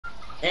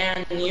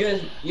And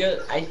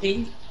I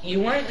think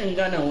you weren't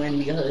gonna win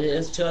because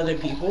there's two other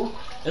people.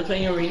 They're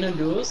playing arena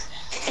duels.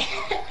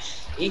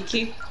 It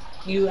kicked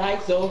you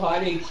like so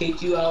hard it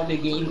kicked you out of the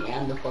game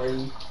and the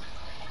party.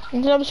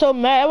 I'm so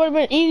mad. It would have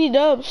been easy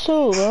dubs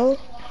too, bro.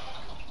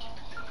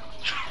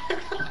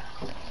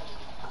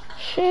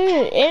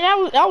 Shit, and I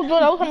was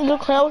trying to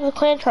do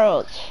clan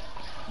tryouts.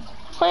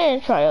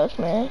 Clan tryouts,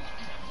 man.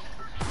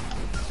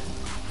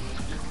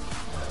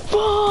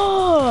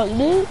 Fuck,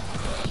 dude.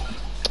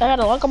 I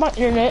gotta lock up my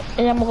internet,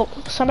 and I'm gonna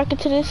go sign back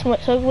into this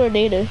cellular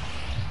data,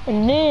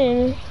 and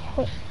then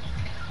what?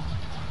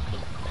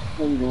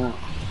 Where you going?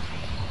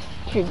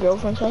 Your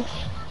girlfriend's house.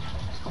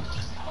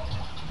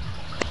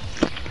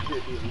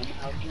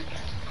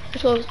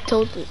 Let's go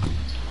tilt it.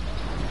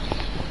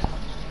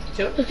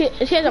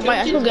 He has a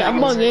mic.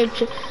 I'm on game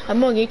chat.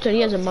 I'm on game chat.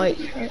 He has a mic.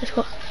 Let's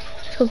go.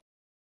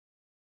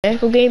 Man,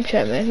 go game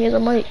chat, man. He has a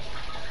mic.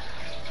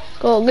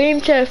 Go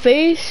game chat,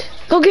 face.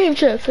 Go game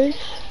chat, face.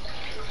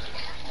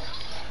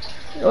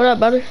 What up,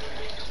 brother?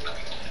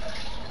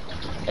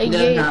 Hey,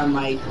 gay.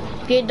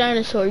 Gay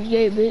dinosaur,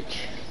 gay bitch.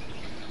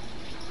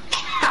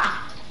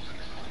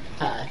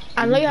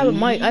 I know you have a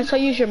mic. I saw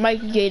you use your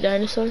mic, gay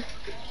dinosaur.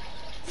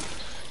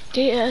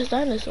 Gay ass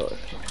dinosaur.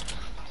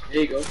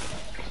 There you go.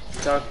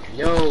 Talk.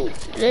 Yo.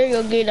 There you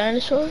go, gay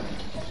dinosaur.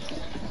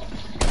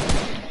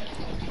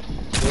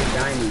 Gay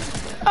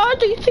dinosaur. Oh,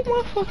 dude, you take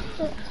my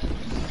fucking.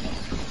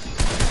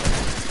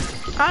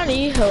 I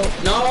need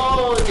help.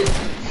 No,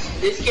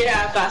 this kid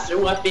had a faster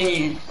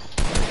weapon.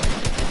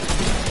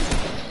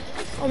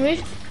 On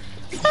me?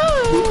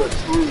 Oh.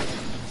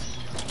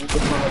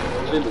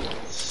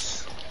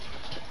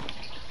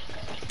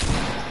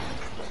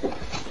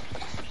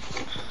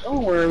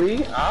 Don't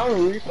worry, I'll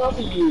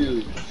recover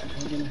you.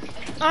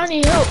 I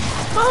need help.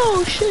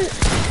 Oh shit.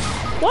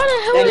 Why the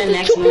hell is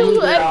there two people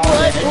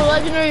with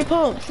legendary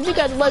pumps? You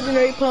got the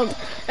legendary pump.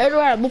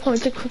 Everyone had a blue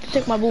pump to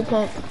take my blue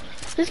pump.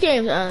 This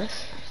game's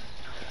ass.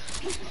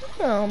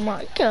 Oh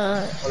my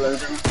god.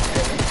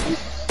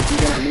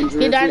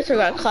 Your dinosaur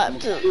got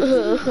clapped too.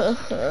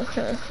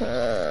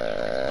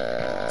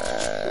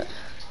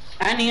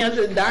 I need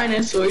a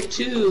dinosaur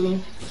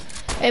too.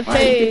 Hey, why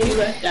did you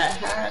let that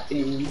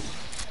happen?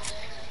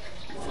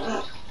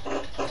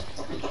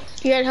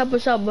 You gotta help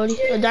us out, buddy.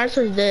 The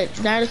dinosaur's dead.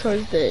 The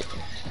dinosaur's dead.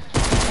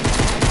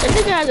 That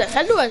nigga has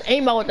that dude has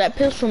aim out with that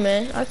pistol,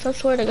 man. I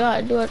swear to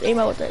God, that dude has aim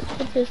out with that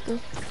pistol.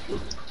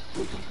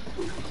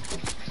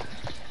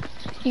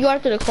 You go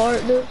after the car,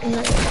 dude? Oh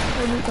my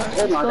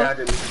God.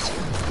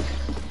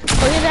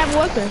 Oh, he doesn't have a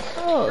weapon.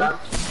 Oh.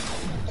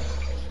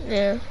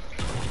 Yeah.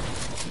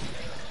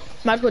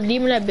 Might as well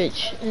demon that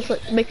bitch. Just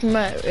like, make him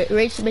mad.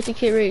 Rage, make the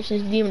kid rage.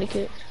 Just demon the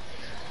kid.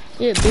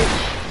 Yeah, bitch.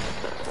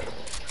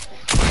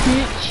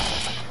 Bitch.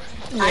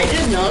 Yeah. I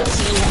did not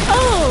see him.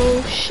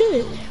 Oh,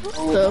 shit.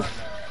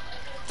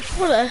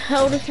 What the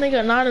hell this nigga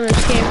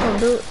anonymous came from,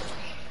 dude?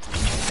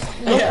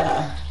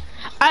 Yeah.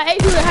 I hate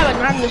people that have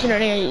anonymous in their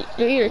name.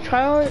 They're either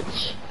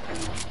tryhards.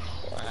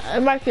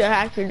 It might be a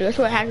hacker, dude. That's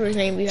what hacker's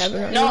name be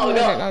having. No.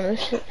 Anonymous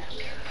shit.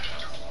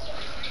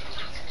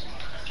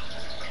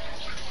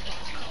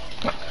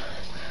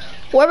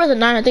 Whoever's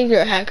anonymous, I think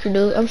they're a hacker,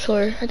 dude. I'm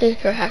sorry. I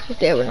think they're a hacker if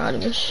they have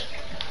anonymous.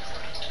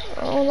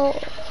 I don't know.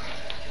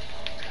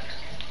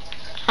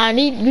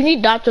 You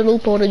need Dr.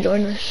 Lupo to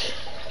join us.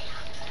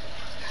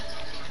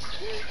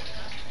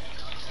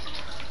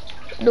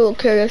 Don't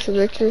carry us a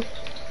victory.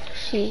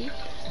 See.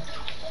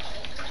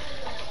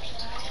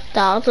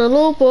 Dr.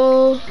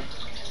 Lupo.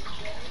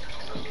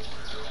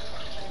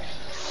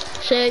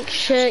 Shake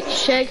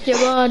your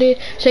body.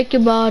 Shake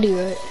your body,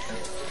 right?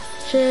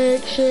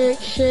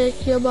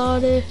 Shake your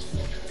body.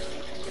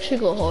 Should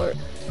go hard.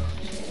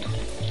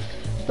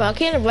 But I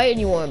can't invite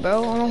anyone,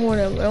 bro. I don't want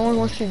to. No one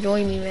wants to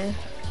join me, man.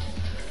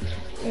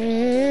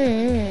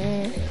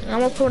 I'm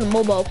gonna put a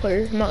mobile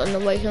player. I'm not gonna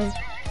invite him.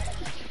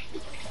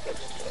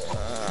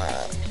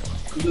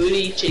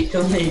 Booty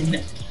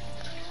tickling.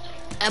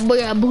 That boy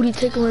got booty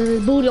tickling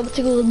his booty. I'm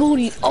tickling his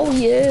booty. Oh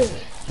yeah.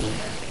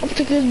 I'm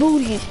tickling his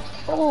booty.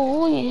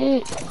 Oh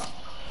yeah.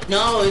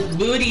 No, it's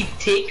booty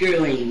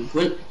tickling.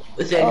 With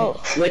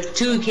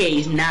 2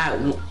 Ks, not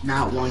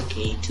 1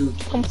 K, 2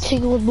 Ks. I'm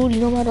tickling his booty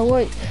no matter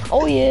what.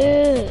 Oh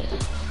yeah.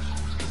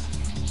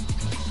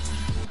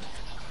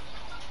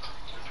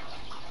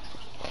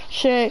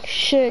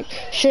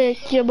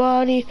 Shake your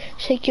body,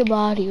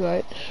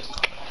 right?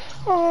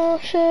 Oh,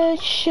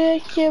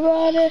 shake your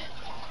body.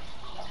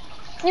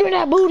 Give me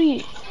that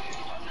booty.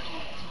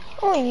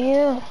 Oh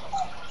yeah.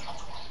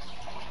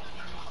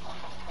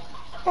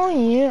 Oh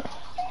yeah.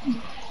 Give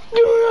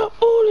me that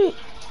booty.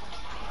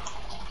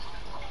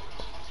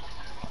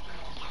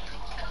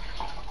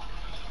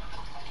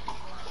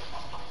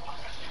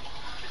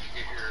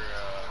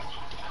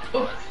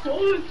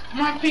 Oh,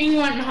 my ping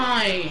went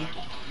high.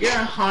 You're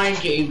high,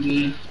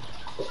 JB.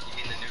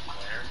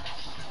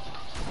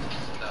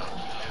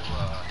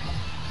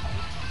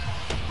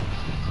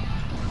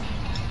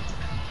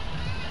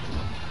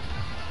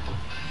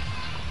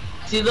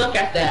 See, look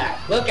at that.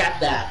 Look at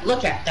that.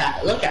 Look at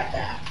that. Look at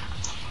that.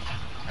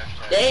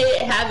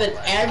 They have it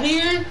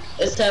everywhere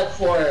except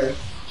for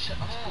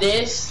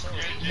this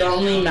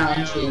Lonely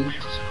Mountain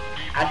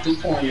at the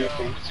corner.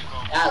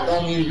 At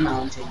Lonely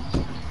Mountain.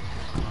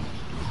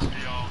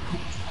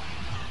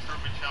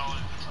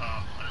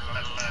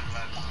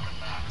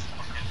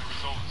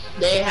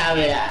 They have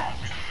it at.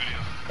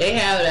 They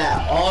have it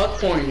at all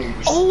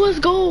corners. Oh, let's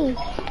go.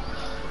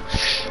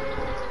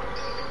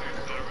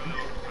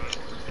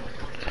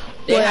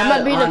 They Wait, I have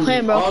might it be in the on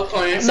clan, bro. all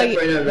corners except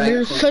for the right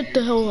Dude, corner. shut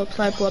the hell up,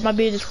 Sniper. I might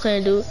be in this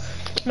clan, dude.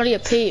 I'm gonna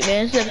get paid,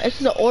 man. It's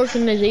an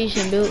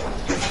organization, dude.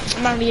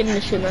 I'm not gonna get in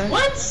this shit, man.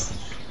 What?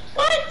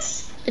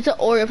 What? It's an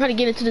org. I'm trying to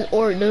get into this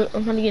org, dude.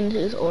 I'm trying to get into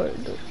this org,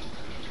 dude.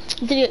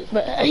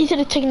 But he said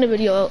he's taking the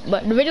video out,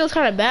 but the video is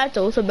kind of bad,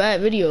 though. It's a bad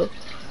video.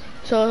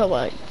 So I'm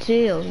like,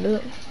 damn,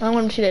 dude. I don't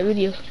want to see that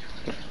video.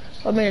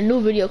 I made a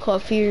new video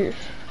called Fears.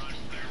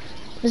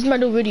 This is my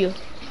new video.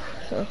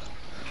 So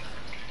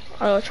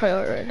I'll try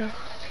out right now.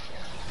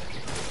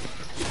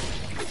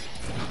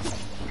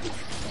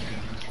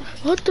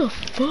 What the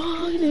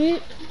fuck,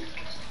 dude?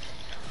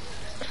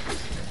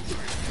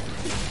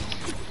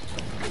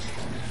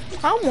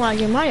 I'm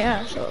lagging my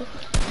ass off.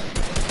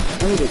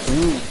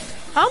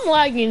 I'm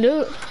lagging,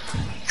 dude.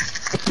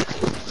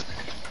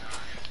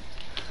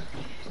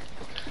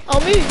 Oh,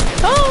 me.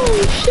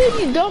 Oh, shit,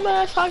 you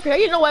dumbass soccer. I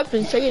get no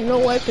weapons. I get no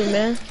weapon,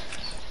 man.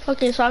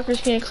 Fucking soccer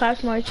can't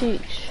clasp my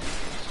cheeks.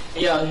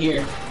 Yo,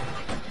 here.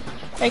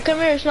 Hey, come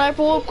here,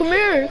 Sniper Wolf. Come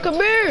here. Come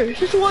here.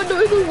 Just one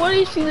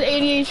AC to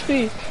 80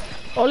 HP.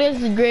 All he has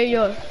is a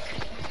graveyard.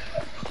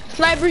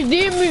 Sniper,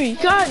 damn me.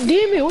 God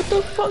damn it. What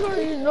the fuck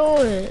are you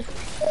doing?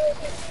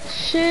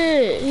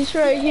 Shit, he's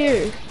right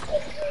here.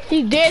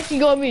 He's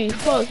dancing on me.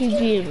 Fuck, he's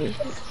damn me.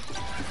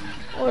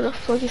 What the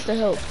fuck is the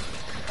help?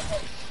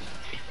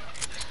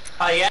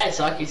 Oh yeah,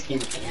 Soccer skin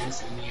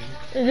dancing you.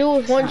 It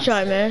was one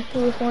shot, man. It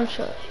was one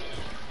shot.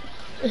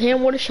 Hit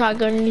him with a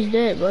shotgun and he's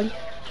dead, buddy.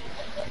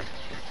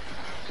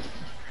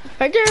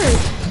 Right there.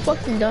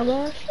 Fucking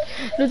dumbass.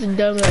 This is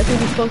dumbass. I think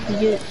he fucking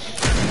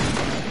gets.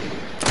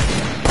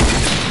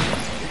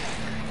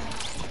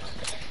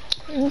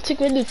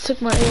 Dude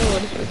took my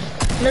arrow.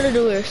 Another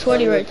door.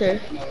 Sweaty right there.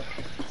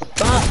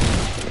 Bop.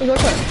 He's one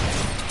shot.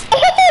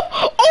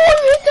 Oh! Oh, I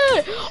hit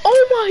that!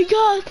 Oh my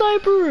god,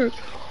 Sniper!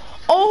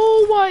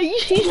 Oh my!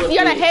 You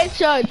got a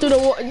headshot through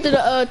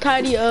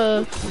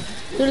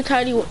the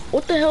tiny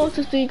what the hell is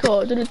this thing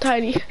called? Through the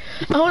tiny. I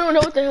don't even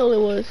know what the hell it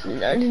was.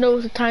 I just know it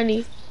was a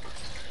tiny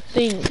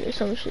thing or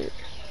some shit.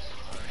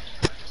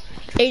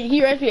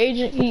 He ran me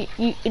agent.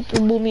 He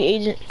removed me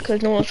agent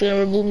because no one's gonna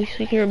remove me, so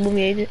he can remove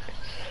me agent.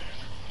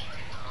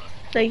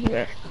 Thank you,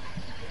 man.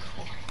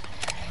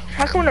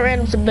 How come the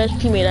random's the best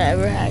teammate I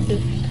ever had,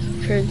 dude?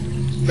 Crazy.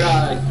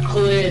 Bro,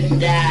 quit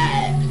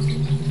that.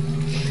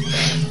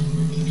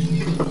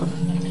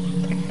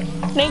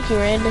 Thank you,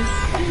 Random.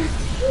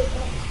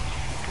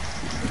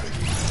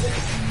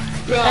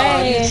 Bro,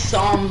 Hey.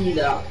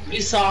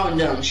 you saw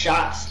them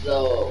shots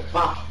though.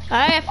 Wow.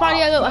 I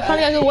finally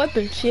got good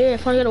weapons. Yeah, I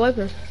finally got a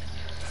weapon.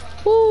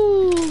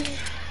 Woo!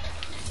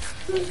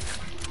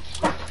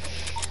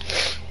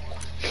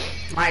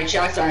 My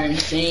shots are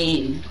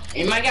insane.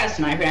 Anybody got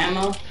sniper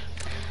ammo?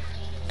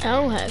 I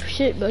don't have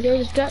shit, but I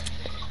just got.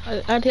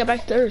 I had to get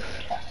back to Earth.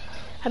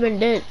 I've been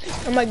dead.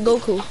 I'm like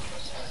Goku.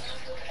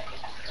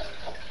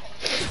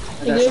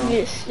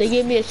 They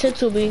gave me a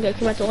sensu bean that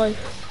came back to life.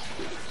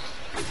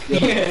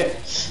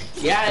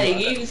 Yeah, they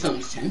gave you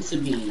some sense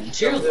of beans.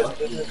 You're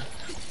lucky.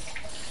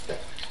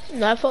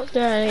 Nah, fuck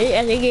that.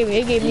 They gave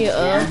me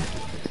a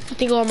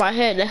thing on my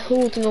head. That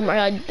whole thing on my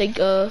head, like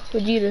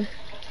Vegeta.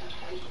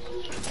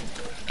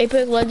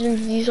 Apex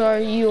Legends, these are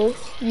you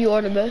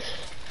are the best.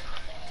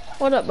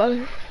 What up,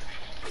 buddy?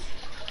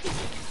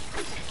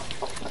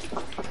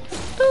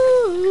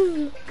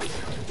 Ooh.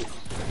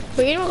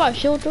 But anyone got a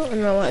shield though?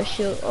 No, I got a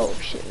shield. Oh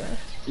shit, man.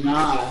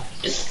 Nah,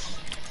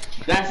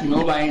 that's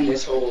nobody in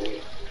this hole.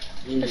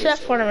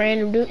 Except for the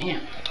random dude.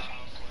 Damn.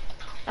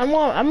 I'm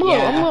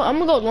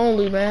gonna go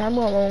lonely, man. I'm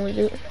going lonely,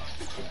 dude.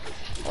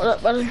 What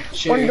up, buddy?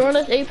 Sure. Wanna join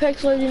us,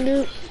 Apex Legend,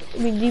 dude? I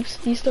mean, deep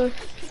stuff.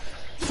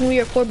 We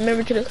are 4th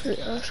member to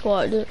the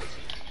squad, dude.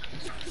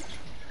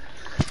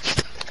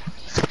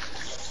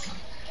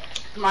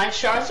 My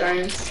shots are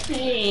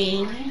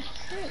insane.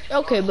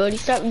 Okay, buddy,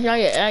 stop. Now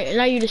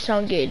you just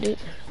sound gay, dude.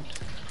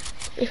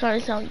 You kinda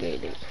sound gay,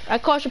 dude. I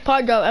caught your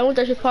pod drop. I want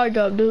that your pod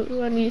drop, dude.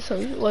 I need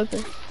some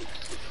weapon.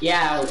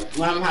 Yeah,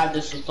 when I'm have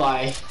the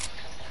supply.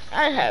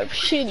 I have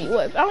shitty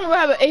weapon. I don't even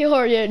have an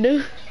AR yet,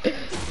 dude.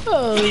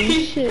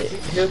 Holy shit.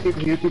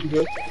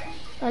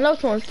 I know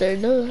someone's there,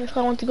 dude. That's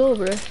why I want to go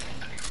over there.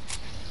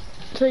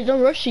 So you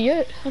don't rush it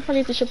yet. I'm trying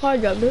to get the supply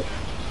drop, dude.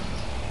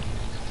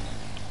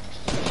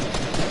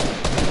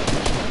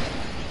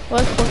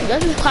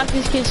 That's just clap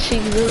these kids'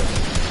 cheeks, dude.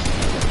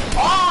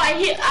 Oh, I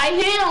hit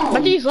him. My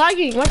team's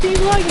lagging. I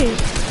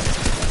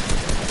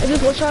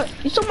just one shot.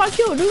 You stole my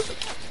kill, dude.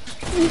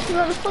 You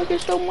motherfucker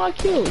stole my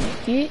kill,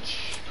 you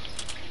bitch.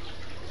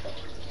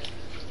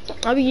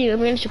 I'm getting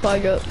the supply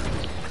drop.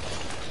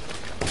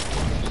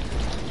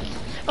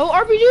 Oh,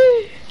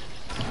 RPG!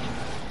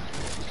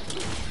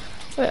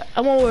 Wait,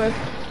 I'm over here.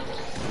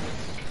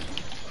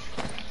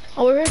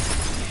 Over here.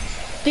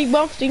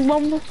 Stink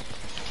bomb.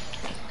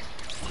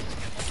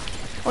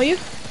 Are you?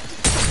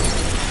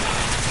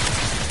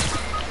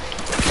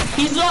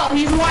 He's up,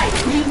 he's white.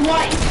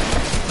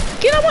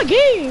 Get out of my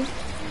game.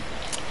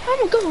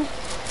 I'm gonna go.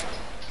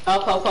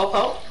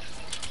 Help.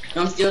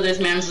 Don't steal this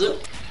man's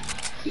loot.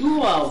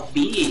 You are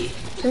big.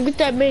 Don't get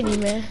that many,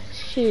 man.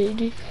 Shit,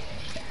 dude.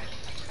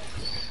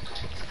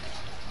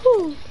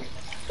 Whew.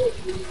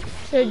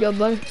 There you go,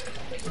 buddy.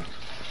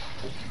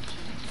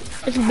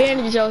 There's some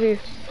bandages out here.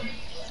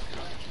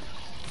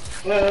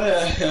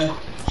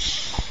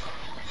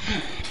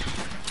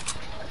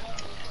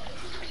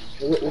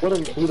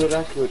 Who did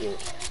I put in?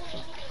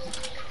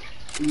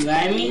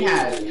 Let me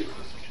have it.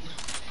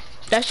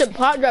 That shit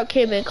pop drop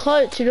came in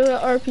clutch. You know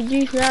that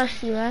RPG's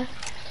nasty, man.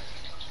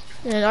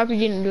 And RPG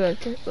didn't do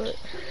anything, but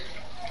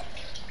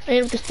I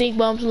hit with the stink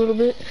bombs a little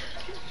bit.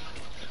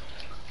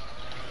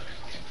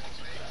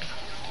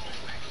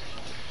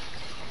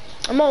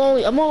 I'm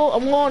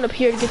on up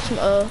here to get some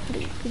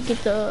get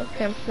the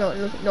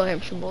no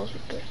hamster balls.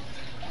 Okay.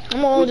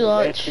 I'm on Lonely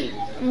Lodge.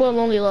 I'm on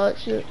Lonely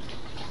Lodge. Yeah.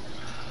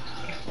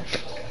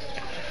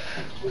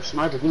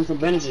 Sniper, give me some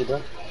bandages,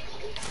 bro.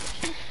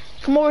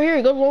 Come over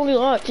here, go to Lonely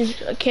Lodge.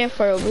 There's a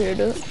campfire over here,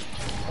 dude.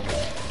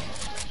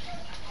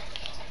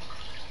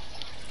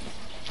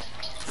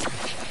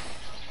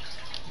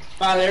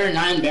 Wow, there are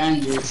 9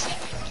 bandages.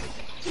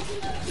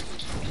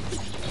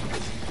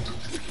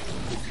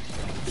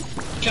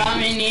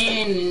 Coming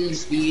in,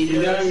 speed.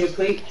 You got on your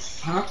plate?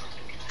 Huh?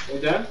 You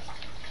done?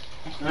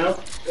 No?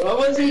 What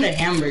was in the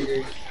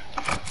hamburger?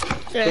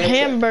 The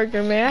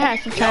hamburger, man. I had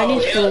some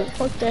Chinese food.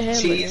 Fuck the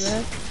hamburger, Cheese.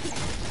 man.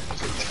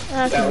 I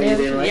had some damn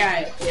food.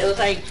 Yeah, it was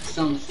like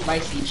some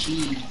spicy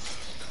cheese.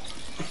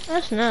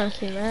 That's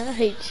nasty, man. I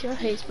hate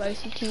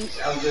spicy cheese.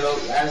 That was the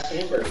last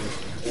hamburger.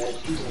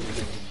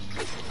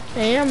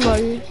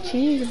 Hamburger,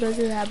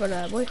 cheeseburger, how about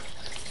that, boy?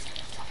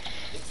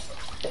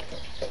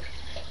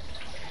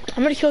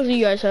 How many kills do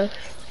you guys have?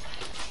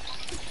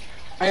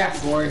 I got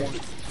 4.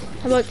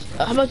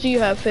 How much do you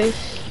have,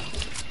 Face?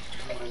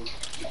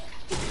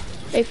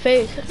 Hey,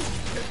 Face.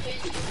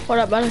 What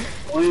up, buddy?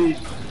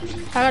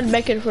 I got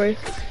bacon for you.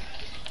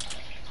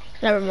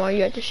 Never mind,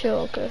 you got the shell,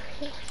 okay.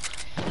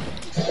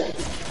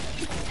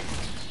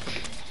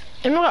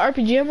 Anyone got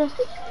RPG ammo?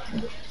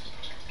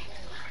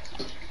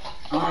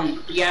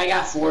 Yeah, I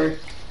got 4.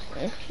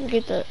 Okay,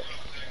 get that.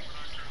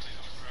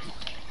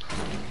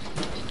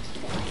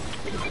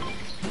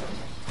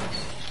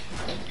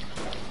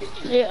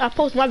 Yeah, I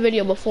posted my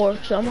video before,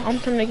 so I'm trying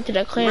to make it to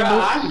that clan. Bro,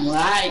 dude. I'm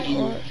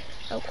lagging.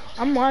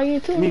 I'm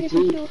lagging too. Me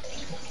too.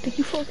 Think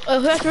you fuck? Oh,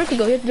 who has the rip to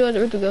go? You have to do it, the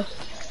rip to go.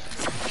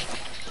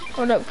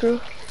 Hold up, crew.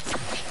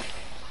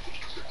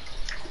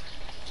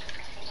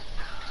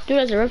 Dude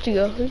has a rip to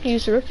go. We can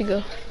use the rip to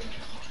go.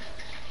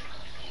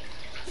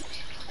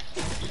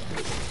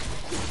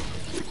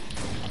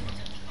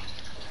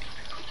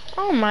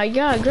 Oh my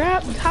god,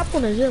 hop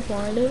on the zip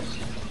line, dude.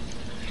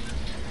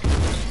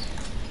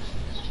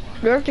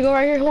 The rip to go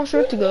right here. Who wants the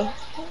rip to go?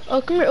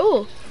 Oh, come here.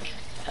 Oh,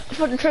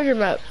 for the treasure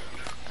map.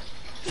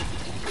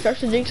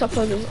 Starts the jigsaw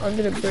puzzle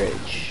under the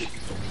bridge.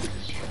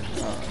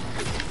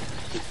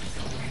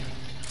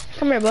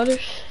 Come here,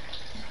 brothers.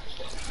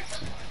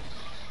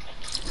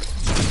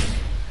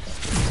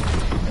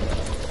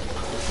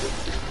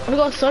 I'm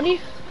going Sunny.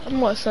 I'm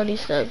going Sunny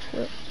steps.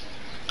 Yeah.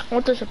 I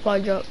want the supply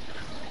drop.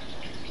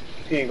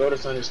 You can't go to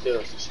Sunny still.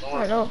 It's a storm.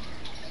 I know.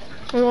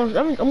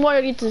 I'm going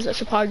to get this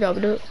supply drop,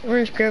 dude. We're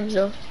in scrims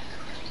though.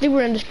 I think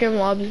we're in the scrim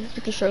lobby.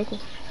 Get the circle.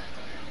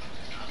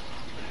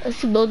 I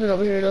see building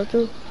over here though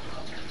too.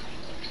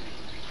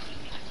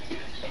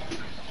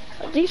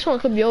 I think someone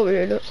could be over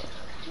here though.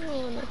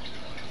 Oh, no.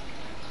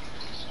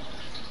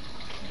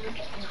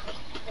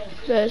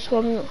 Best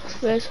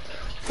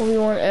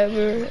one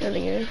ever and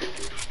again.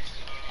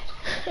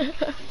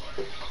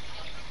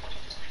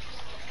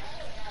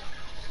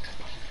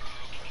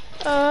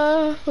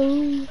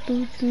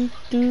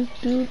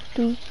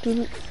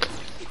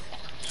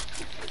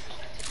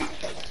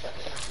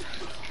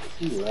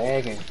 You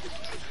lagging.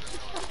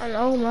 I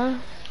know,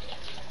 man.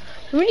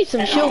 We need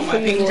some shield for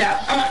you.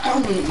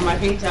 My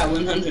ping's at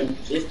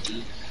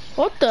 150.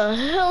 What the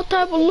hell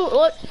type of loot?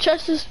 What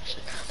chest is?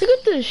 Look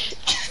at this.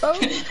 What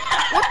the?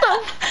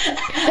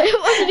 It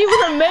wasn't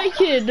even a med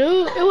kit,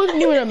 dude. It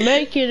wasn't even a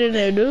med kit in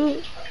there,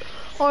 dude.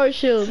 Hard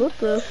shield. What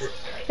the?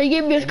 They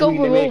gave me a scope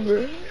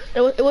revolver.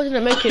 It wasn't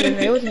a med kit in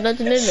there. It wasn't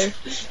nothing in there.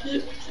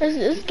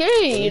 It's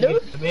gay,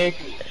 dude.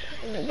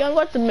 I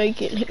got to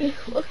make it.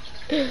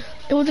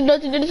 It wasn't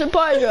nothing in the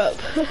supply drop.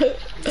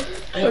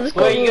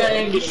 What you got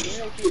in?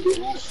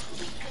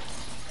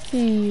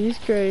 It's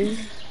crazy.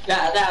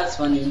 That was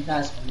funny.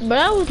 That's funny. But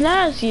that was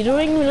nasty. There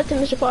ain't even nothing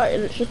in the supply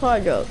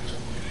drop.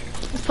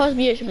 It's supposed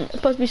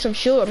to be some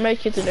shield or med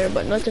kits in there,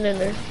 but nothing in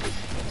there.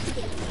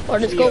 Or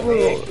the scope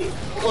rule.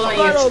 I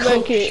got no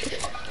med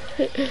kit.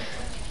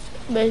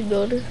 Base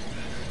builder.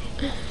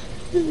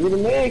 You're the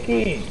med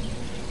kit.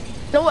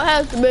 No one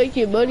has to med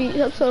kit, buddy.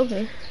 Stop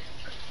talking.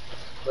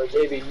 But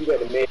JB, you got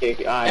to make it.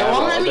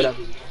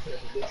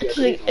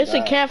 It's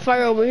a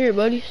campfire over here,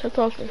 buddy. Stop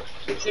talking.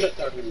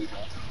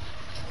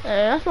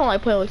 That's not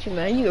like playing with you,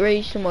 man. You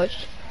rage too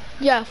much.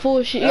 You got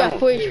full shit. You got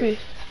 4 HP.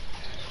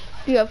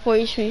 You got 4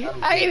 HP.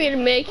 I didn't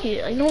even make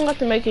it. I don't have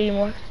to make it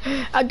anymore.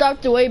 I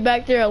dropped it way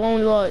back there at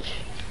Lone Lodge.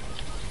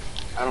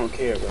 I don't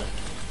care, bro.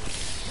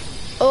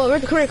 Oh,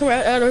 come here.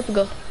 I have to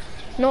go.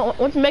 No, I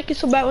want to make it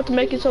so bad. Come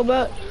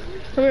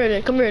here,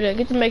 then.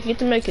 Get to make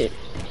it.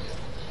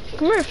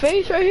 Come here,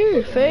 Face, right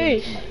here.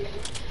 Face.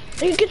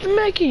 You get to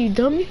make it, you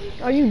dummy.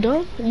 Are you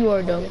dumb? You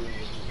are dumb.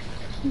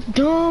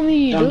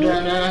 Dummy,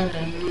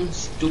 dude.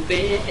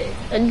 Stupid.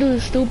 That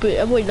dude's stupid.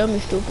 That boy dummy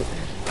stupid.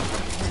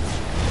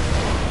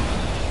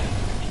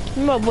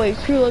 My boy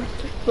Crew.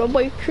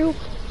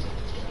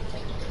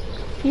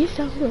 Peace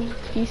out, man.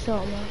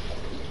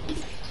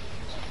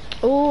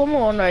 Oh, I'm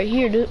on right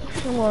here, dude.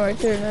 I'm on right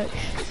there next.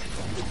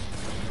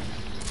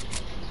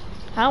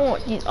 I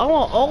want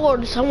all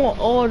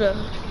the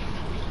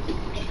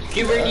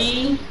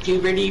puberty.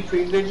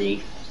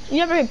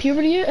 You ever hit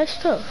puberty yet? That's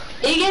tough.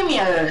 He gave me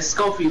a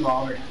scope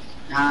revolver.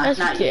 Nah, that's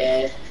not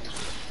yet.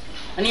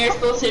 And you're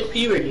supposed to hit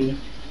puberty.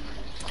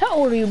 How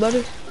old are you,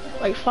 buddy?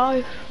 Like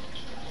 5?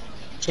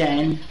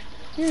 10.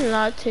 You're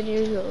not 10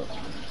 years old.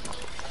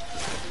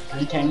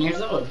 I'm 10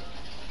 years old.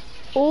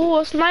 Oh,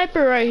 a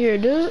sniper right here,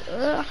 dude.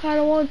 I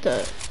kinda want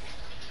that.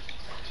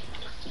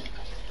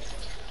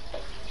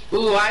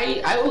 Ooh,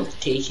 I will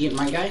take it,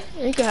 my guy.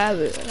 You can have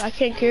it. I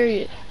can't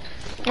carry it.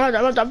 I'm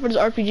gonna drop for this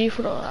RPG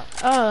for the.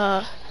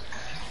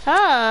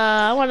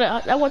 I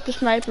want the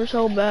sniper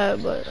so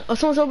bad, but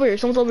someone's over here.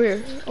 Someone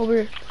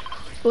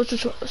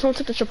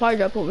took the supply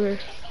drop over here.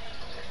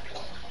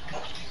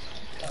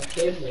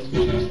 Okay,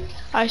 baby.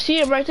 I see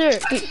him right there.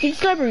 Get the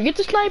sniper.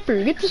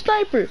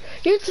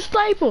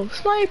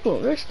 Snipe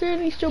him. They're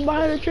standing still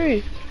behind the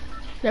tree.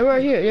 They were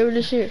right here. They were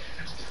just here.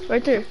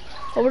 Right there.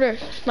 Over there.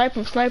 Snipe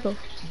him.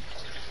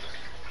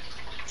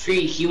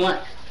 Tree, you want?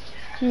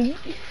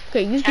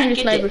 Okay, just give me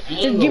the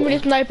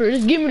sniper.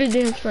 Just give me the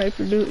damn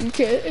sniper, dude. You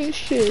can't.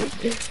 Shit.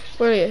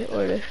 Where they?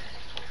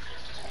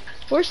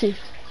 Where's he?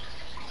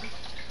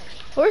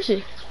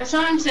 That's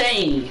what I'm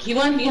saying. He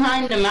went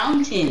behind the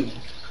mountain.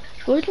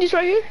 Where's he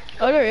right here?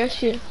 Oh, there he is.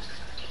 Shit.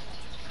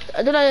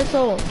 I thought I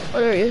saw him.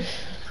 Oh, there he is.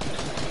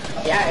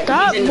 Yeah.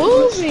 Stop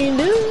moving,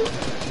 dude.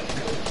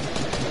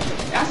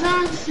 That's what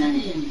I'm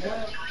saying, bro.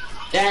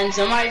 Then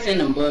somebody's in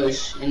the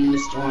bush in the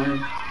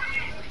storm.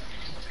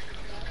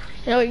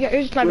 No,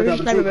 here's a sniper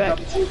back.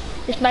 Here's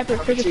a sniper.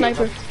 Somebody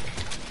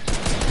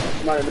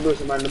in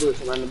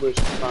the bush.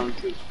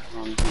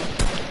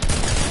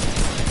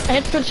 I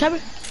hit for 27.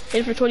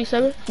 Hit for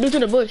 27. Dude to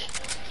the bush.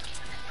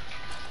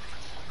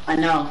 I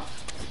know.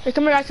 Hey,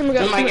 come here, Somebody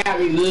got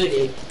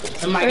rebooted.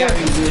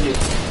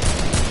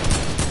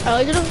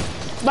 I did him.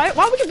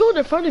 Why would you build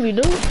in front of me,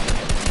 dude?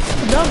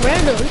 Dumb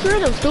random. It's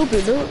random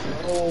stupid, dude.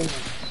 Oh.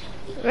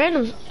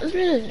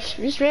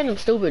 It's random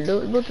stupid,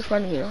 dude. Built in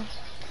front of me, though.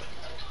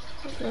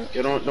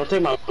 You don't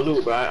take my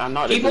loot, bro. I'm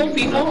not.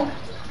 People.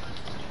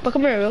 But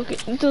come here, bro.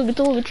 Get your loot.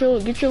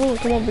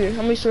 Come over here.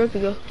 How many stories to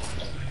go?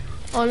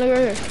 Oh, look right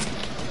here.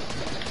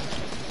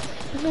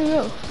 There we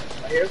go.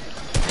 Right here.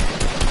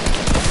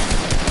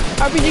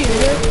 RPG, you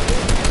here?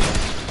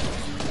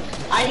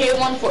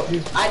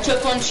 I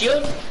took one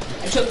shield.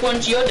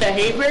 The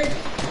Haybird.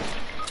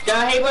 The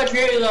Haybird's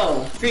very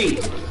low. Free.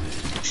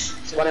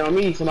 Somebody on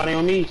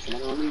me.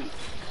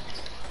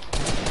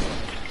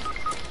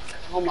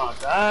 Oh my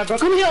god, bro.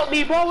 Come help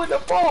me, bro, with the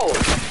phone.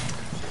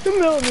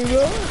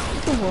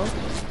 Come on.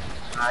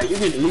 Alright, you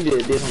can delete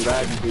it. There's some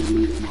guys you can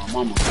delete it. My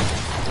mama.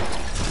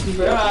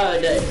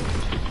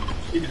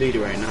 You delete it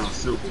right now.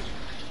 Simple.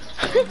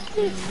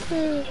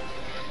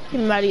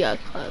 Somebody got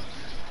clapped.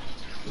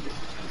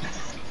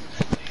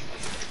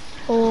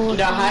 Oh,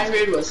 the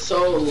Hybrid was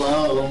so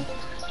low.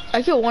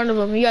 I killed one of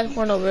them. You got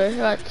one over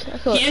there.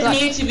 He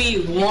just needed to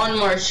be one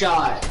more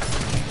shot.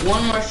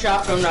 One more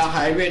shot from the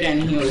Hybrid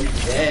and he was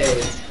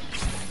dead.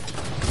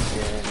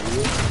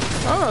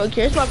 I don't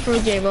care. It's my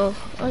first game, oh.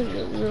 I don't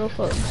give no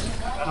fuck.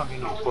 I don't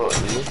give no fuck,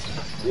 man.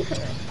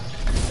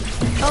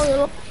 I don't give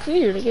no fuck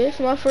either, nigga. It's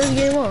my first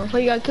game on. How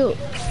you got killed?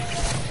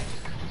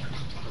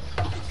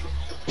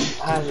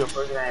 How's your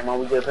first game, man?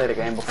 We just played the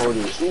game before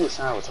this. You was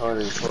sound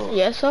retarded as fuck.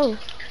 Yeah, so.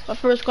 My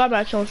first squad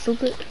match on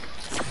stupid.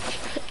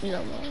 You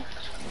know, man.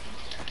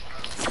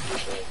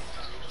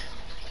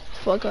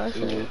 Fuck, I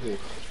said.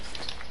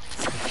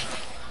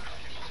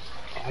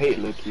 I hate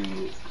little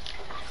kids.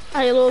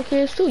 I hate little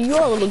kids too. You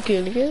are a little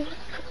kid, nigga.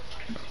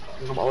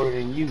 I'm older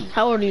than you.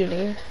 How old are you,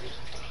 nigga?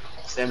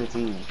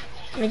 17.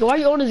 Nigga, why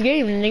you own this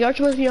game? Nigga, aren't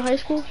you supposed to be in high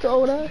school? To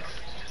old ass?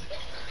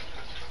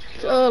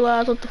 To old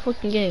ass with the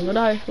fucking game. Go to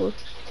high school.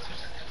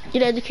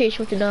 Get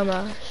education with your dumb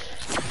ass.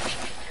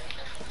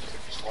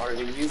 Smarter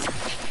than you.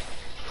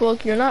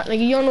 Fuck, you're not.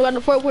 Nigga, you don't know about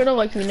the 4.0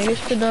 like me, nigga.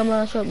 Shut your dumb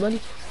ass up, buddy.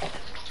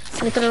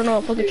 Nigga, I don't know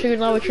what fucking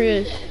trigonometry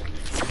is. You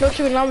know what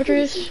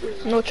trigonometry is?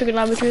 You know what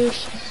trigonometry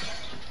is?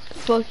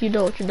 Fuck you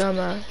don't, you dumb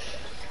ass.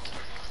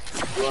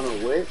 You wanna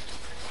what?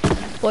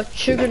 What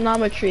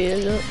trigonometry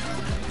is it?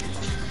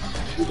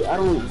 I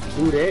don't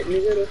do that,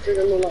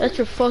 nigga. That's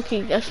your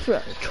fucking, that's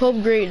for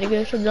 12th grade, nigga.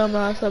 That's your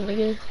dumbass up,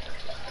 nigga.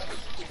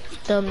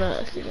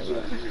 Dumbass,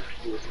 nigga.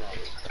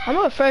 I'm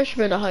a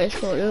freshman in high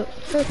school, dude.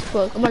 Shut the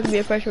fuck. I'm about to be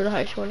a freshman in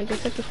high school, nigga.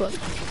 Shut the fuck.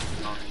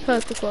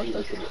 Shut the fuck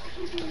up.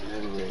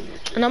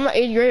 And I'm an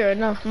 8th grade right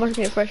now. I'm about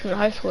to be a freshman in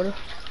high school, though.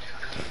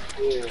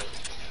 Yeah.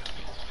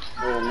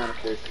 No, I'm not a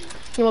freshman.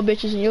 You more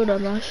bitches than you,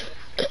 dumbass.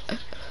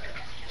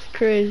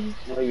 Crazy.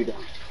 No, you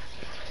don't.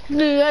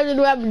 Dude, I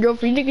don't have a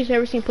girlfriend. You niggas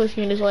never seen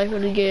pussy in his life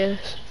with his gay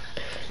ass.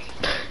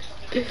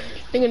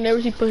 Nigga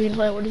never seen pussy in his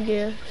life with his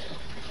gay ass.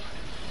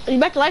 Are you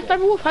back to life,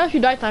 Type Wolf? How did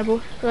you die, Type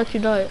Wolf? How did you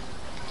die?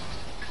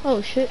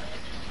 Oh shit.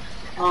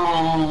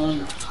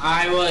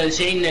 I was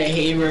hitting the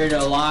Hayward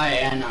a lot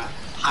and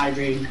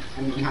hybrid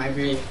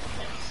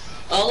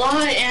a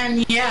lot,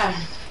 and yeah.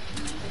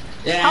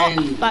 Then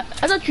I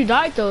thought you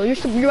died though. You're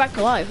back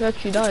alive. I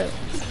thought you died.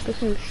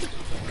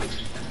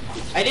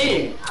 I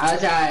didn't. I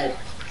was at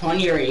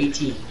 20 or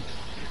 18.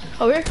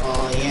 Oh yeah?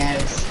 Oh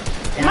yes.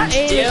 And My I'm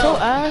aim is so still.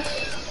 ass.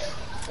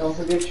 Don't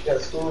forget you got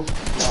school.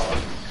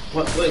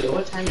 Wait,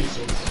 what time is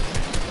it?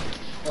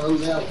 Oh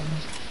no.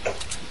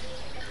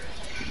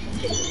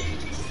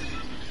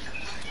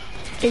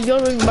 Hey, y'all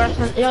let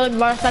me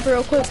borrow a sniper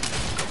real quick.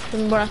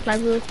 Let me borrow a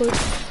sniper real quick.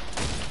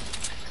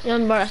 Y'all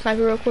let me borrow a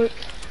sniper real quick.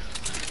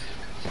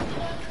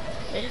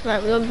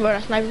 Let me borrow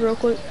a sniper real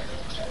quick.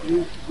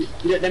 You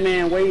let that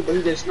man wait, but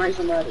he just sniped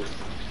somebody.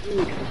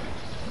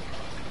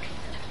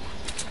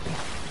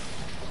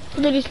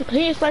 Who did he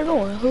ain't snipe no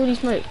one. Who did he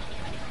snipe?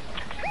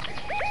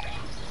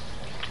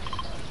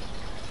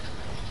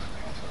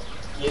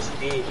 Yes,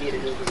 he did.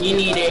 You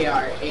need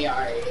AR.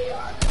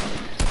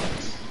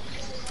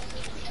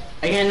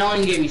 I can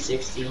only give you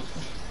 60.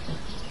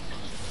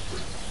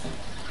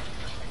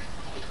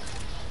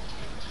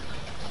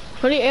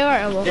 What do you AR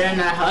ammo? They're in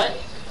that hut.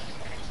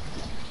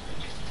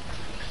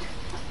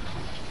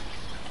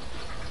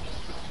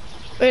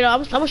 Wait, no,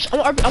 I'm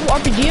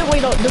RPG him.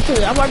 Wait, no, don't shoot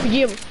it. I'm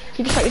RPG him.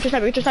 Get your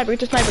sniper ready. Get your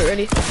sniper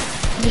ready.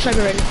 Get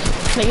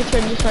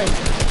ready to snipe.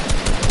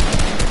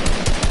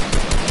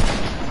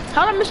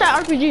 How did I miss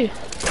that RPG?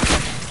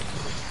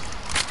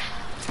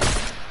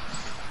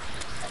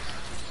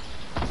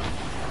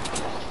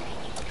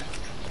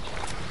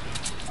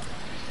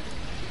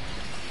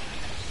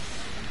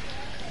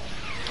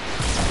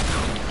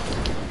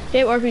 They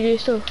have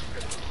RPGs too.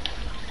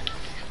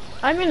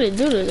 I mean to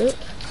do this.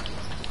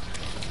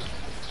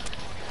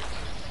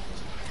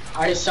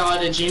 I saw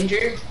the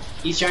ginger.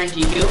 He's trying to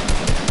heal.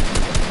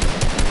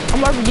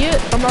 I'm RPG.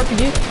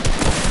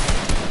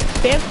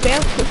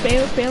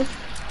 Spam.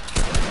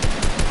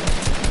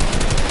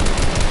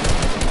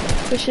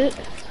 Good shit.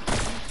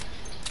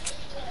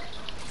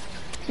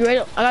 You ready?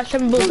 I got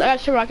 7 bullets. I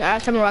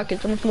got 7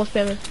 rockets. I'm almost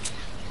spamming.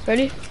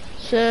 Ready?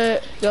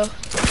 Set, go.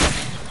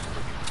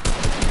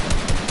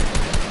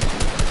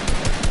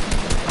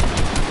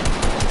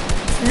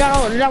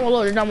 They're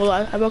down below.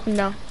 I broke them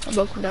down.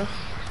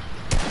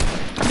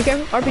 Be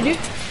careful, RPG.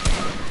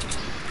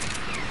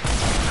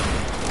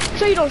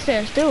 So you don't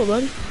stand still,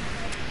 bud.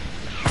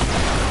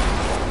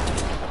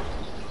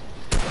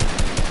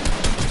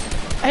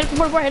 I hit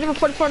him for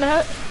 44 in the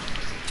head.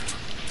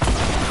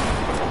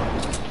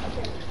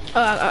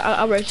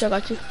 I'll race you, I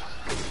got you.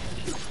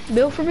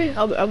 Build for me?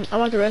 I'm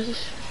about to race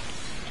this.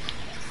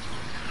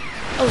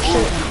 Oh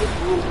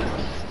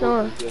shit.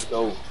 No. Let's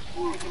go.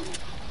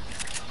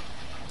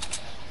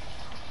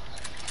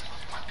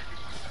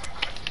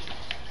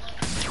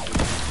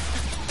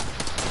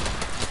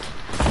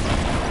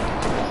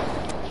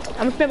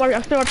 I'm gonna spam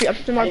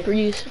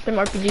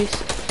RPGs.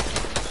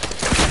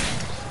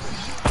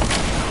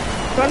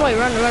 Run away. I'm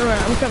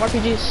gonna spam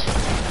RPGs.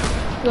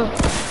 Go.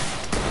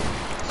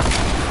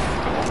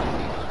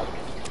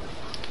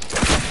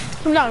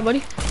 Come down,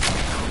 buddy.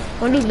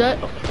 Don't lose that.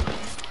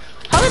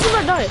 How did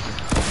I die?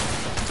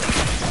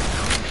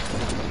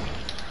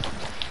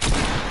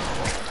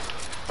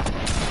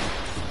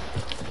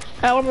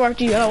 I got one more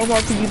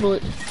RPG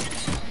bullet.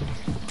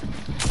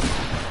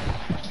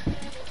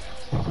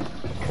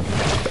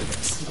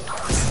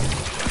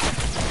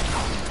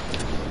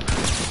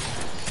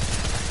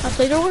 I'll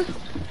play door one.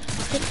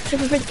 Hit for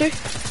 53.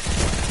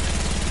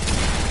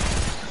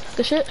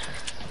 Good shit.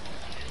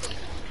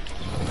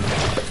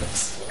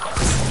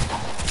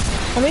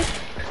 On me.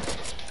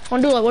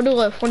 One do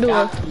left. Got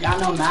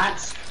no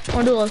mats.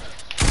 One do left.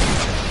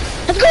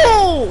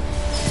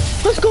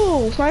 Let's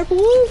go, sniper.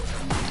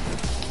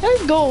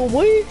 Let's go,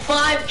 boy.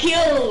 5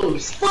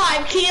 kills.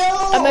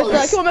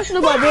 You're messing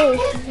up my build.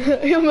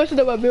 You're messing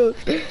up my build.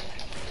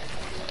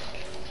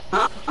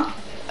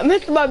 I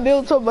messed up my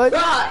build so much.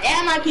 Bruh,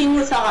 and my ping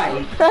was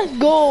high. Let's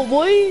go,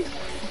 boy.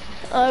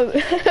 That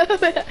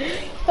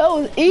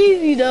was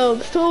easy though.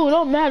 So it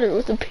don't matter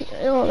with the ping.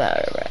 It don't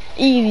matter, bro.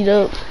 Easy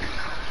though.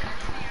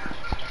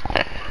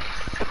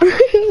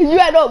 You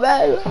had no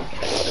bad.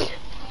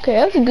 Okay,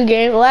 that's a good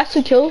game. Last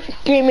 2 kills.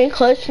 Gaming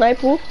clutch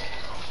sniper.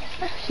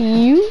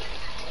 You.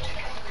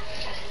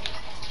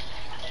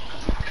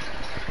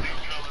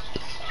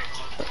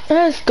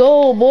 Let's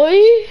go,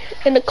 boy.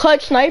 And the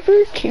clutch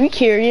sniper. We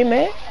carrying,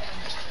 man.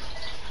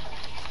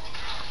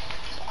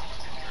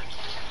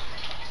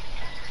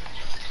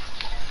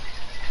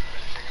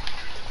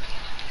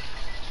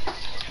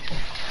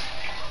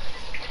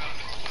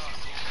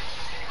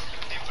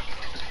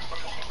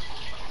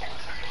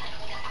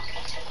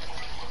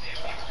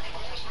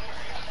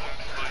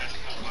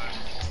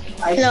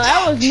 No,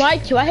 that was my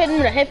kill. I hit him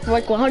in the head for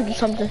like 100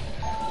 something.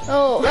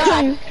 Oh,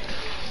 I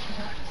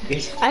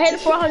hit it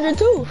for 100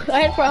 too.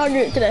 I hit it for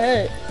 100 to the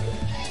head.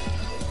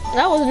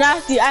 That was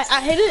nasty.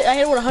 I hit it. I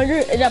hit it with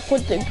 100, and I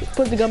put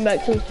the gun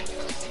back too.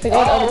 Like,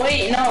 oh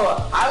wait,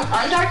 no.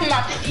 I'm talking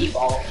about the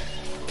default.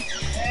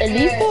 The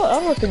default? I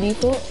don't know what the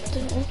default.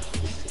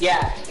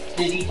 Yeah,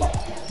 the default.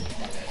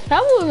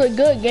 That was a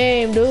good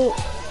game, dude.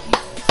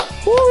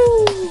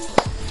 Woo!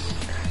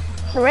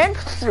 The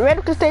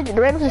random could stay in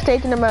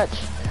the match.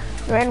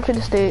 The random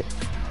could stay.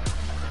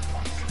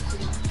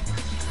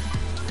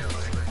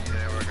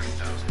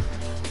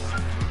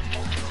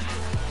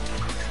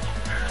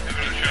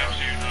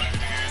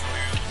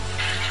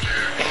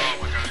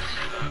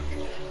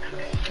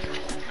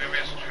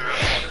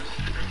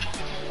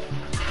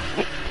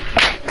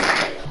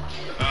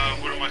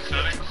 What are my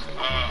settings? I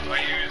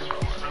use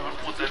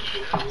what that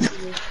shit.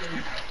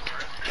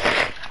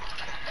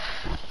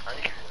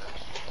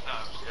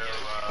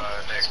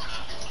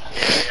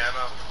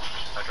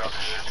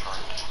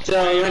 So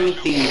let me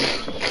see.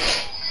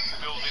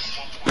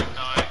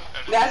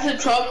 That's a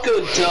Tropical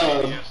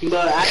dub,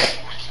 but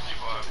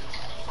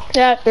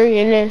Yeah, 3,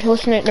 and then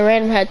what's the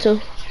random had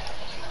 2.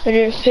 And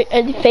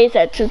then FaZe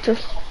had 2 too.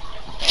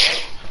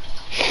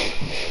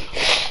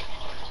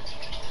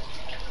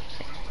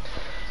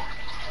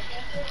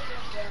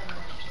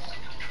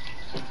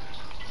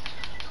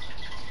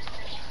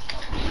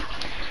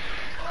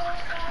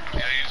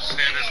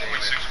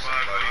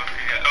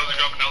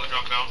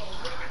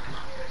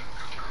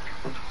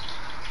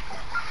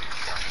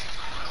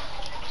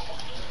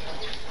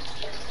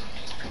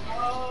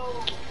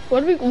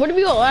 What did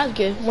we go last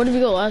game? What did we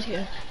go last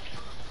game?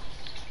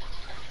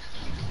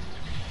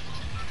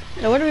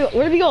 Yeah, where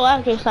did we go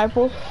last game,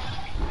 Sniper?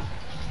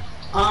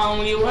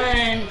 we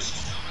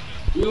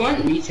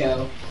went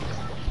retail.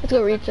 Let's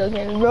go retail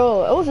again,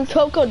 bro. It was a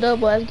 12-code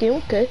double last game.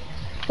 Okay.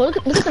 Well, look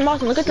at the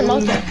mountain. Look at the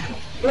mountain.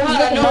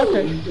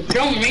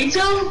 From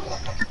retail,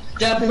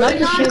 the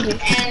Brightline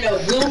and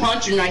the Blue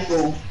Hunter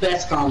Rifle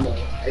best combo.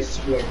 I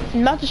swear. The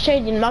mountain's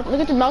changing. Look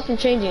at the mountain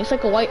changing. It's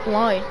like a white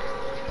line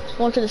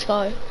going to the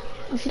sky.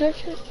 You see that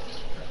shit?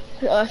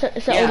 Oh,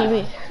 it's not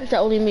only me. It's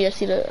not only me. I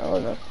see that. I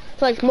don't know.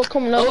 It's like smoke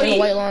coming up in a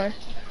white line.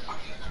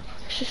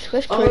 It's just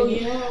crazy. Oh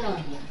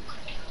yeah.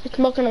 It's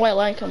smoke in a white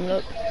line coming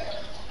up.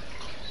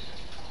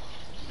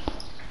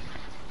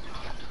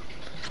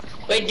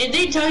 Wait, did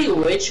they tell you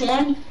which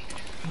one?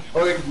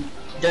 Or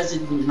does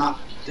it not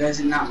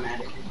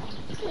matter?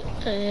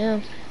 Yeah.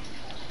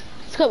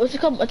 What's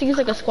it called? I think it's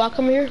like a squad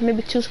coming here.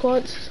 Maybe 2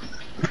 squads.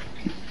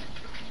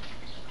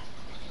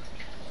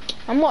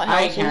 I'm on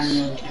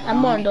houses.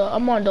 I'm on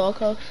dog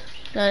house.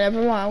 No, never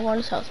mind. I'm on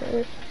this house right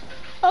here.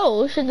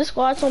 Oh shit, this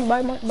squad's on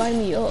by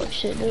me. Oh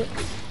shit, dude.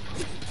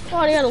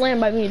 Oh, they gotta land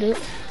by me, dude.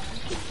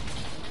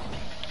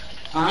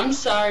 I'm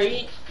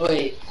sorry.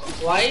 Wait,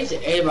 why is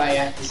everybody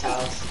at this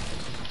house?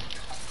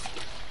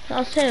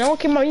 I'm saying, don't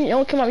come at me.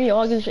 Don't come at me.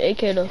 I'll give you an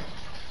AK though.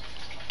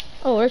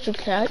 Oh, there's a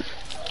cat.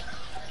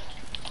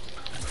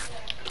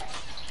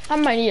 I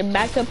might need a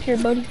backup here,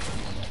 buddy.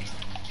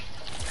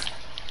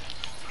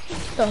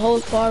 The whole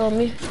squad on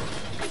me.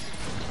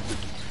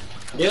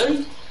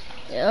 Really?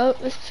 Yep,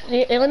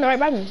 they land right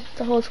by me.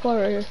 The whole squad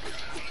right here.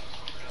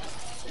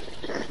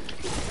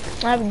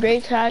 I have a gray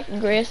tag,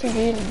 gray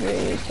SMG, and a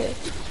gray AK.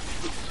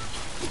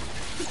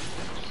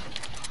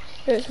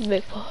 There's a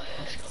big boy.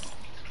 Let's go.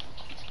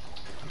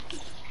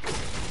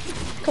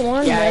 Come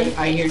on, yeah, man.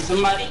 I hear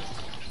somebody.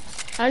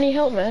 I need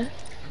help, man.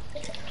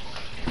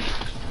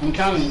 I'm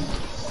coming.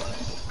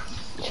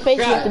 Space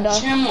with the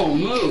dog. Chimmel,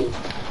 move.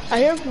 I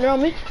hear them. They're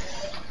on me.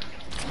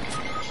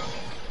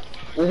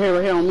 Right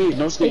here on me.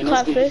 No skin, no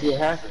skin. Fish. You're a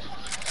hacker.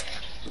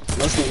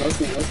 No skin, no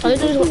skin, no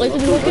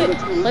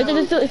skin. Like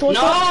this is one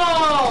No!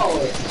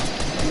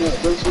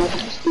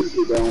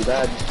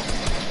 God.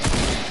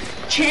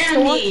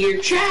 Cherry,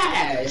 you're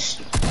trash.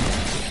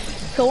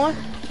 Go on.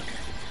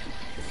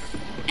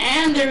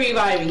 And they're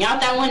reviving.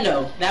 Out that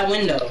window. That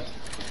window.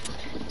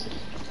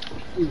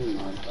 Oh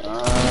my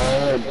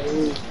god.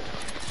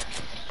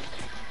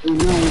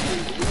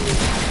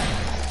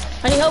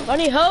 I need help. I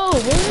need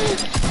help, man.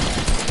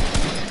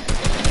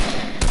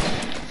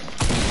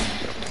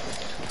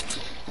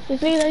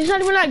 He's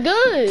not even that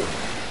good.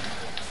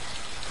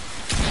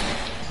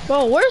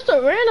 Bro, where's the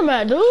random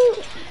at,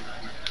 dude?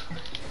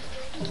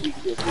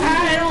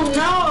 I don't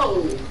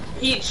know.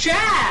 He's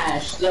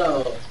trash,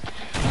 though.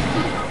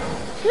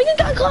 Nigga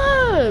got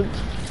clapped.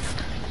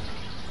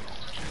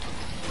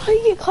 How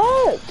you get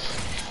clapped?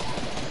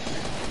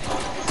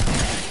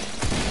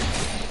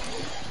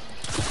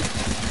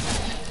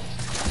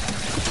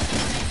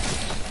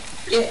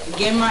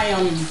 Get my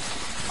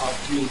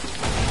off me.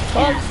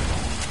 Fuck.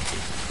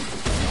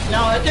 No,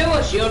 if there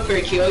was shield for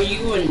a kill,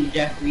 you wouldn't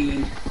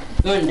definitely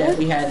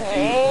have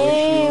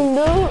Damn,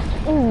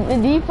 dude. The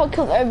default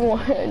kills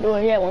everyone.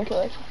 Dude, yeah, 1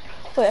 kill.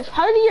 Wait,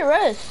 how did he get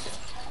rest?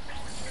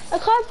 I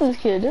clapped this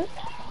kid, dude.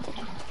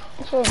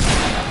 That's what.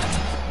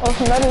 Oh,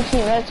 it's another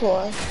team, that's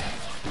why.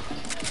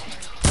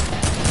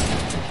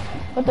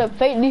 But the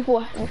fake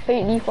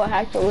default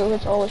hacked over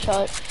with all the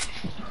shots.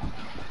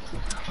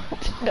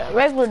 Got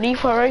regular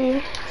default right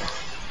here.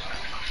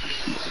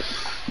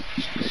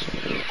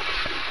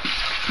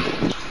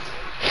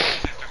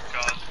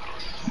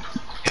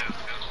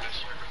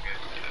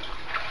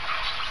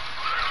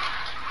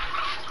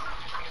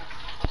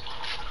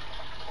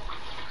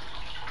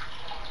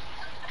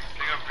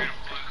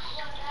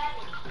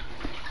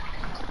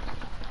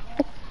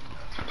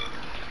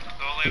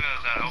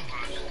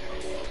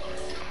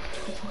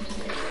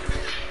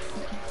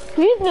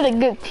 We did a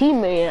good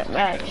teammate in that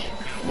match,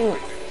 dude.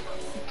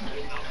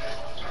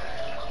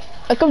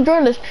 I come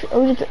join this.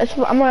 I'm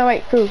going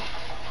right through.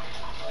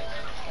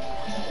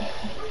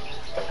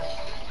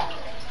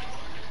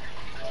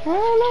 I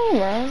don't know,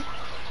 man.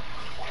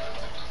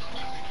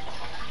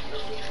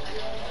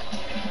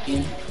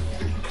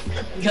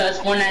 Because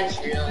Fortnite's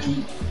real.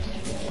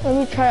 Let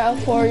me try out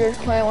for your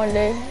client one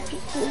day.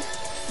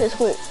 This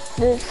week.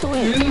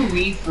 True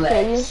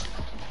reflex.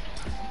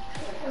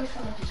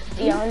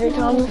 Yeah, 100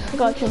 times.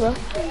 Got you, bro.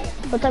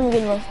 What time you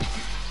getting, bro?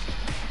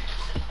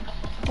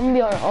 I'm gonna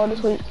be on all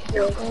this week.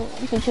 You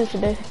can choose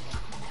today.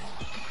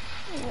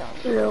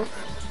 Yeah.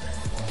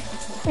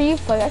 What you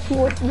play? I see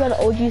what you got an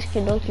OG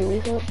skin, don't you,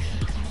 Reflex?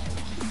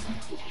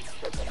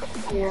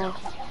 Yeah.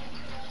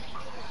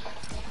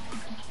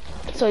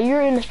 So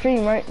you're in the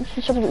stream, right?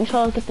 You saw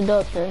us get the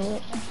dub then,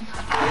 right?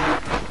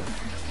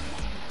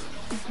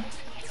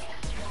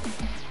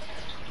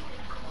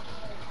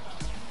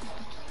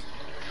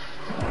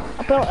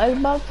 I put on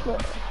Xbox,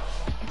 but...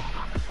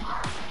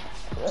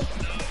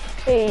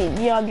 Hey,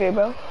 DeAndre,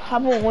 bro. How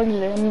about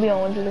Wednesday? I'm gonna be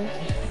on Wednesday.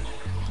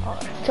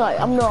 So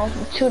I'm on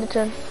 2 to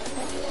 10.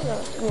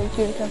 Yeah,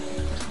 2 to 10.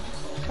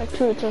 Like 2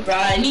 to 10. Bro,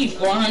 I need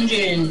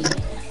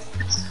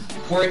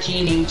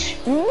 414 each.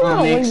 I'm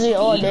on Wednesday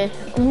all day.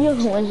 I'm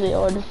on Wednesday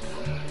all day.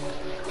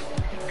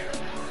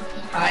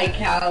 Hi,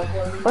 Cowboy.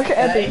 What's your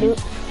epic, dude?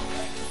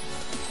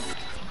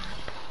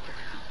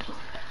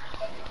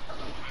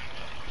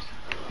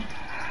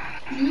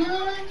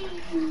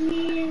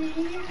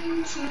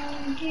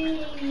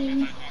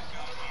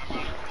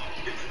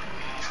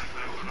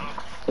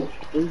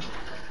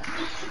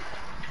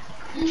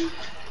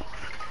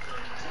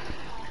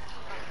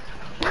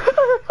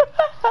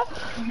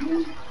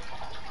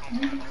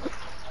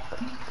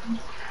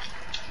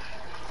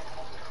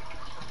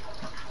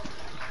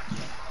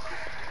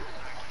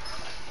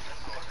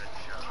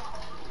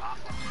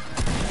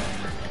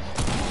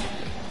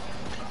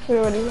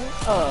 You ready?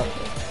 Oh.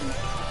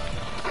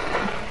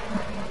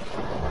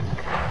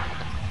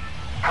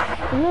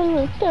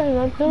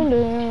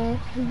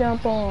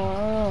 Jump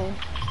on.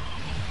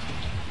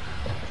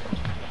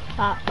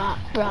 Bop, bop,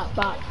 bop,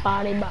 bop,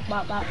 body, bop,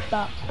 bop, bop,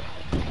 bop.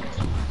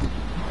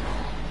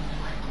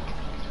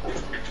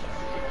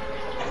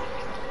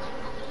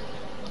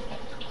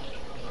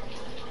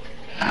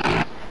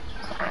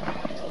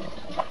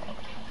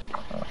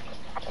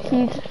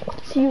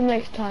 See you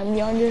next time,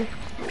 Yonder.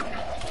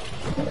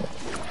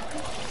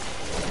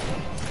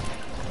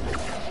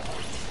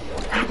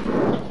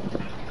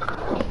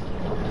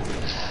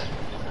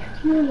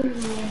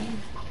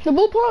 The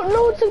blue pearl?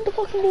 No, take the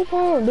fucking blue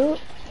pearl, dude.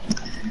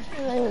 That's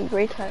not even a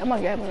great time. I'm not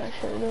grabbing that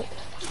shit, dude.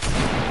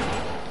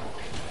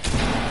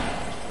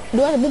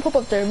 Do I have a blue pop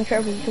up there? Be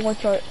careful, you can one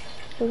shot.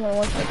 You can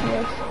one shot,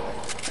 yes.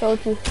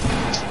 Told you.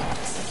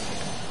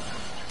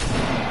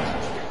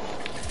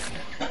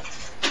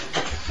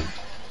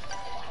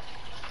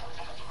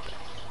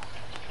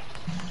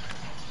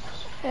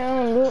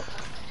 Yeah, look.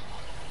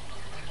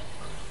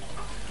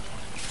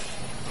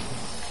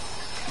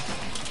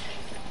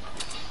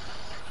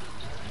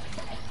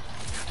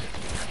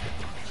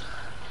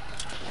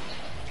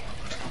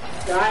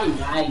 I'm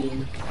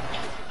dying.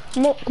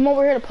 Come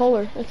over here to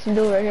Polar. Let's do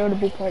it right here with the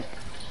blue point.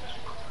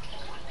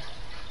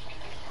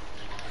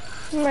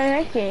 Man,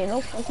 I can't.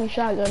 No fucking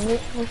shotgun, dude.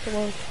 What's the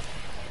word?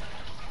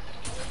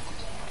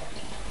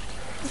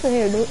 What's in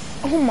here, dude?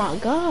 Oh my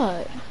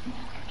god.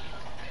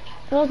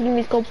 I was giving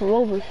me scope for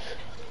rovers.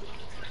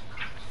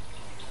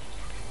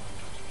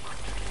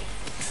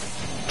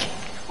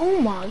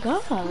 Oh my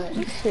god.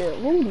 This shit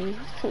loony.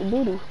 This shit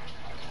doo-doo.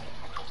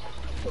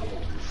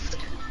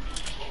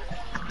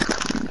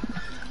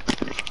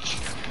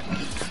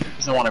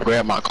 You don't want to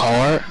grab my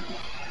card?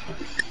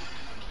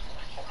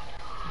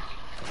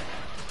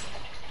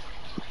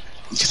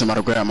 You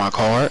somebody grab my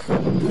card?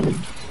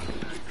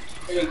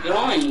 Where you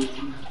going?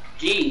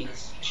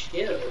 Jeez,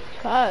 chill.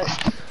 God.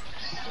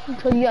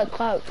 Until you got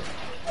clout.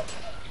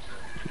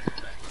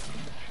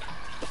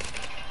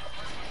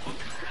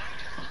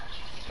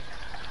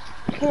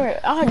 Come here.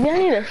 I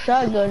need a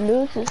shotgun,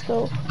 dude. This is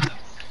so...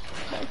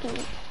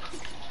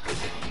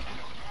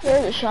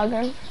 There's a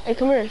shotgun. Hey,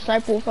 come here,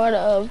 sniper. We'll find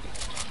a,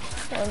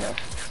 I don't know.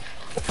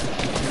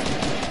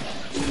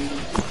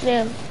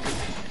 Damn.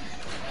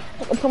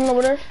 I'm coming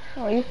over there.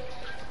 How are you?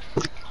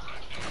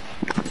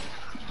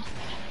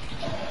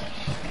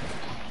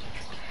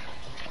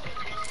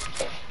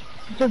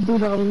 Just do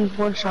that with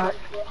one shot.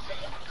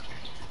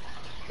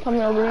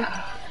 Coming over there.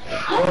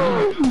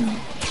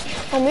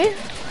 Oh, me?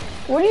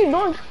 What are you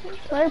doing,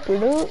 sniper,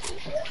 dude?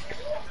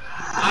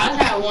 I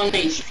got 1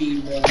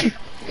 HP, bro.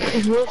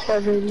 It's real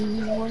shot, baby.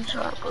 One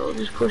shot, bro.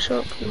 Just push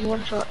up. Just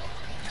one shot.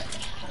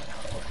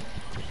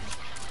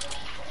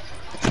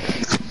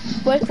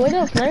 Wait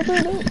up,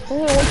 sniper, dude. Oh,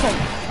 one time.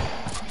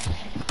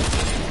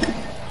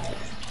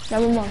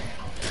 Never mind.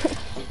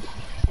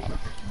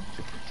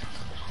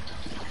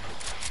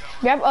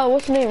 Grab,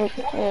 what's the name?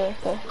 Yeah,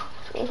 okay.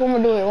 One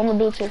more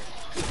do it, too.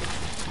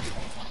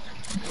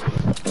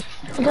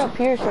 I got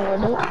Pierce somewhere,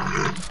 dude.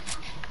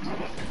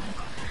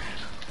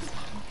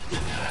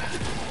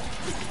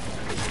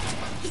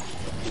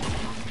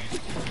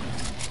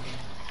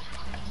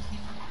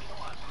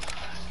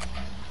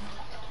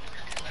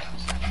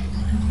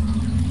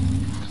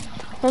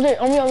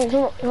 On me,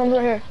 come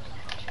right here.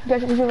 You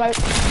guys can revive.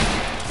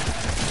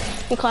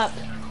 He clapped.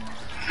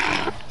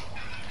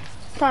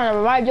 Trying to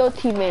revive your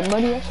teammate,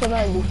 buddy. That's what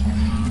I do.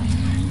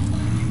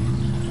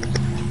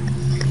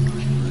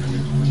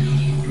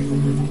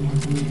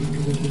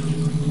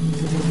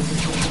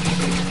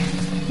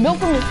 Build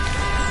for me.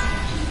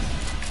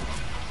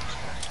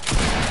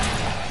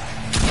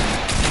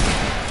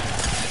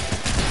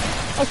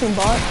 Fucking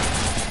bot.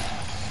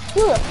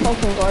 You a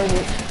fucking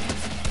garbage.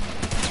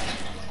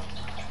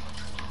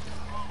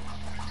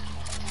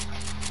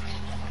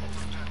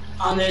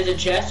 There's a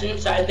chest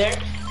inside there.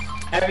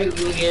 Everyone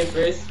can get it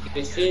first.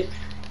 Fix it.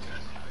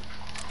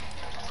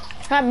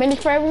 Have minis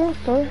for everyone?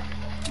 Sorry.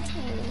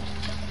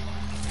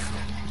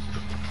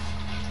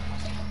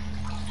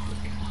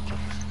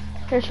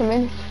 Here's some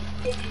minis.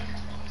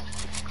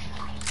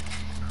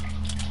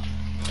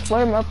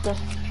 Let them up there.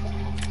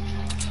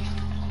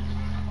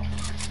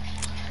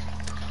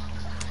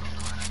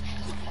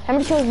 How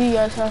many kills do you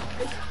guys have?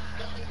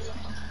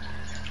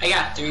 I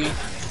got 3.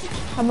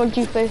 How about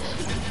you, Face?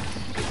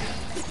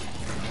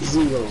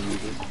 0,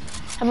 nigga.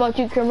 How about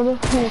you, Criminal?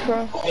 Hey,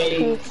 Crew.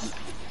 Hey.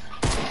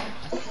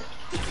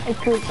 Hey,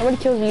 Crew. How many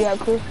kills do you have,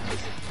 Crew?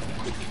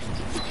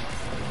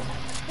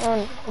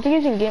 I think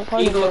he's in game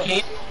part. You go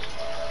camp?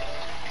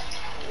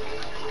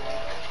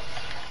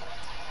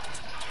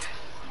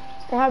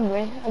 What happened,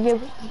 man? I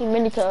gave the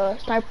mini to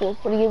Sniper,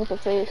 but he gave it to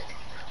Face.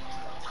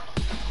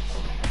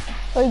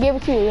 Oh, he gave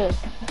it to you, yeah.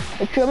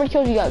 Hey, Crew, how many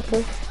kills you got,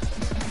 Crew?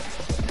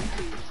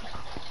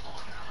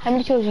 How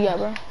many kills you got,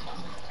 bro?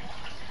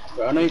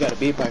 Bro, I know you got a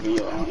big pack in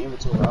your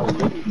inventory. I was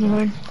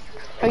ready.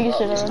 I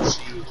used it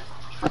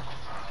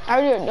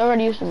already. I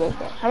already used the big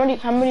pack. How many,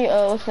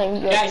 what's the name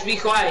you got? Guys, be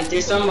quiet.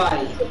 There's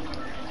somebody.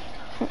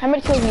 How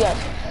many kills you got?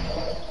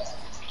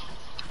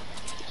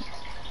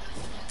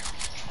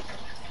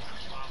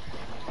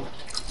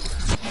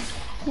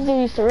 You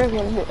can use the rift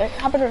one.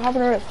 Hop in the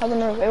rift,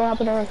 everyone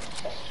hop in the rift.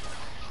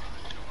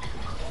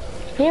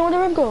 Hey, where'd the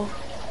rift go?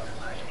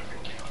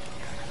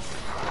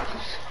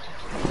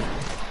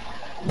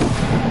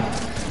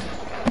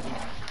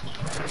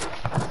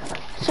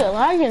 Shit,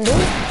 lagging, dude.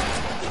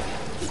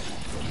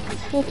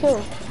 Good kill.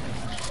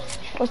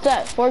 What's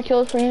that? 4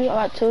 kills for you?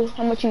 I got 2.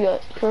 How much you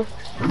got, Crew?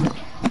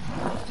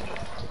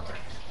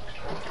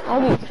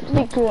 I'll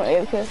be Crew on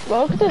AFK.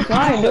 Bro, look at this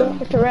line,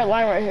 dude. It's a red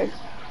line right here.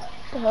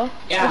 What the hell?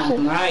 Yeah,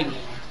 I'm riding.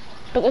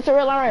 Look, it's a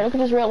red line right here. Look at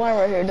this red line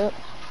right here, dude.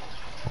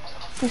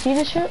 You see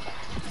this shit?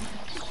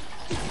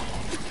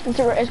 It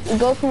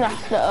goes from the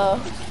tree.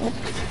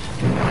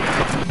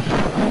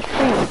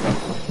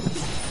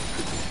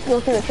 It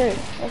goes through the tree.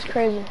 That's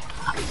crazy.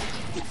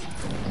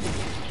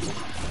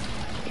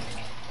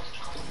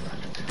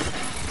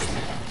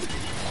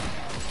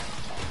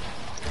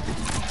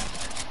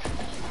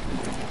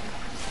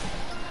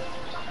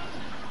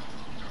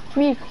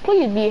 Me,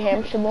 please be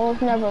hamster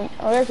balls. Never.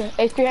 Oh, there's an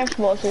H3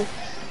 hamster balls here.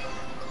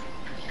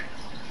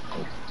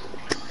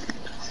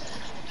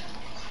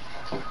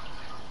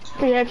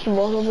 Three hamster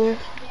balls over here.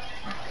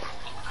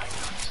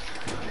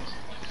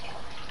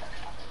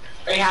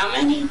 Wait, how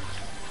many?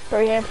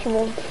 3 hamster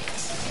balls.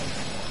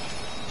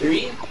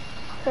 3?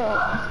 Oh.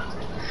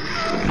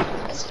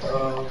 Let's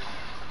go.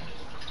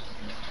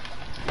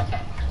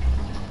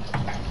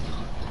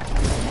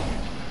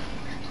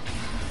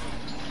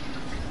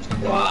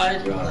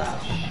 What, bro?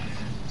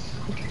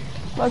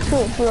 That's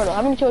cool, bro.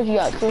 How many kills you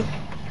got, Crew?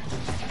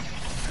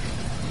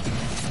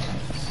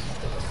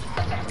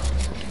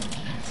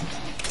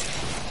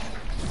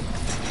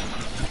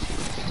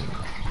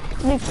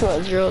 Nick Crew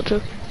at 0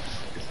 too.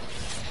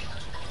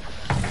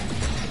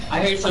 I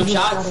heard some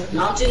shots.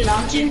 Mountain,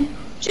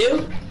 2.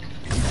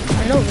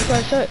 I know, that's what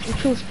I said.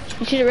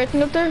 You see the red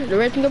thing up there? The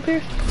red thing up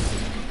here?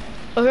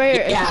 Oh, right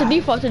here. Yeah. It's a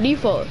default,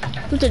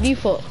 It's a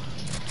default.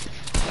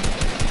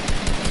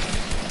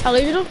 I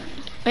lasered him.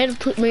 I had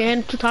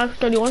 2 times,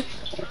 31.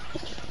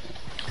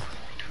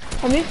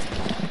 On me.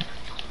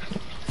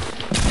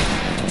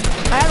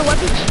 I had a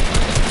weapon.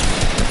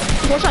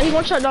 He's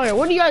one shot down here.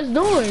 What are you guys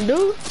doing,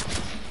 dude?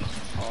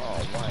 Oh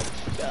my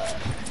god.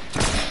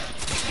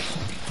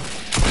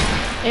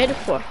 I had a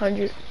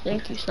 400.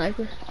 Thank you,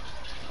 Sniper.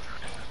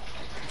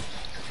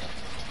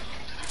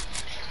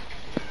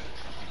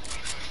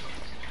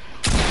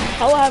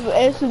 I will have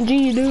an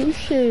SMG, dude.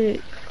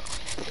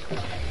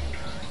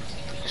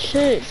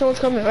 Shit, someone's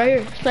coming right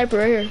here. Sniper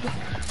right here.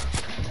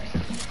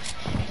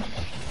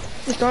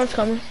 The storm's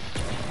coming.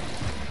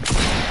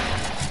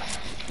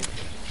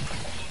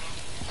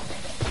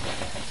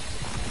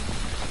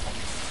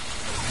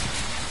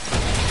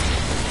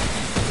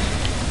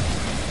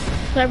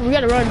 Sniper, we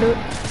gotta run, dude.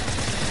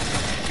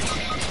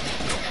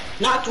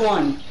 Knocked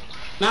one.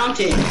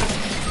 Mountain.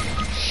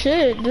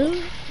 Shit,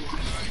 dude.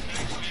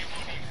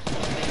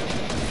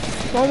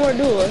 One more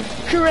dude.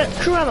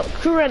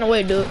 Crew ran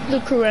away, dude.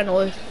 The crew ran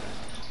away.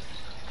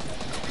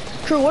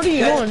 Crew, what are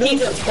you doing, dude?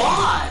 He's a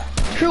bot.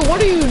 Crew,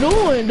 what are you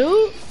doing,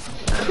 dude?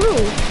 Crew.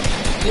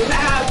 You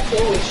have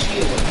full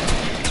shield.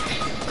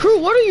 Crew,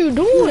 what are you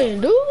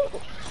doing, dude?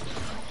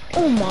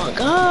 Oh my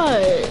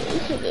god.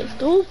 This is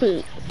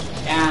stupid.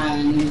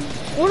 And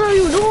What are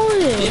you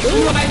doing, if dude?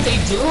 you might say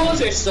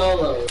duos or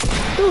solo.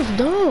 Dude's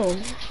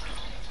dumb.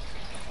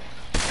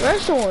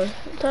 Rest one.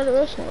 Try to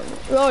rest one.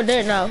 We're all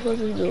dead now. What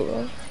do we do,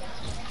 bro?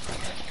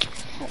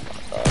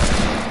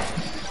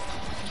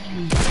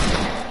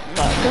 Oh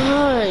my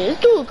god. This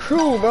dude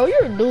crew, bro.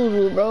 You're a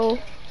doo-doo, bro. Oh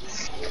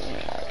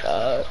my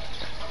god.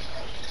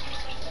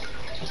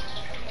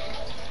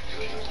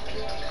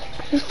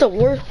 He's the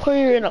worst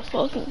player in a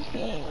fucking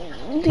game.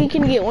 He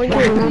can get one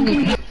kill. One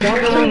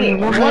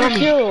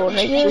kill,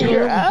 nigga.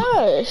 Your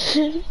ass.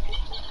 You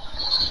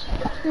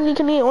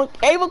can get one.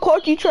 Ava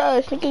Court, you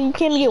trash, nigga. You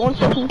can't get one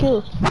fucking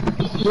kill.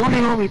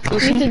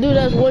 You need to do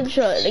that one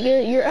shot,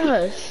 nigga. Your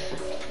ass.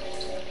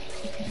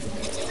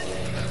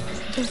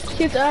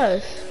 His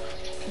ass.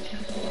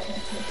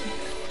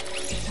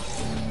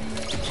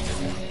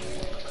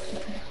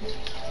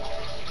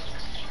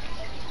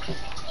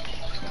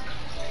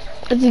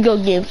 Let's just go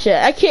game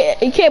chat.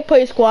 You can't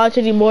play squads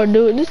anymore,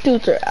 dude. These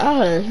dudes are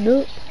ass,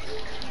 dude.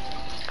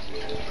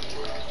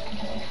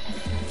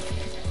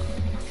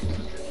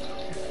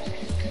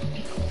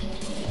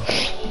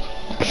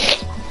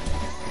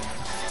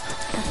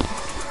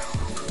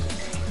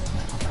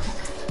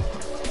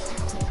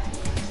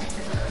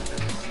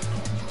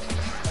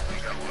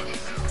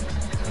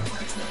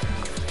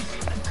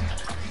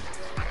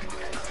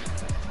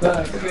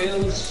 The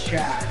crew's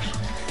trash.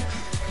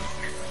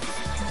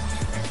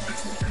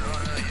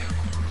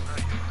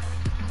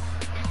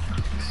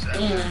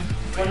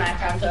 When I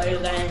found the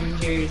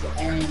Avengers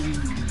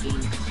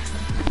Endgame.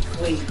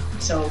 Wait,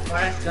 so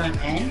Forrest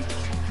Gump end?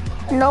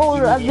 No,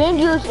 the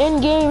Avengers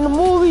Endgame, the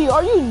movie.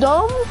 Are you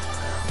dumb?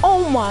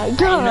 Oh my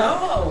god.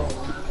 No.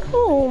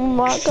 Oh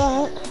my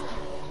god.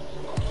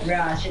 Bro,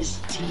 I was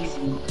just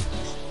teasing.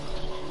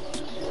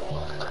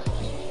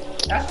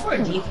 That's for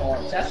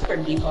defaults. That's for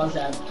defaults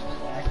that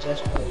I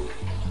just played.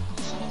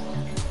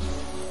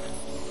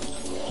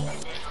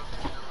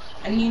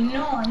 And you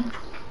know,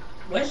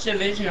 which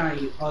division are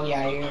you? Oh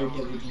yeah, you're a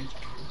division.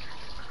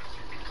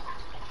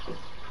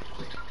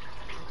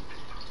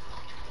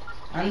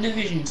 I'm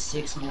Division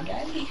 6, my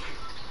daddy.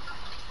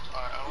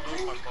 Alright, I don't know if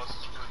my bus is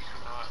working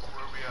or not.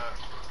 Where are we at?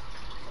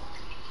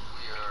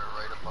 We are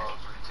right above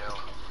retail.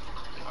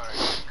 Alright,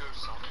 let's go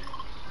something.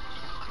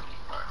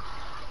 Alright.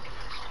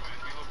 So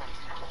if you look on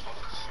the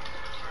bus,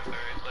 it's right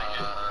there. Like,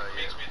 it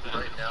takes me to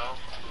right now.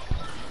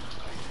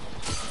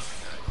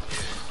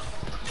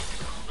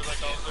 We're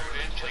like all load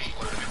in, like,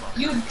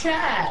 You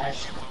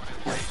trash.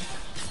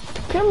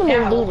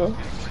 Criminal doodle.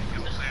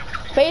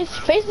 Face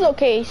is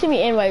okay. You see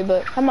me anyway,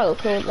 but I'm not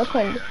gonna kill it. I'm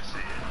playing. You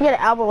got an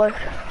album left.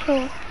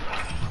 I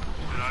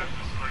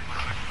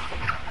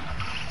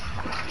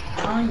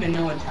don't even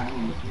know what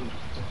time it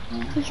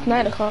is. It's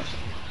 9 o'clock.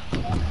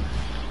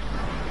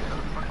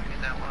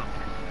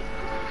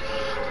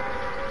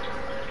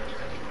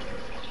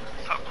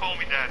 stop calling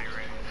me daddy,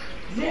 right?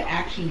 Is it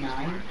actually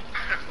 9?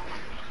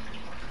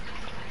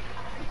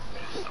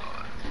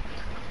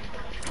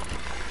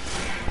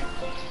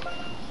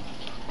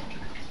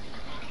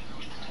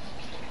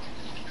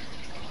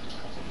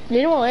 Did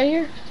anyone land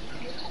here?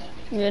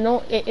 You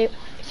know,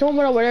 someone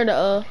went over there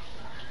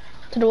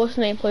to the what's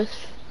the name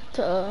place.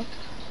 To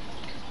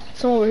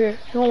someone over here.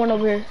 Someone went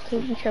over here.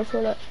 So be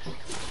careful of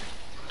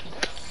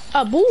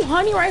that. Boo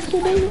honey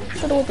rifle, baby.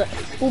 What was that?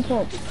 Boo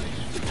pump.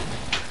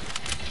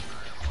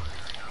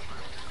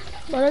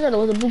 Oh, I thought it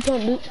was a boo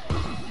pump, dude.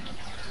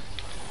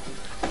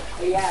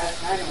 Yeah,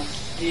 I don't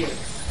see it.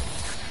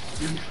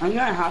 I'm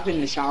gonna hop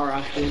in the shower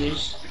after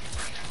this.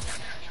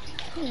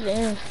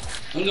 Damn.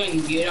 I'm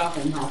going to get off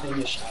and hop in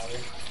the shower.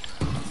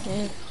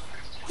 Yeah.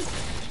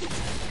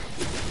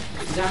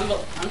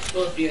 I'm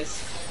supposed to be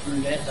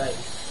in bed like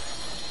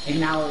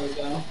an hour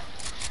ago.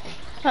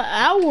 An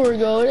hour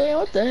ago? Damn,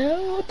 what the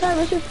hell? What time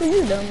is it for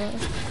you,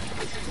 dumbass?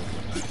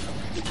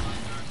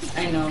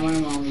 I know, my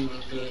mom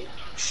was late.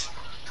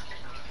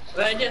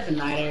 But it doesn't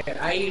matter.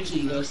 I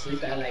usually go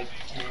sleep at like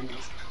 10.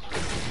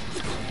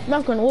 I'm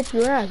not gonna whoop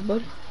your ass,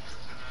 buddy.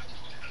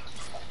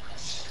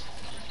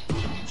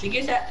 She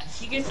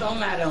gets so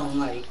mad on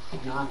like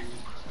 9.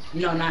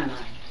 No, not 9.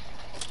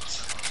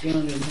 She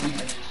don't get home.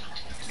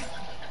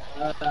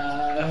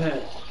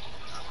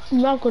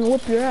 I'm not gonna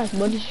whoop your ass,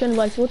 buddy. She's gonna be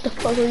like, what the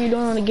fuck are you doing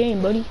on the game,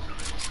 buddy?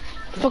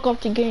 Fuck off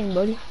the game,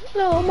 buddy.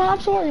 No, Mom, I'm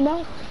sorry,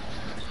 Mom.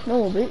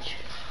 No, bitch.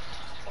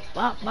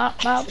 Bop,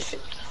 bop, bop.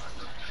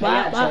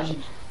 Bop, bop.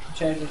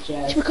 treasure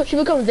chest. She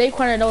becomes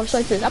Daquan and it's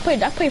like this. I played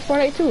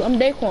Fortnite too. I'm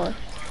Daquan.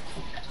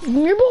 Give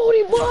me your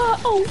booty, boy.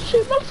 Oh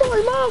shit, I'm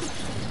sorry, mom.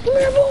 Give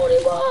me your booty,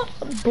 boy.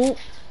 Boom.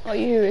 All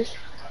you hear is,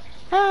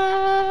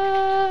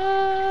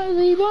 ah,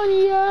 the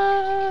bunny,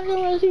 ah, don't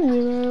wanna see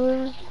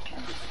me.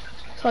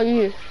 That's all you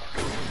hear.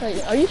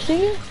 Like, are you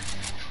singing?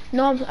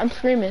 No, I'm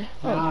screaming.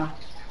 Oh.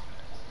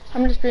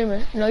 I'm just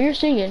screaming. No, you're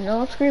singing.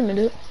 No, I'm screaming,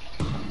 dude.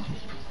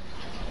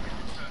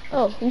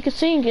 Oh, you can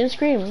sing and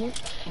scream.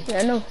 Yeah,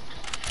 I know.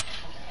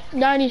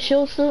 Got any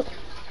shields up?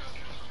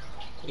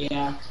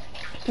 Yeah.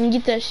 Let me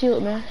get that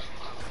shield, man.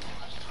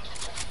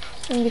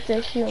 Let me get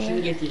that shield, You man.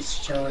 can get this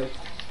chug.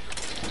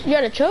 You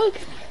got a chug?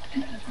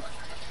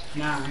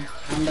 Nah,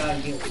 I'm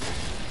not good.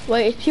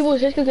 Wait, it's people.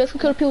 Let's go kill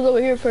the people over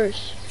here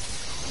first.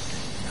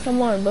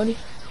 Come on, buddy.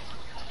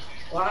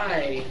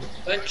 Why?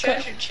 A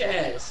treasure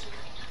chest.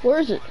 Where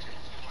is it?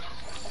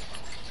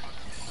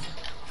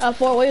 How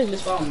far away is it?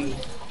 Just follow me.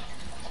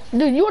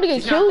 Dude, you wanna get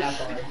It's kills? not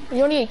that far.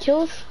 You wanna get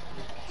kills?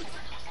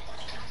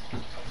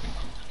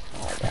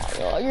 Oh my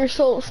god, you're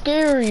so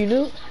scary,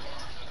 dude.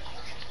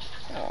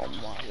 Oh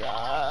my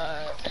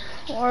god.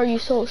 Why are you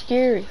so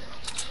scary?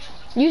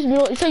 You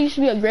used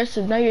to be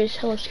aggressive, now you're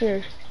hella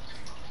scared.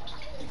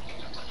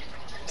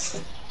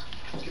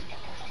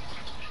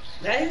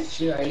 That is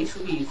true. I used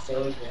to be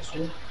so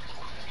aggressive.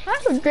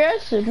 I'm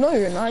aggressive. No,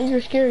 you're not. You're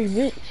a scary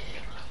bitch.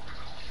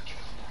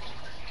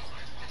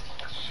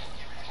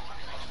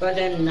 But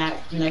then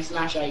next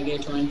match I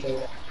get 20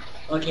 kills.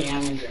 Okay,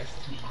 I'm aggressive.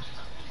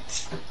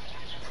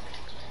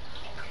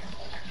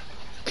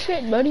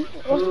 Shit, buddy.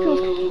 What's good?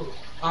 Ooh,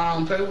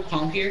 purple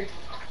pump here.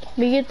 Let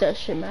me get that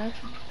shit, man.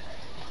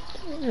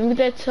 Let me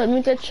get that chug. Let me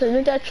get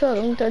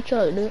that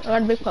chug, dude. I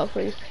got a big pop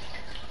for you.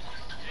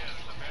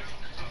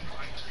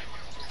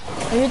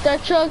 I get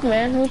that chug,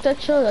 man. I get that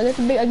chug. I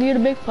give you the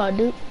big pot,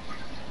 dude.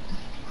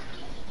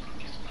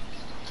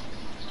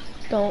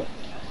 Don't.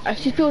 I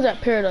see people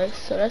at Paradise,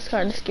 so that's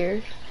kind of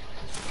scary.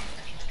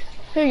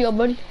 Here you go,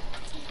 buddy.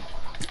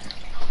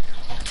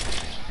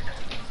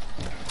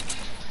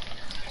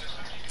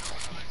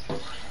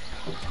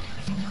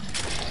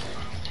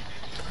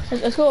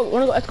 Let's go.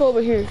 Let's go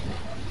over here.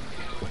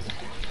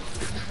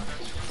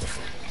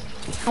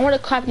 I want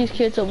to clap these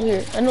kids over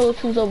here. I know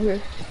who's over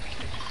here.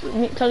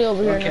 Tell you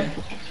over here now.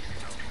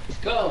 Let's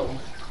go.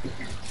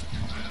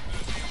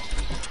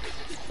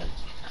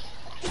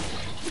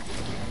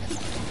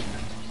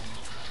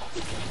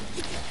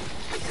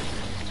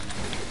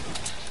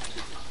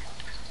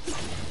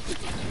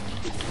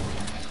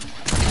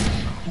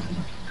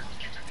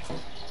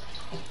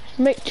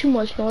 Make too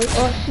much noise.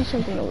 Oh, I see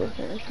something over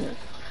here.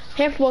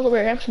 Hamster balls over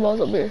here. Hamster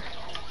balls over here.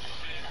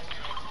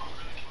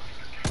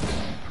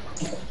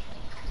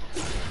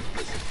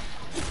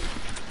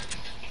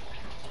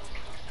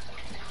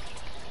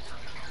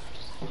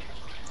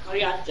 I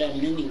got the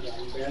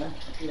minigun,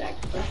 bro. Like,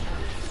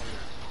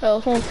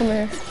 Oh, someone's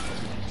coming here.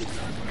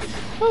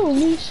 Oh,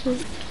 Lisa.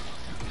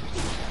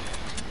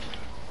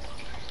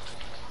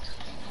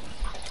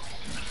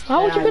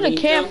 How would you put a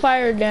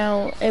campfire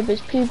down if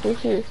it's people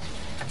here?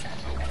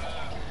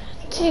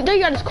 See, they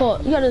got us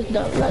caught. You got us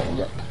dumb. You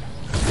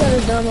got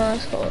us dumb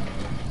ass caught.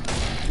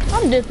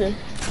 I'm dipping.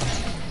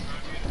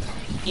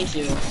 me too.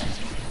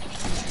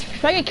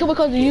 If I get killed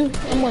because of you,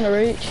 I'm gonna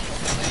rage.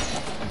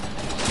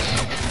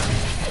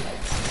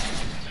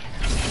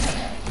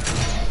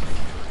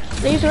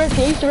 They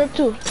used to rip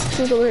too.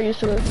 She was over here, used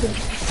to rip too.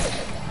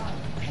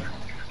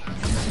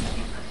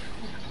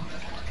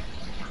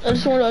 I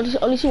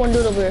only see one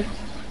dude over here.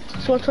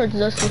 This one towards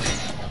Dusty.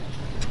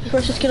 This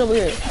first kid over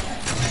here.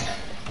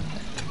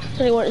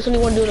 It's only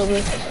one dude over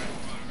here.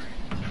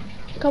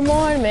 Come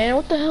on, man.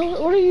 What the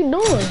hell? What are you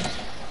doing?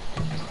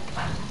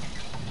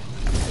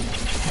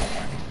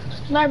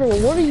 Sniper,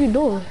 what are you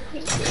doing?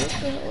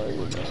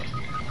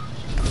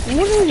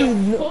 What are you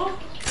doing?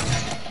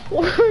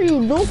 What are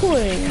you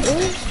doing,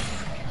 dude?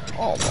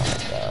 Oh my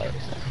god.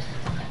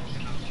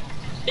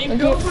 They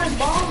broke my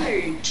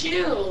bomber,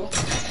 chill.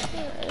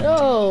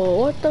 Yo,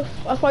 what the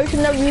I thought you should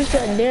never use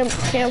that damn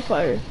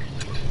campfire.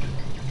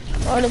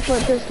 Or the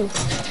front pistol.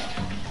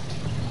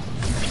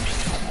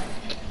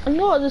 I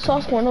know there's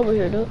also one over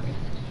here, dude.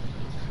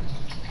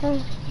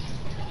 Oh.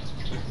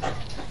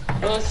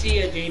 Oh, see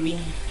ya, JB.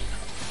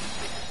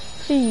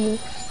 See you.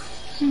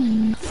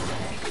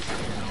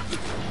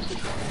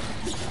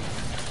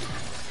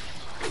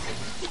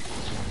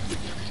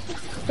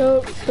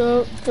 Go.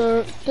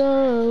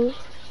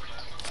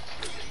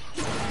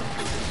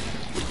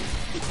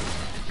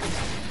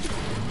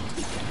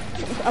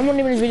 I'm gonna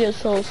name this video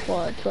Soul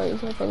Squad, so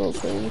it's like a little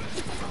crazy.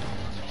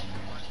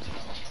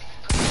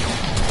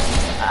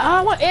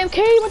 I want MK,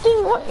 what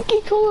thing? What?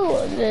 Keep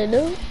going there,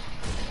 dude.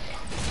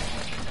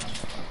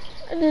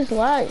 I just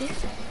lied.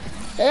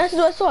 That's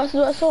what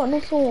I saw. No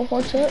someone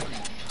watch it.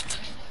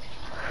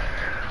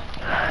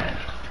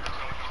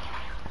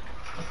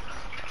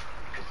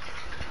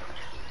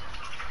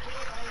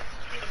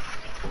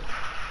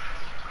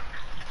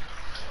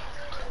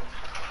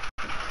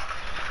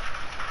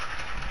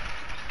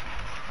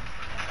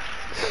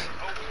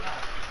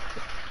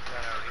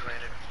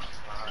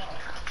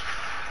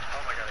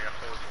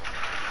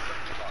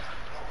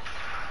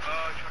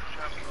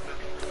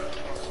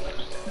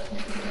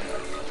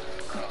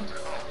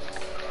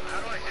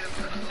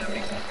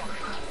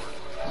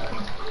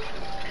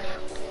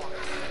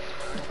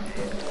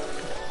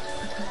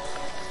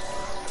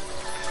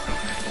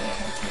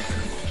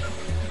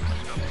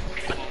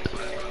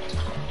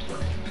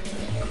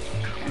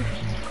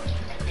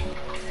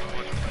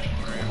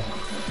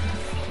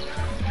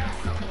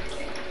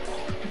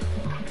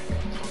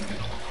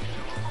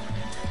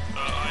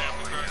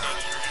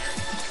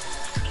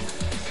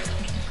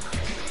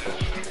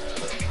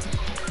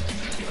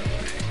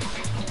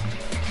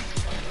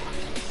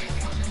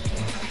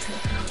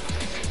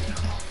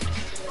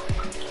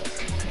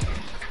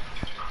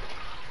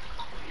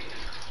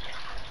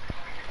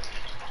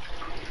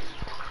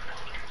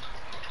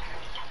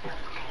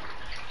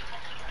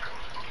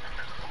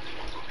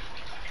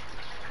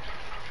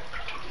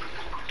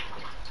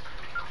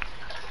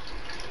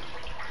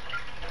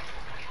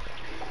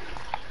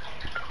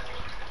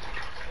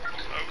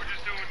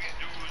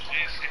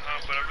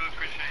 But I really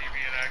appreciate you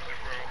being active,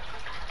 bro.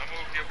 I'm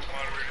gonna get with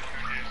moderators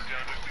through JC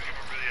on this to keep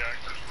it really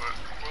active, but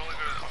I'm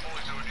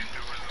only doing these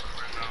doers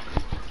right now.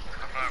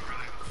 I'm not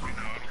really,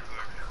 I don't feel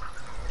like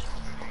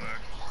doing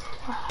active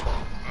stuff.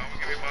 I'm gonna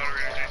give you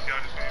moderator JC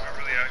on this to keep it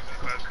really active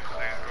the past couple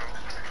days, bro.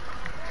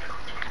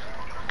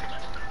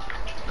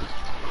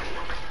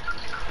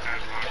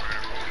 As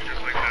moderator,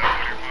 just like that,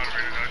 one of your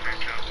moderators out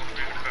JC on one of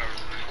the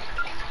powers, please.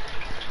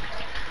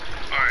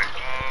 Alright,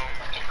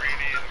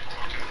 Rainy and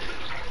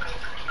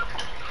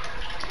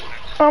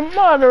I'm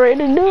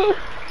moderated, dude.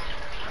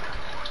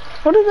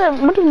 What is that?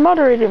 What does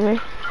moderated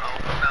mean?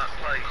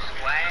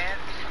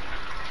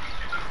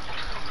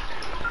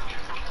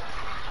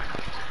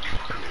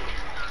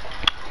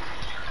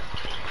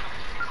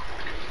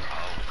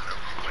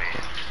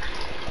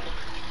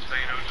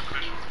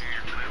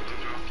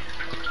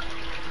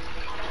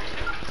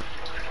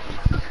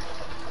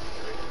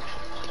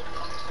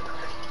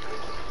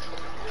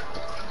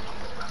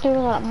 You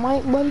got a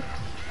mic, buddy?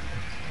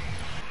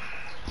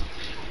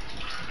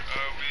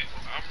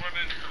 I'm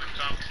running for the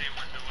top team.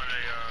 We're doing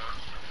a,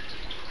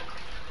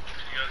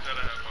 you guys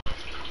gotta have,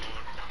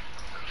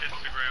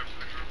 Instagram for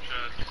the group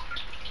chat.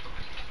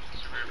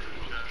 Instagram for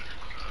the chat.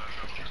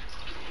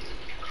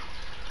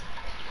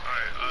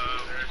 Alright,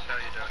 here's how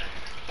you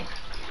donate.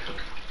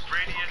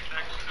 Radiant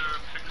next to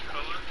pick a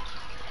color.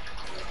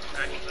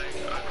 Actually,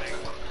 I think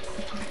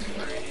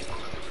Radiant.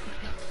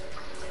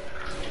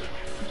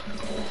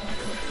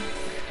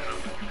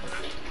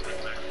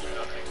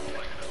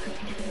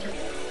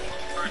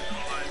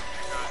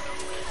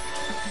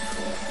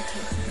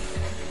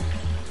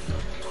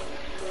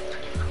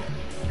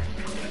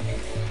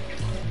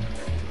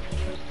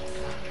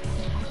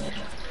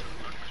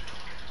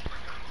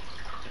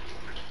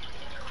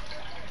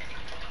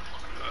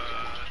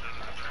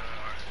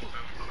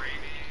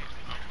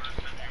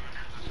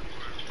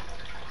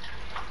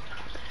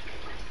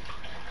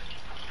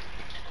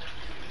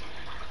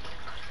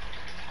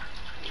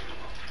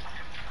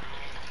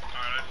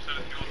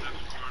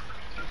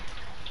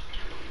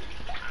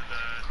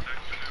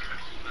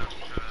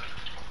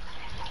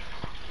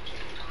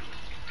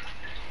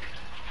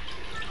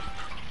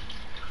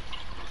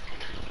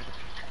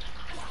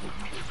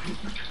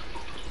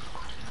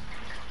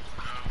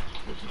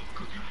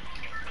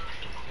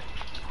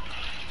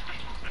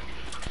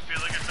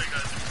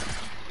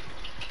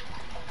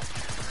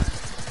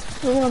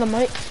 You want a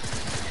mic?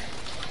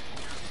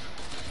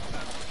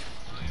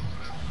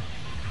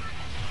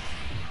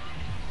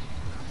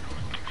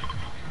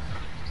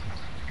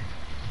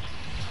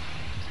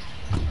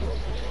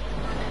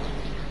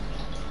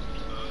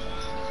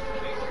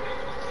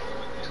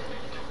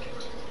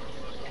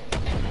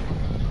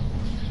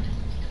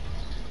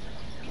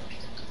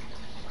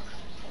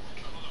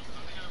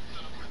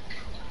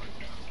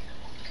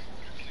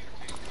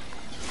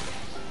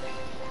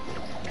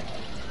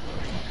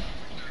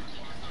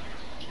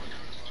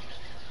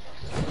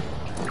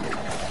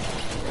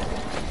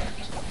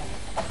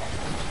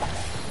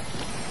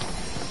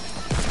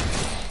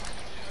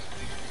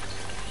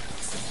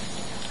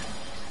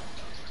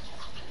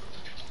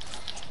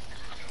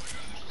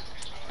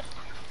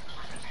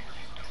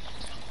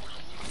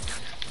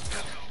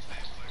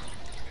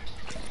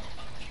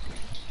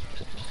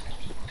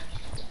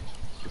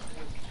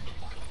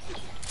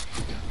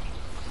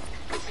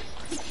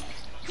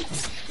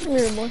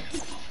 Here, boy.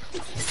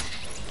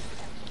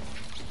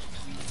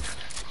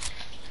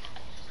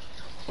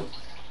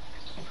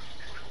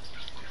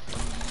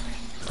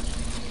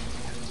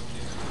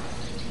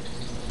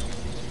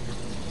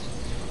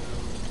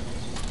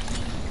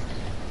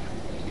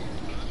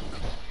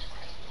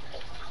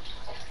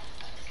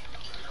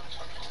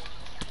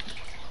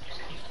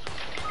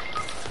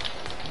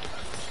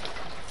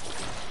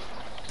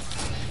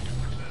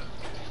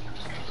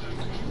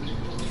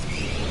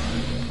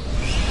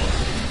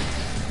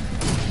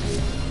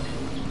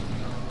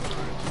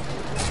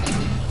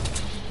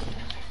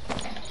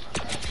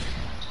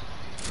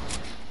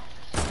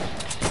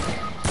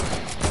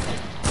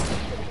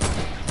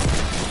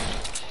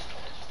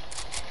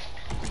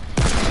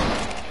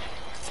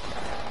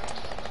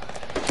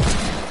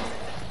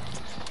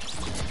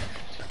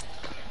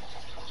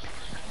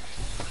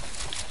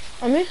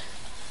 On me?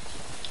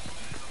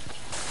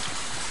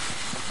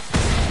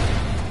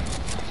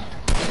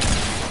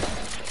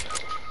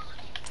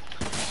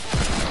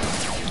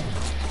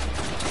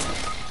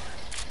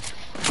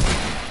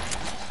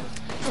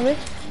 On me?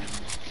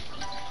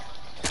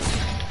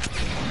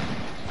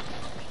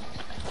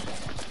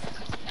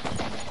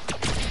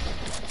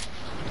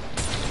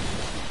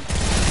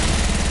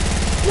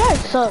 That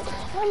sucks.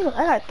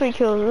 I got 3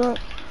 kills. Look.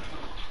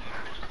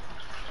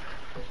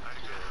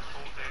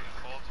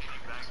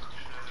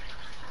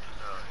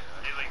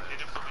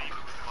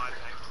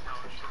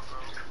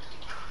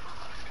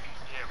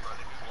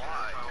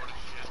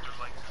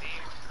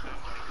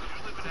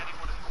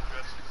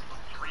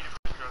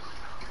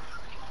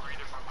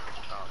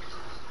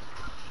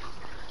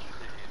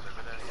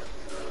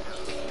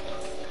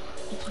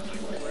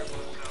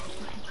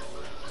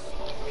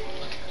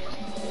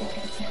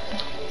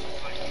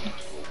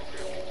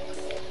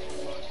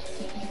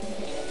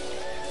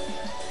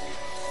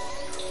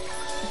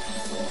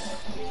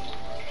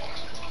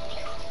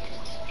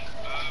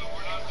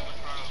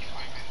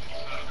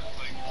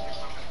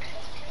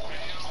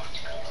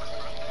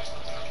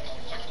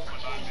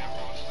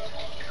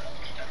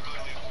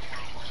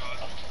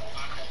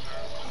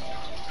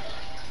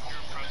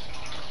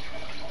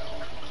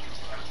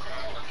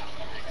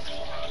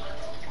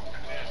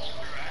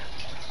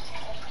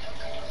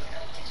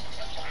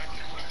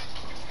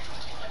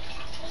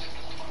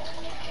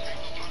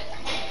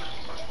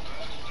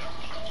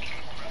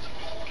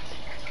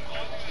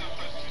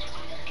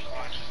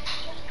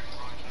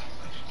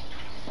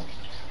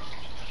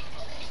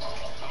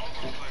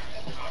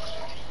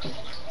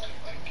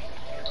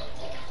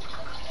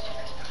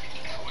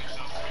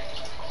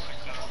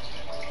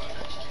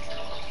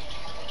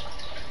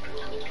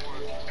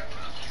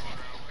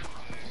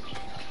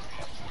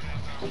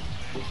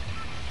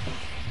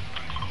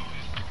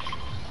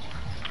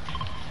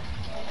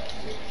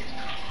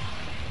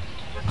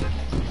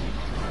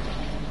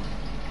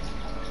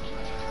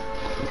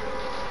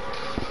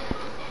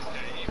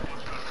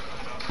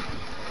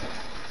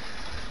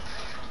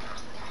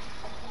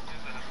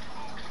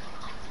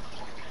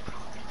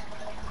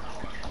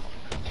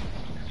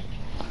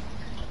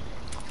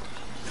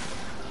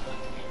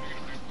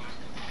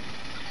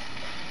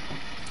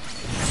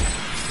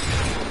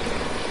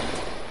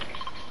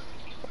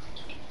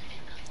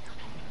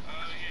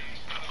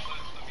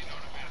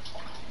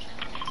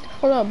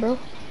 Hold up, bro.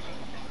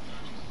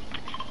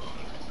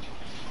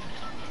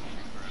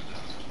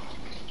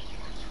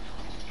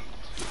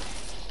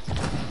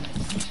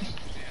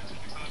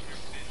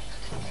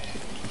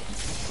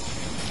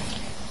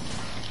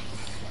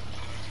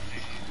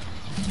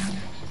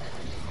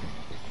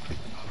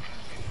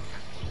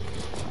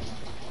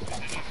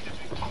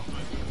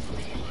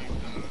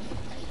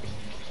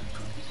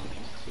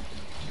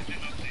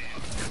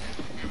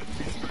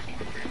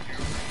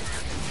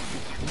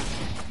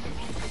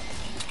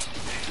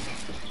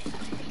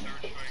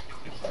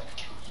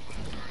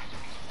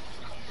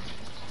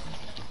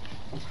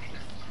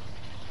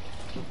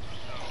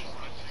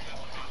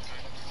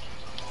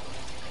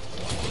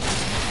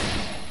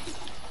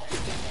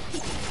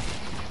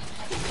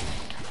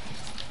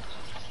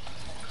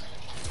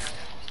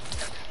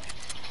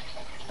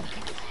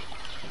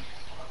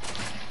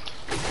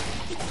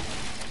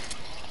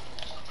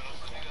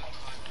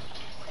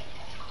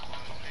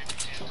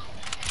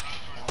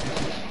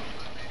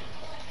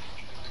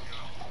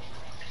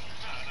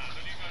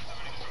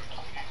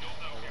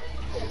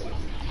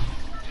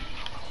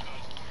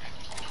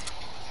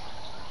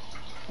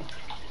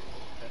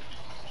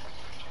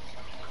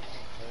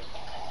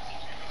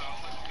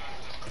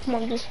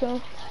 Come on, just go.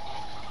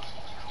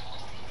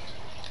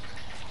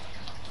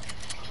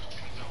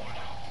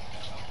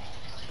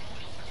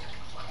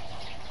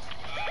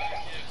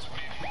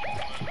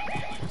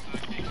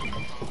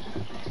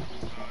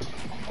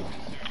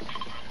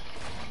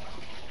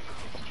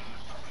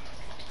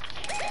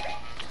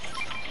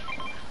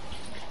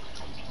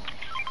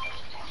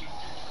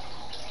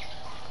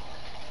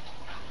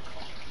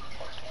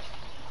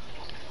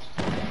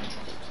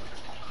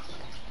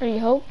 Any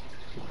hope?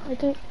 I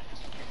think.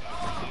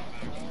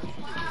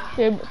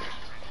 Yeah,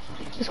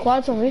 the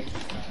squad's on me.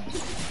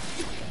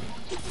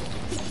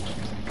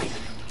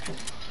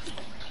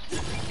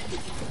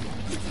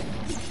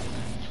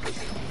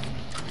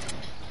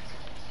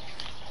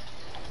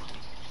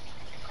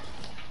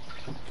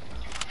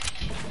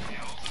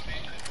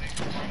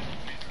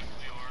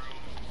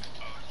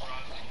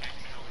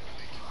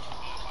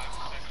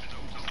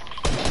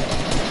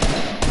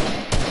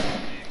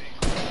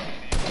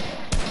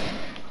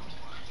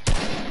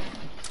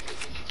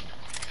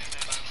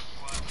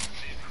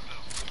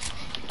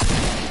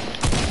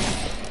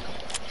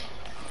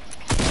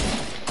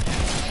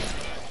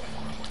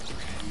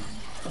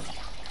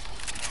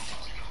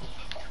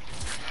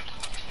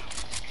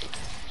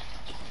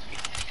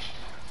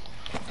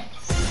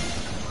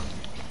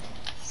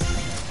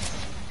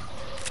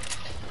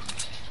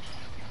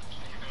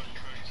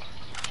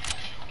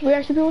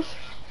 Reaction pills?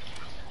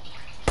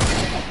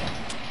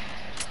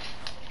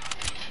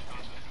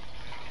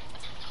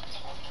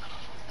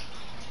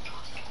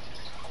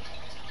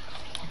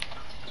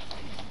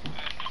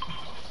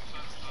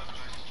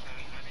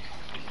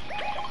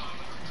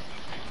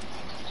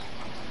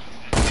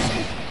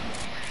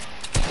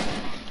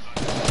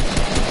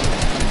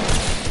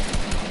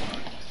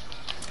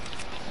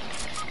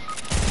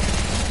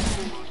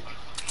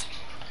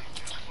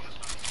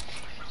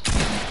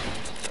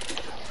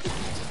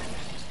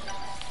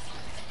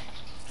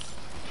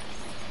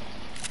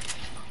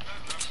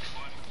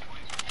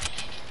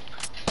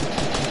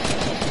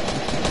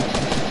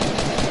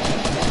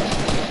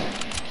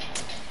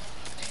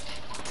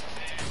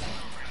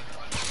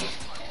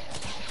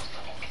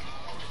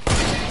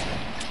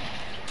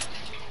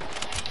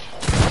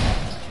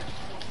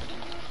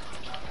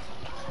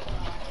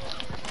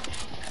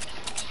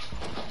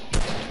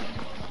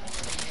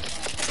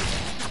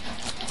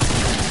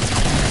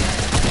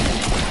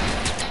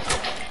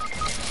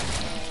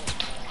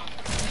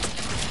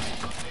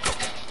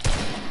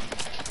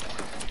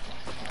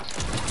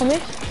 On me.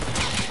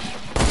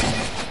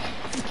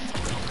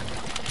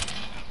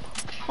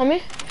 On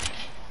me.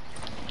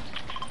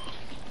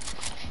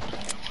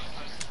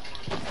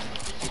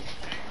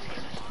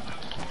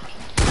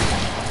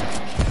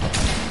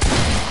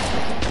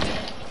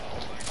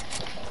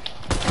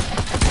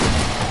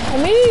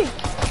 On me.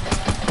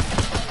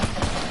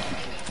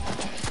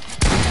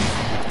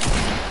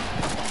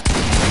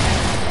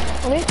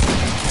 On me.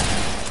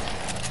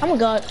 Oh my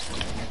god.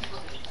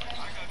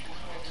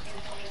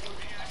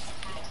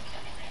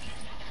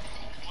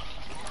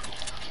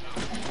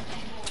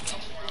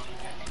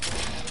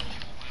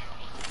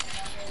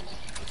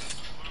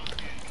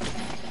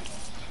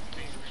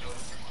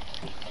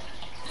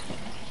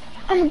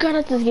 I'm good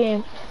at this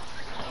game.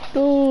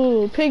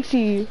 Ooh,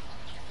 Pixie.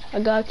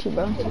 I got you,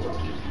 bro.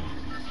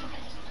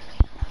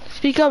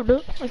 Speak up,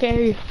 dude. I can't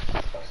hear you.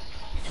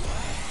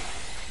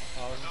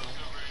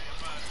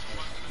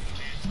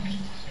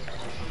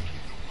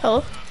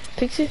 Hello?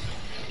 Pixie?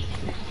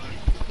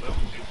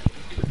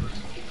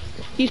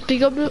 You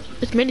speak up, dude?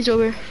 It's Minnie's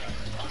over here.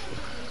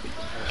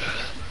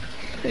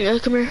 Yeah,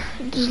 come here.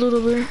 Just a little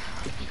over here.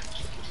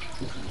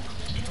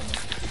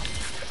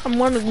 I'm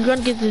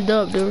gonna get this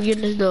dub, dude. We're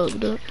getting this dub,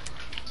 dude. Bro,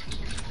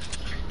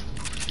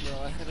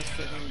 I had a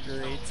freaking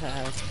great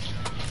task.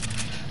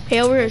 Hey,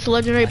 over here, it's a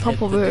legendary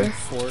pump over here.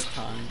 4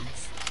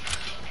 times.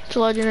 It's a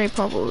legendary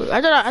pump over here.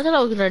 I thought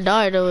I was gonna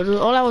die though. Dude.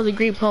 All that was a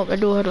green pump. I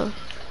do had a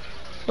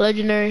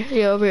legendary.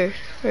 Yeah, over here,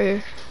 right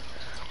here.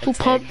 Who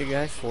pumped the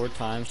guy 4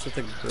 times with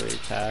a great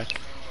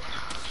attack.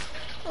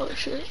 Oh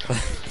shit.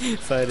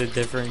 If I had a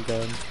different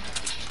gun.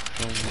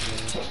 Oh my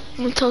god.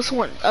 I'm gonna tell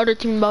someone other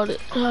team about it.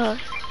 Come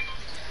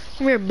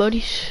here,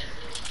 buddies.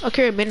 I'll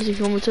carry minis if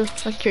you want me to.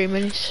 I can carry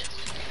minis.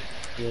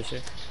 Yeah, sure.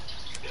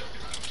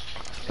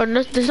 But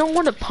there's no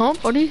one to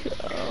pump, are they?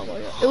 Oh my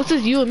god. It was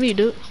just you and me,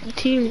 dude. The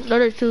team, the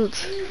other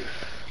dudes.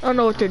 I don't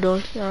know what they're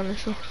doing, to be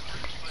honest.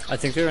 I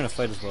think they're gonna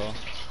fight as well.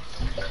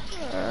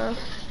 I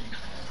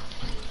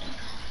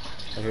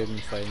heard them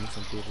fighting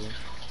some people.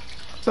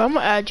 Bro, I'm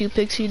gonna add you,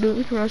 Pixie, dude.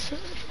 We can rest it.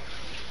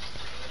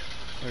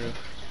 Okay.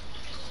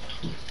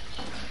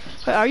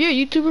 Wait, are you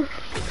a YouTuber?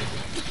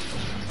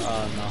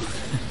 No.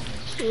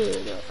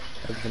 Yeah,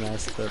 I've been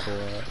asked that a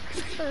lot.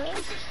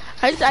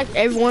 I just asked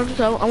everyone,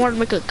 so I want to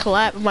make a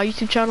collab with my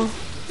YouTube channel.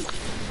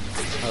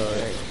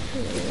 Alright.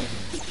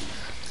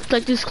 It's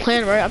like this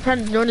clan, right? I'm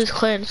trying to join this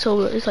clan,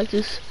 so it's like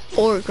this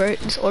org, right?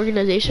 This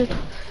organization.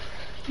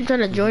 I'm trying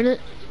to join it.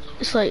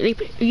 It's like you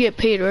get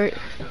paid, right?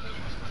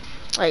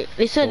 Like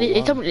they said,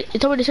 they told me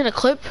they sent a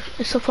clip.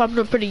 And so far I'm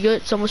doing pretty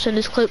good, so I'm gonna send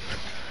this clip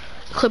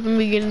of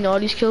me getting all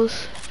these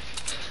kills.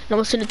 And I'm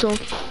gonna send it to them.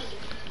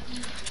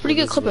 Pretty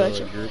good clip,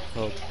 actually.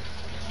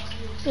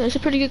 Yeah, it's a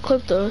pretty good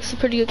clip though. It's a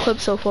pretty good clip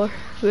so far.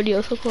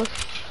 Video so far.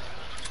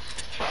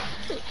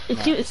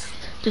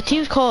 The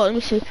team's called, let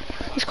me see.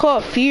 It's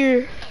called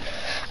Fear.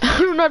 I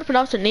don't know how to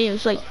pronounce the name.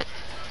 It's like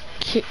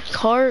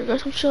Card or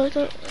some shit like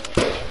that.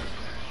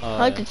 I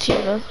like the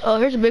team though. Oh,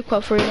 here's a big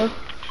pop for you though.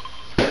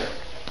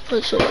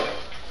 Let's see.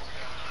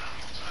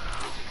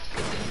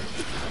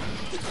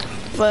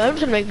 But I'm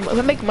just gonna if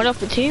I make money off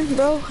the team,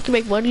 bro, I can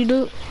make money,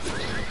 dude.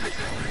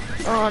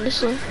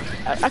 Honestly,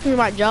 I can do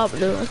my job,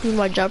 dude. I can do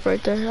my job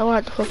right there. I don't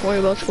have to fucking worry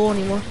about school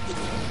anymore.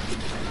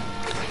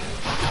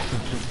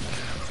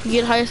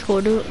 Get high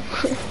school, dude.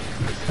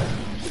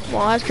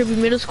 My last year will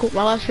be middle school.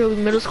 My last year will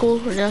be middle school,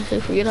 and then I say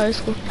forget high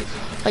school.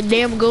 Like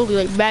damn Goldie,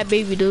 like Bad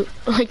Baby, dude.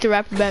 I like the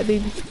rapper Bad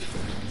Baby.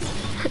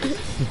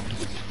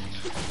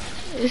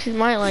 This is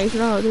my life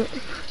now, dude.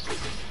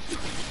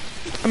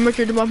 I'm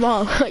richer than my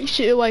mom. Like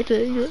shit, white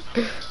thing.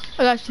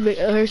 I got some big,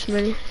 here's some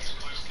many.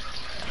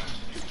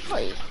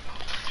 Like,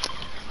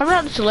 I'm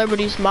not the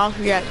celebrities' moms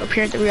react, or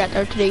parents that react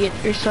after they get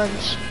their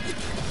sons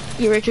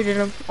get richer than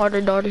them, or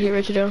their daughter get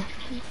richer than them.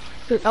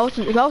 If I was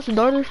a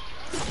daughter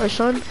or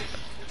son,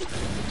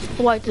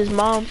 like this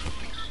mom,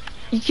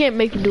 you can't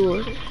make me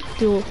do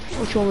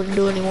what you want me to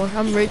do anymore.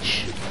 I'm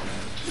rich.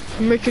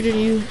 I'm richer than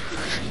you.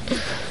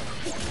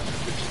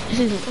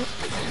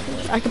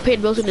 I can pay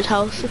the bills in this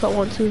house if I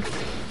want to.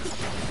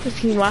 This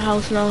can be my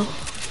house now.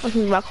 This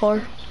can be my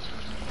car.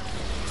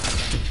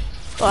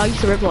 Oh, I used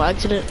to rip on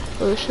accident.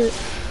 Oh shit.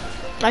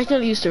 I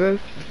accidentally used to rip.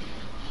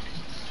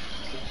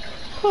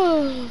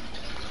 Oh.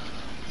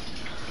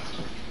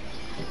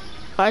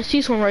 I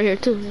see someone right here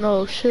too.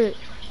 No shit.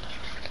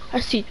 I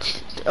see.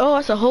 Oh,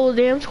 that's a whole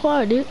damn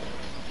squad, dude.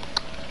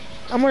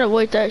 I'm gonna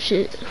avoid that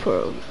shit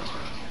for.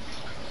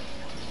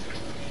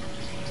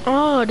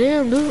 Oh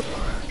damn, dude.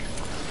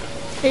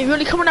 They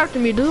really coming after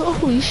me, dude. Oh,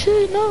 holy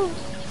shit, no.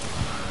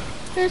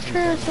 They're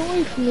trying to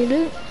away from me,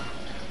 dude.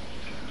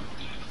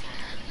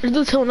 This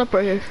dude's healing up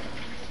right here.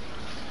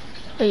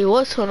 Hey,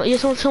 what's healing up? Yeah,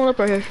 someone's healing up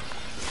right here.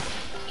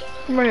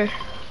 I'm right here.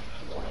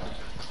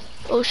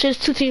 Oh shit, there's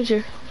 2 teams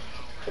here.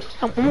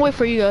 I'm gonna wait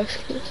for you guys.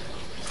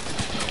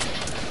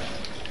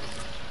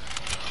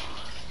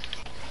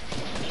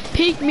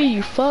 Peek me,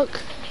 you fuck.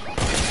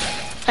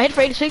 I hit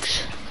for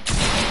 86.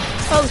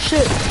 Oh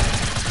shit.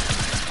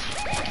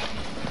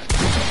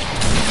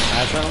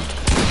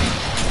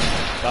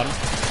 Got him.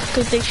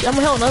 Good thing. I'm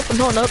healing up. I'm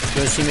healing up.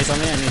 There's teammates on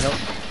me. I need help.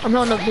 I'm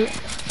healing up, dude.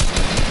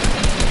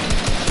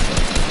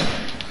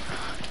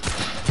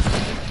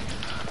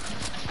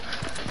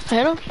 I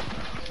hit him.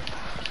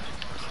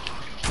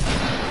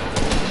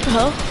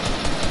 Hell.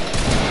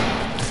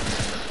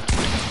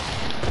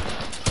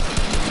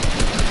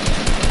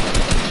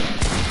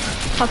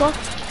 Hot one.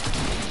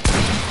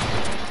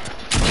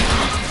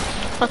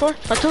 Hot one.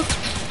 Hot two.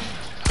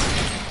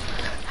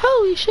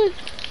 Holy shit.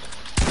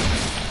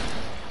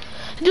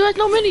 Dude has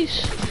no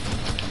minis.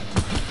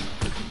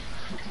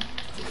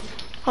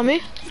 On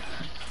me?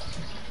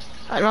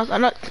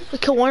 I'm not,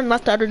 kill one,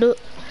 not the other dude.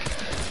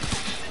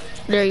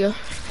 There you go.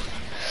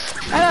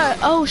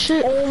 Oh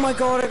shit. Oh my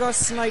god, I got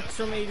sniped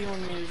from 81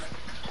 meters.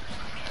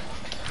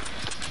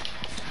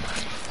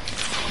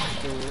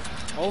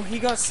 Oh, he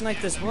got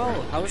sniped as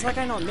well. How was that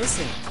guy not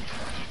missing?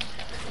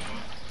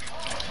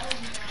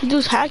 He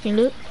dude's hacking,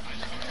 dude.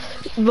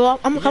 Bro,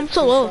 I'm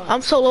so low.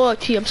 I'm so low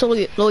HP. I'm so low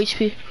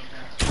HP.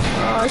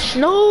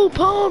 No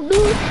pump,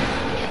 dude.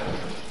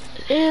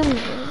 Damn.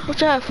 What's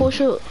that? Full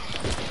shoot.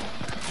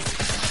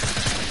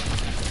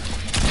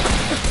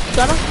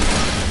 Got him.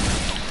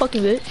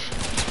 Fucking bitch.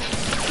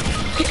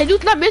 Hey,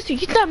 dude's not missing.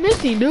 He's not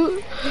missing,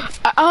 dude.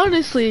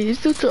 Honestly, these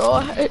dudes are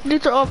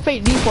all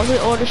fake defaults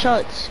with all the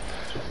shots.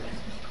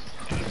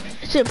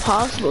 It's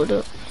impossible,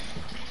 dude.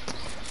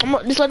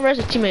 Just let him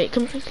rest his teammate.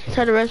 Come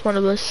try to rest one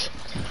of us.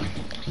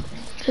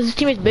 Cause his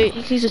teammate's bait.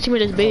 He's a teammate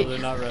that's bait. Oh, they're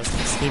not resting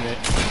his teammate.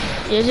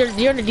 Yeah,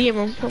 you're in the DM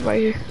room. I'm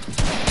right here.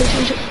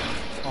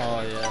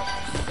 Oh yeah.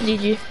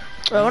 GG.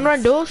 Wanna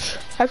run duels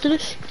after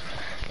this?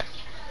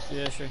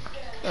 Yeah, sure.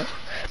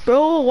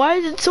 Bro, why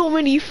is it so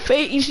many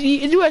fake?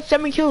 You had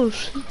 7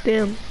 kills.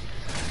 Damn.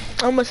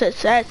 I almost had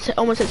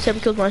 7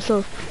 kills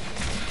myself.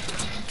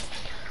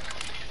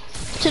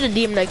 Should've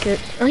DM'd that kid.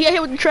 Oh, he got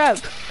hit with the trap.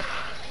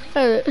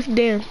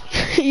 Damn.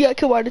 He got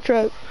killed by the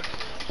trap.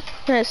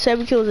 I had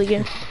 7 kills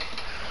again.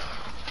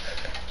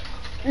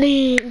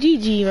 Damn,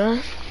 GG,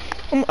 man.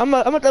 I'm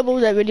gonna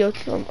upload that video.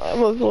 I'm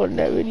uploading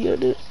that video,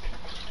 dude.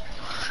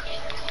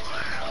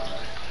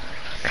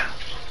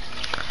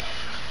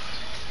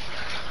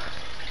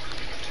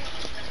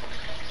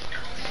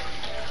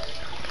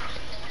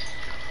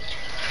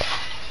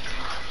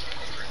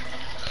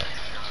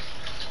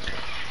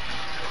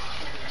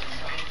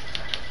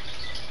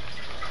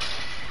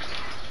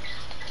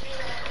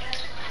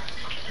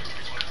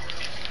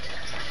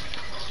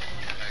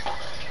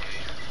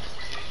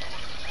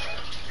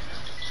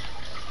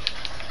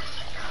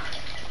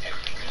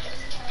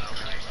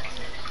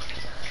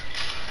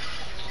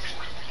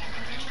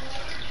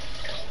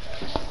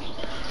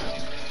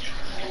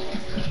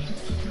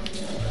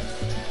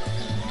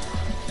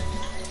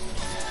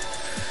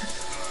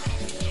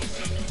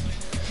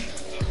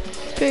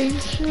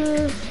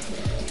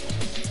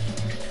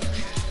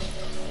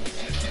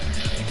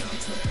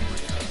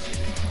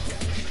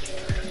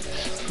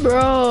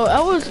 Bro,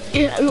 I would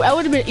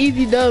have been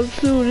easy dub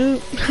too,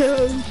 dude.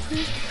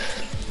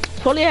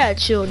 If only I had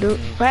shield, dude.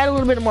 If I had a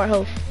little bit more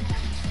health.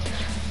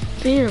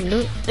 Damn,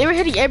 dude. They were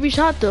hitting every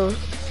shot though.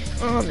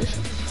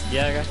 Honestly.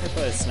 Yeah, I got hit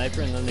by a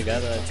sniper, and then the guy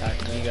that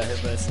attacked me got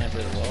hit by a sniper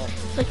as well.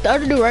 Like the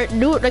other dude, right?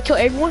 Dude, I killed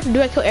everyone. Dude,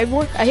 I killed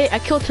everyone. I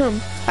killed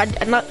him. I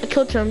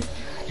killed him.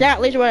 Then I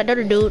got laser by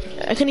another dude.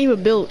 I couldn't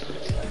even build.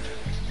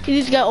 He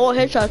just got all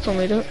headshots on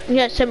me, dude. He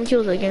had 7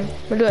 kills again.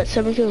 My dude had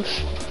 7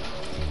 kills.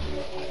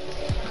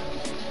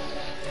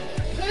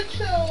 Good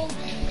show.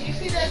 You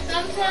see that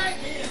soundtrack?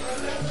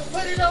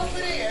 Put it over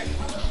there.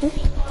 Put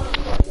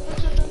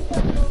your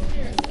thumbtack over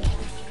here.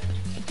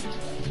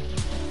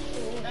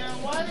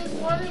 And why is it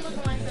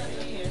looking like that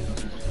here?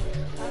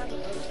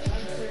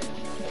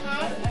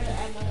 Huh?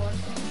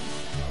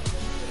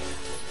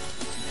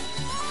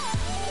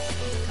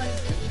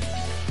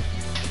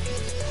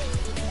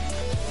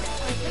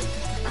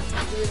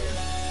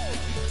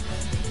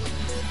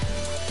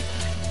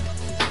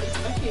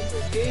 I keep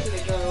forgetting to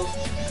go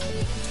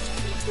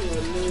to a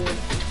new.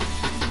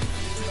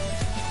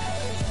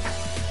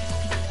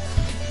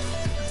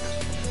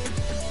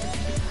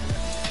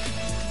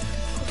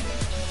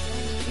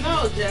 No,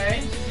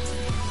 Jay.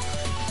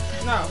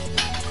 No.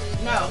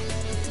 No.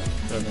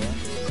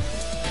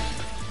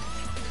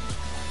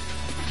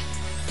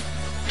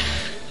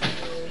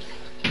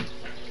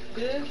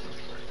 This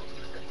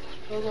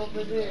goes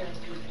over there.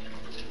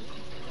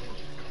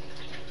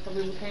 So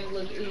people can't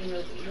look in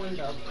the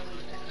window.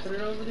 Put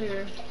it over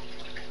there.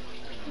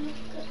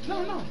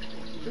 No.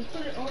 Just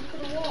put it onto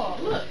the wall.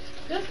 Look,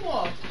 this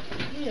wall.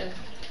 Yeah.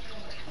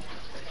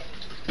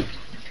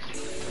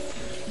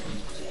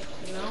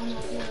 No, I'm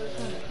not going to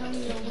come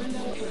in your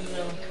window when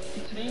your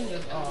thing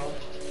is off.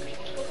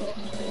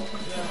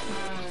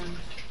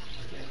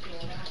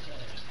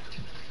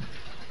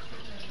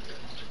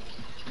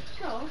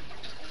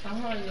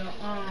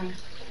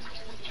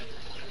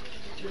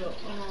 Your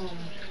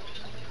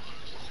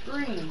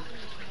screen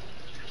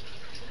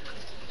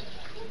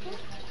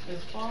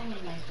is falling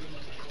like this.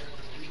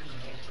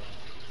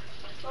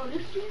 Oh,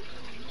 this shit?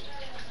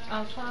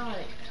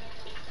 Outside.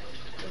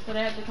 So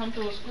they have to come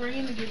to a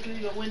screen to get through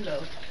your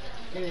window.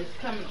 And it's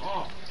coming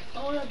off.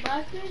 Oh, the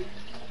black thing?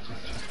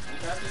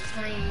 That's the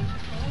screen.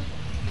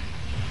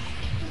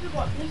 What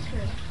about this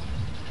screen?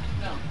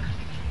 No.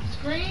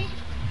 Screen?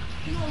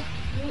 No.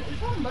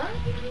 It's on burn.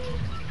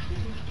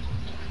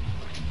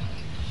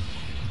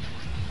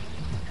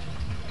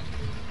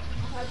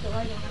 I have to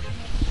light it.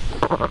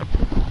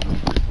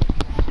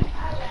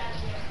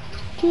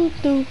 Do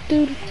do do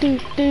do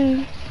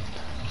do.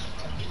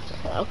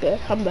 Okay,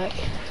 I'm back.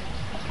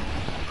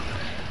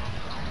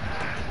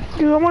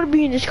 Dude, I want to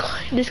be in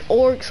this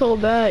orc so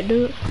bad,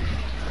 dude.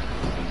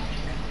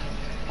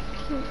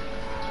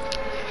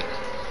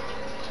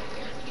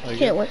 All you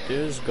Can't gotta wait. do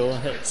is go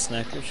and hit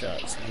sniper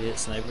shots. If you hit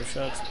sniper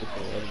shots,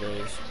 people love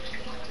those.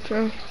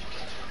 True.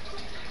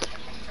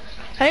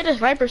 I hit a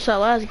sniper shot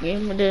last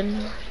game, but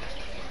then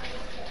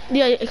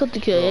yeah, I got the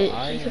kill. Bro,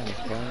 I am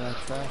going like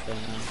crap right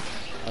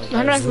now.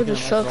 I'm not going to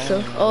sub,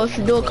 so. Oh, it's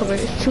a duel coming.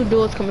 It's 2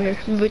 duels coming here.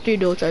 Maybe 3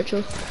 duels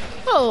actually.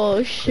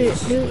 Oh shit,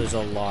 dude. There's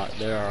a lot.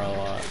 There are a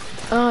lot.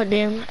 Oh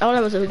damn. Oh,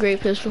 that was a great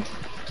pistol.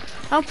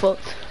 I'm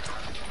fucked.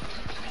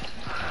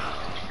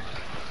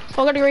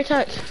 Oh, I got a great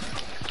attack.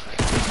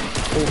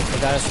 Oh, the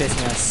guy is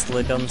chasing us.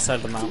 Slid down the side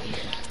of the mountain.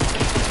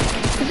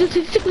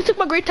 He took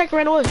my great attack and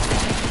ran away.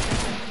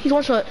 He's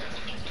one shot.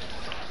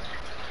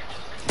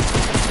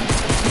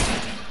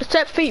 It's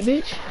that feet,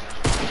 bitch.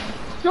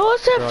 No,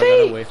 it's that Bro, I got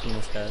feet. away from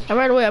this guy. I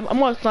ran away. I'm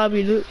on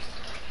lobby, dude.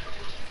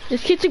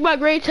 This kid took my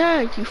great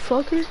tag, you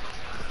fucker.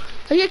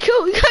 I got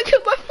killed. You got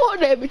killed by 4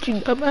 damage, you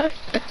dumbass.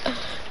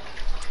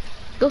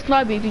 Go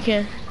snobby if you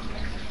can.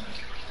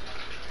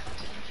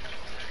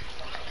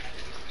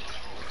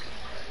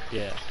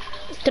 Yeah.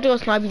 Gotta go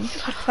snobby.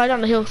 Slide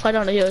down the hill. Slide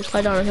down the hill.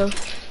 Slide down the hill.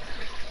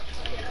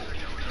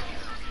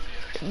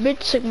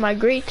 Bitch took my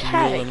great You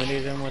tag.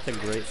 eliminated him with a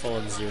grate full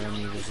of 0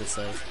 meters, it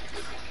says.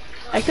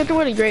 I killed him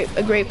with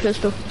a great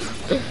pistol.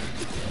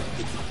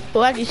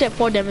 Well, actually, you said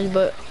 4 damage,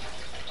 but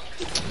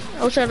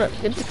I was trying to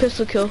get the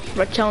pistol kill for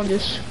my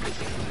challenges.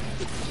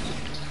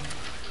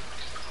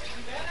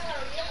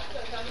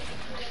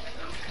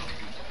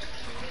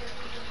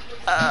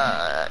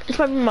 This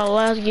might be my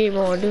last game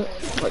on, dude.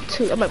 What,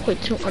 2? I might play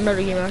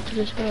another game after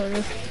this. I don't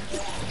know.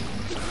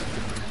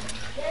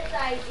 Yes,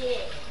 I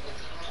did.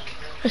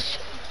 Did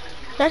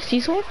I see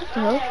someone?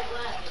 No.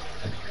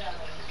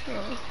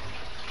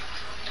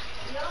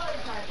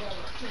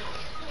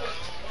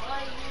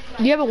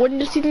 Do you have a win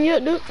this season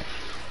yet, dude?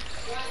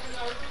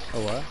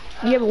 Oh, what?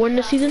 Do you have a win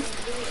this season?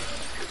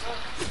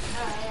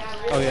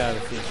 Oh, yeah, I have a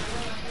few.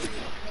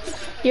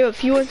 You have a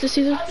few wins this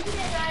season?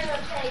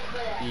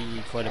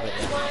 Quite a bit,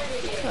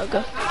 yeah.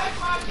 Okay.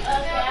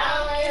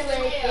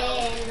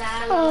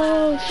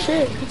 Oh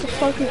shit, what the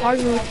fuck are you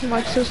arguing with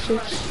my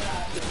sisters?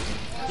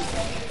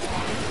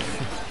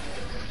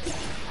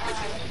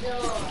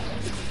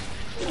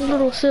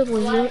 Little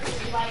siblings, dude.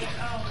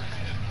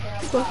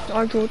 Fucking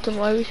argue with them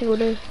every single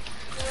day.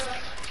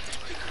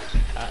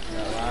 That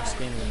last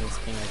game and this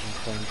game, I've been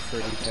playing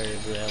pretty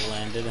terribly. I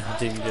landed and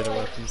didn't get a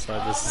weapon, so I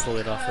just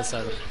slid off the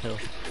side of the hill.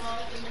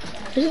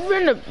 This has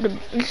been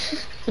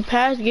the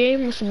past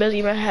game was the best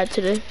game I had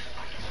today.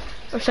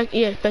 Or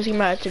yeah, best game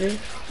I had today.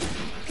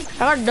 I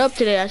got a dub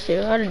today actually.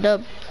 I got a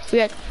dub. We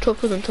had 12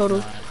 kills in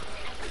total.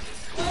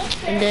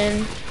 And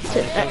then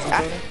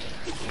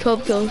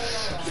 12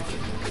 kills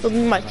with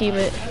my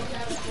teammate.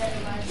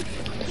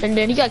 And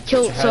then he got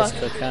killed. So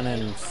kind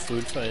of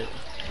food fight.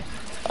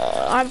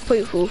 I haven't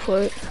played food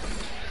fight.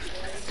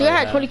 I think I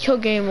had a 20 kill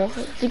game. I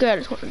think I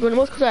had the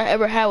most kills I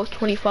ever had was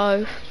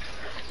 25.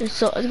 And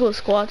so let's go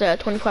squad that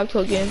 25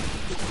 kill game.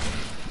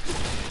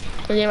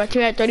 And then my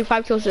team had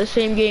 35 kills in the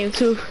same game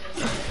too.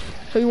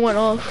 So we went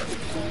off.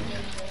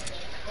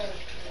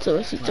 So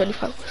let's see,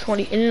 35,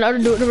 20. And then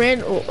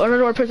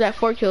another person had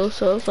 4 kills,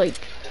 so it's like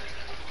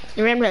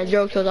the random had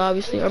 0 kills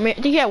obviously. Or I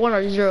think he had 1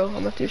 or 0,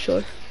 I'm not too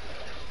sure.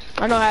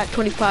 I know I had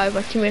 25,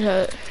 my teammate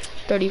had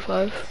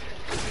 35.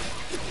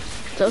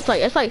 So it's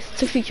like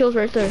 60 kills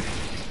right there.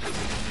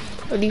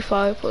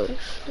 35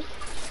 plus.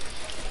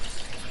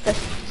 That's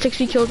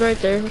 60 kills right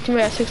there. My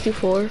teammate had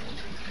 64.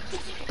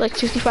 Like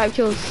 65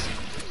 kills.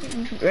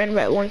 Random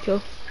at 1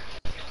 kill.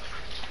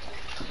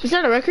 Is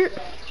that a record?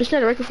 Is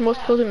that a record for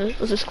most kills in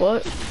the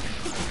squad?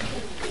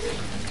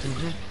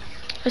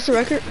 That's the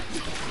record?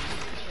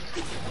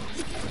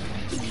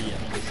 Yeah.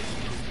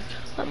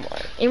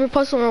 Aim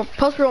poster on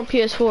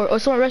PS4. Oh,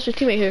 someone arrested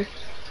your teammate here.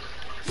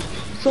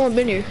 Someone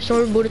been here.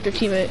 Someone rebooted their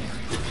teammate.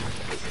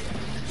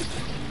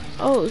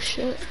 Oh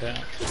shit.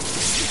 Yeah.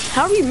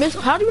 How do you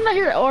not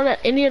hear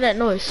any of that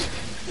noise?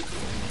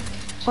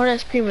 All that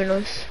screaming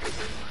noise.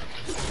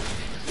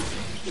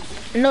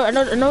 No, I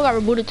know I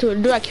got rebooted too.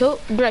 Did I kill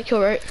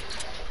right?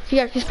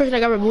 This person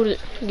that got rebooted,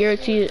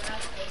 guaranteed it.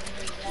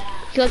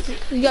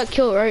 He got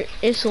killed right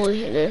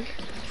instantly, and then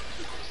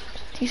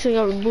he said he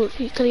got rebooted.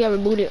 He got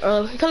rebooted.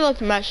 He kind of left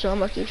the match though. I'm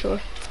not too sure.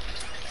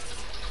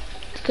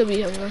 It could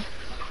be him though.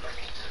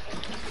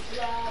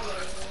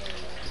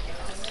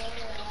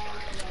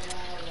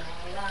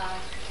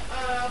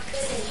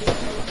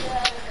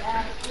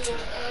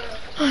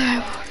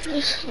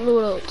 This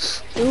little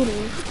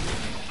student.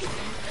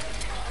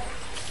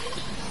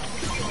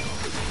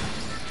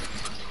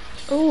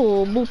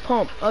 Ooh, blue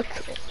pump.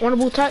 Want a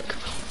blue tack?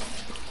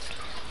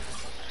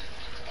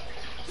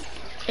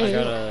 I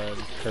got a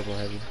purple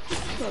heavy.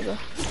 Okay.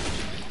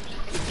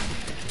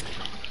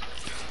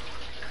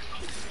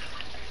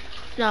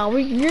 Now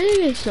we're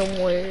getting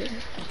somewhere.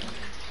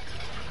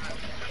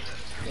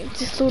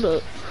 Just sort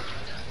of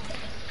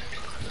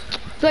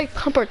like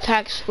pump or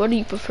tax. What do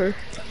you prefer?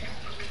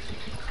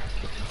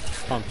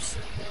 Pumps.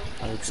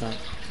 100%.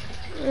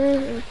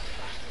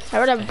 I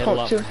would have a hit a pump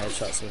lot too. more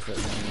headshots with it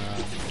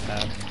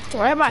than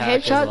When I have my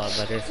tack is a lot headshots,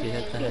 better if you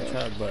hit the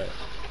headshot, but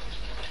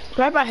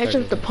when I have my headshot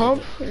with the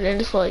pump, and then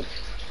it's like,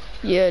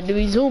 yeah, do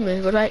we zoom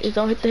in? But I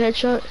don't hit the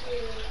headshot.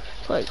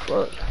 It's like,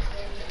 fuck.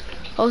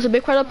 Oh, is a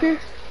big part up here?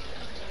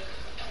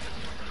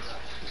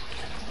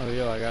 oh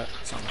yo, I got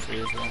something for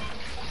you as well.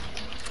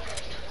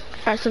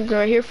 I got something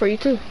right here for you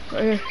too.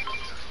 Right here.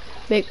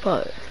 Big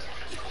pot.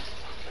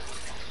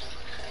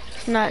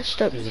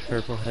 Snatched up. There's a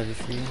purple heavy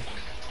for you.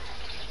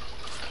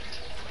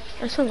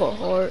 That's gonna go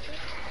hard.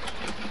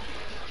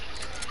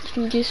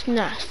 Just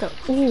snatched up.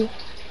 Ooh.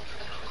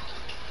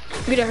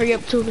 We gotta hurry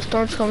up too, the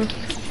storm's coming.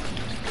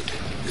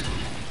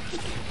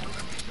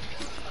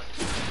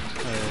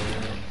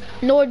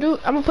 No, I do.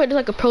 I'm gonna play this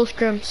like a pro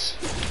scrims.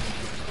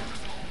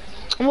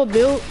 I'm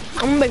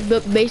gonna make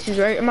bases,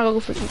 right? I'm not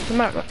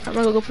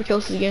gonna go for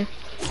kills again.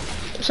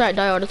 Sorry, I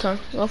die all the time.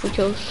 I'm going for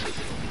kills.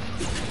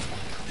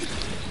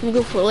 I'm gonna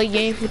go for a late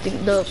game with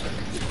the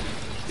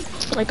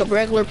like a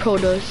regular pro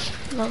does.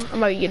 I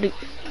might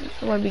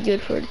be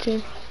good for the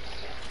team.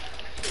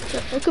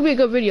 Yeah, it could be a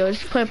good video.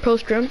 Just playing pro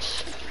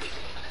scrims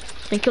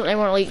and killing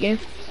everyone late game.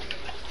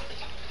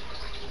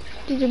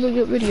 This is a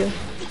good video.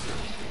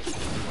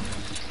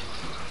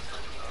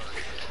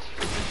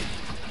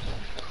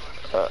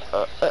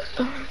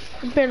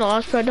 I'm playing the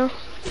last right now.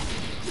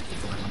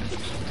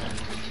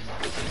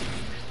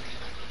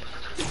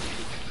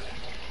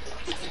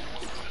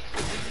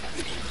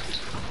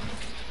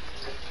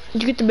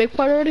 Did you get the big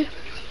part already?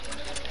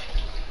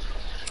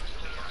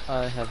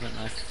 I haven't.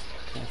 I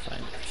can't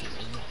find it.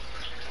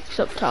 It's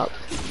up top.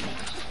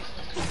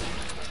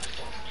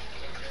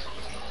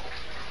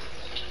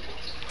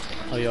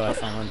 Oh yo, I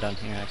found one down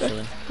here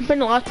actually. I'm putting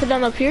the last part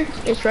down up here.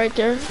 It's right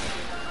there.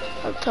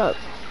 Up top.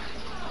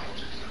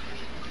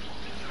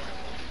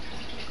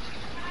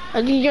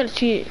 I think you're gonna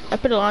see it. I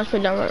put the launch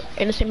pad down right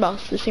in the same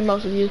box as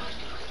you.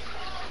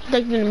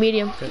 Like in the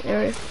medium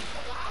area.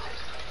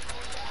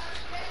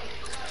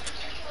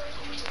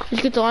 Did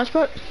you get the launch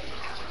pad?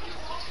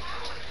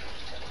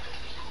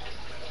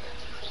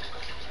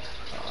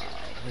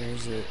 Where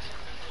is it?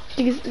 I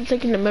think it's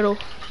like in the middle.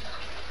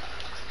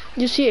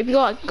 You see it? If you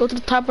go to the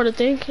top of the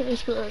thing,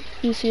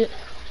 you see it.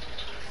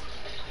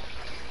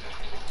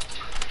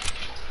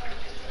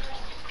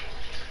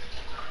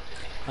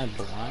 I'm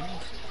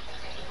blind.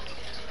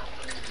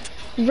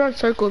 You run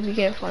circle if you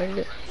can't find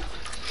it.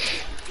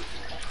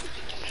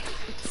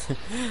 I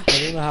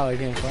don't know how I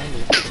can't find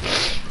it.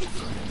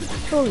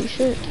 Holy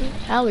shit.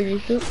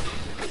 Allergies, dude.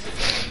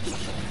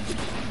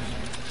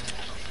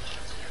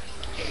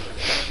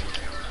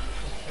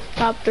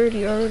 Top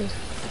 30 already.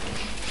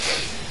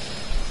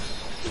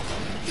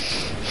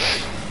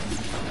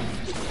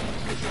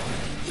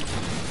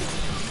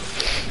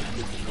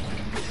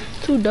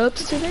 Two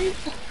dubs today?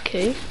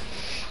 Okay.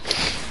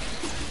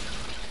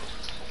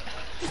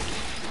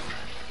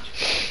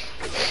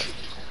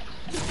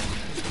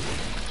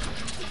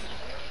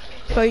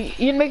 So you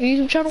gonna make a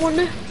YouTube channel one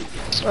day?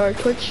 Or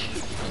Twitch?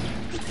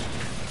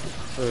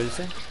 What did you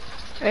say?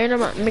 Are you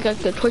gonna make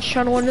like a Twitch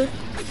channel one day?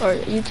 Or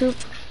YouTube?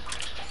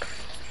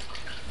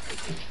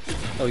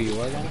 Oh, you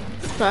are gonna?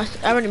 No,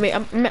 I already made,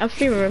 I'm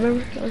streaming,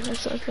 remember? I'm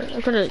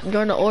trying to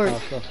join the org.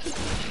 Oh, cool.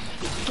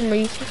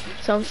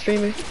 So I'm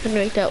streaming, trying to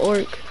make that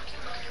org.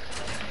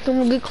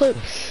 Some good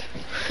clips.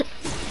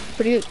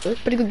 pretty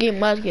good game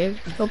last game.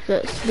 Hope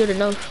that's good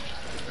enough.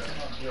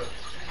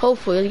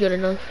 Hopefully it's good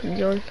enough to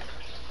join.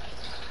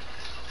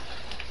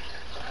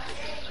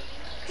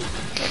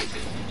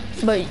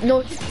 But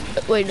no,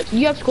 wait, do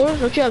you have school?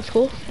 Don't you have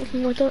school?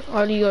 Something like that?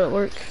 Or do you go to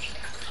work?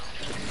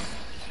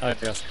 Oh, I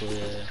got school,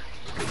 yeah.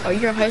 Are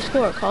you in high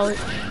school or college?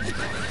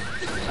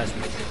 High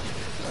school.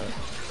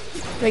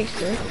 Makes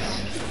sense.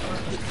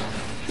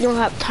 You don't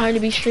have time to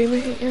be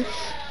streaming, I guess.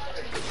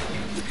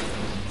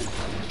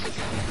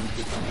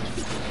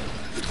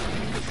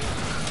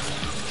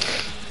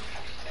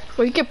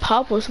 Well, you could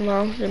pop with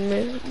tomorrow,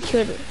 man. You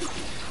could.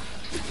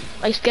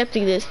 Like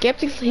Skeptic did.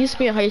 Skeptic, he used to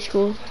be in high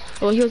school.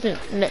 Well, he was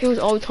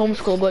always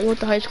homeschooled, but he went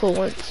to high school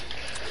once.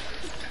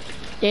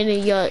 Then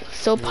he got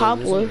so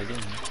popular.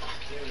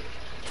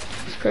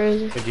 It's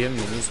crazy. But do you have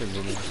minis or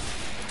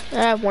minis?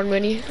 I have one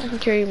mini. I can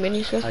carry a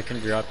mini, so. I can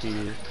drop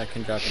you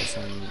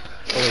some.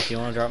 Oh wait, do you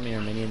want to drop me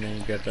your mini and then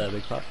you grab the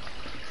big pop?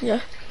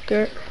 Yeah,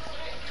 good.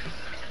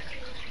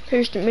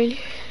 Here's the mini.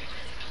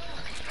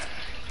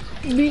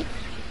 Beat.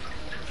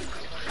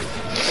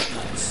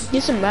 Nice.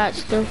 Get some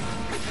mats though.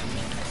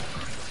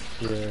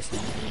 Yeah, that's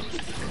not.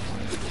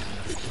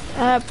 I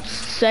have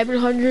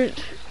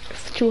 700,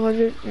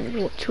 200,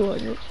 and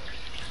 200.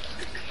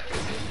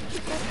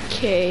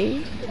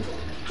 Okay.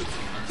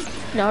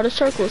 Now the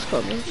circle's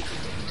coming.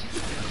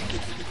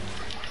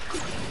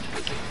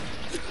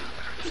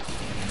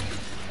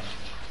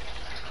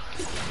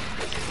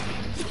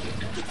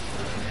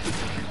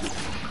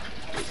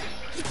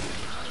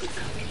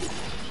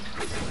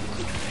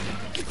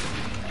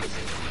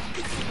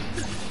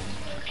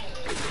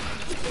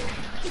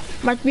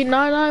 Might be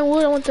 99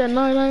 wood. I want that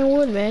 99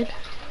 wood, man.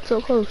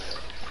 So close.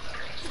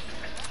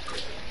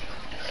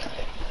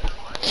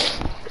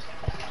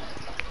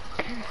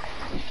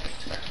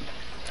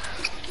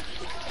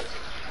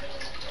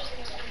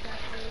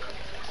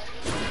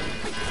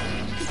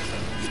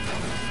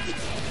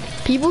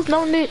 People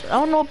nowadays, I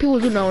don't know what people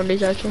do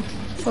nowadays actually.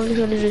 Probably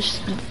gonna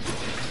just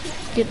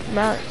get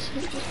mats.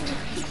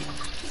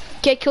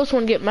 Can't kill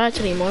someone and get mats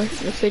anymore.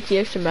 The 50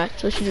 extra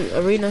mats, especially the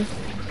arena.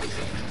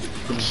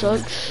 It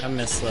sucks. I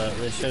miss that.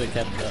 They should have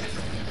kept that.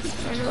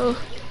 I know.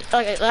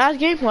 Like last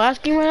game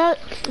like that,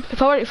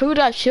 if we would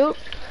have shield,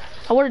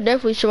 I would have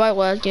definitely survived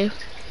last game.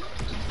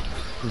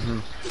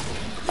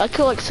 I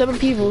killed like 7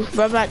 people,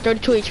 but I'm at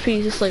 32 HP.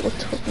 It's just like, what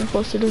the fuck am I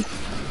supposed to do?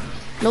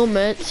 No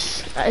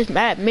meds. It's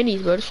mad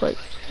minis, but it's like,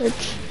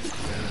 it's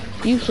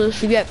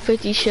useless. You got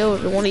 50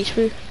 shield and 1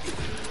 HP.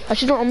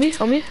 Actually, don't on me,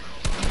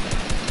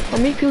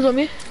 people's on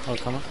me. Oh,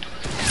 come on.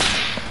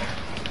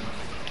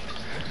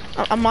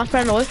 I'm not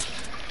running away.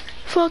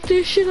 Fuck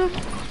this shit up.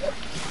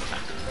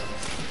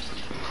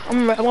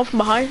 I'm off from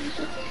behind.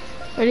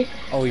 Ready?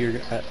 Oh,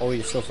 you're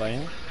still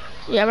fighting?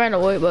 Yeah, I ran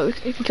away, but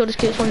we can kill this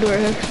kid. This one do right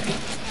here.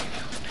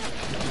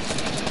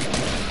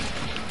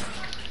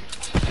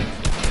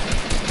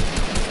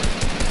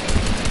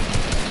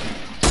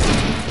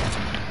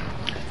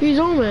 He's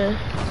on, man.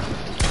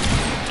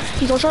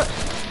 He's on shot.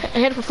 I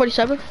hit him for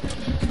 47.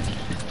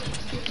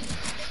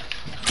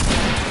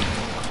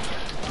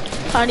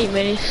 I need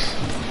minis.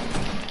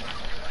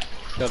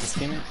 Got this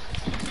teammate?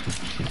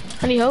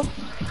 I need help.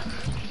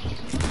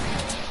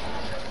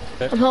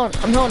 Okay.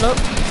 I'm healing up.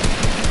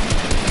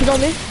 He's on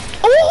me.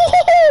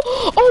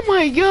 Oh! Oh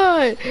my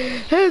god!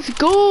 Let's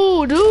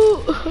go,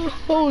 dude!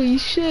 Holy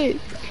shit.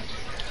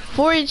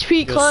 4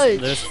 HP clutch.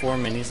 There's 4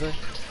 minis there.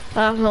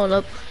 I'm healing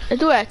up. I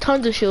do have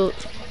tons of shield.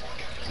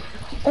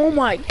 Oh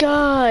my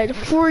god!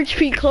 4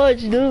 HP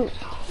clutch, dude.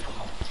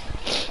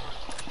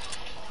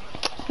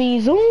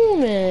 He's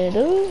zooming,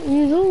 dude.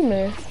 He's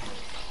zooming.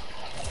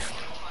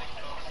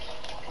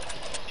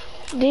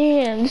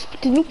 Damn,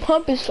 the new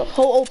pump is so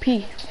OP.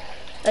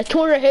 A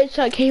 200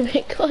 headshot came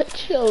in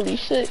clutch. Holy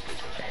shit.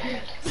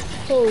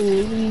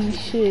 Holy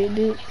shit,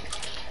 dude.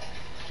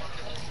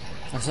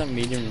 That's not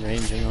medium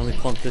range and only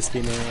pumped this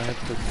teammate. I have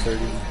to 30.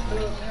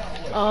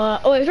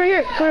 Oh, it's right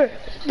here. It's right here.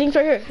 Thing's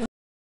right here.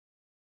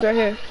 Right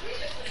here.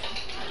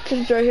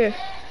 It's right here.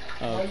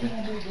 Oh, okay.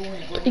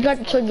 You got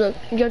the chug look.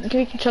 You got give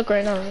me the chug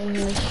right now. And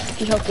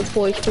just help the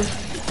 4 HP.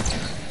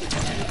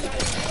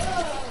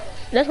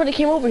 That's why they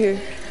came over here.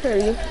 There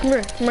you go. Come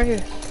here. Come right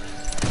here.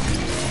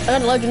 I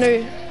got a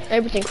legendary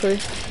everything for you.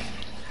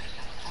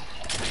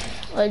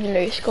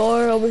 Legendary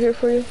scar over here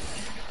for you.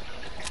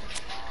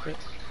 Okay.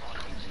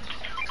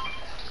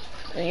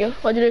 There you go.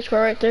 Legendary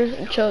scar right there.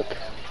 And chug.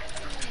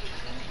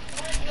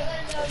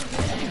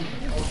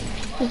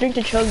 Just drink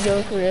the chug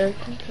though for you.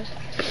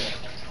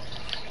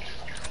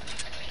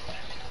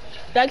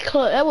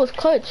 That was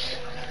clutch.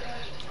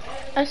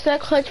 That's that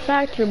clutch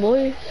factor,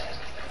 boys.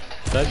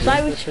 Did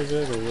I drink the chug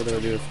or what do I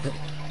do with it?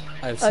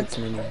 I have 6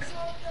 minis.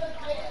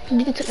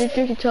 Drink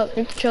the chug,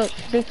 drink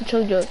the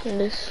chug jug in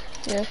this,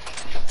 yeah.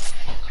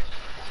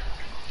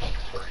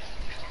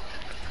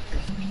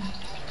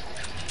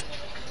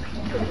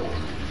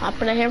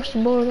 Hop in a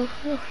hamster ball.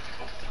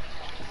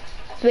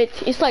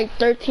 It's like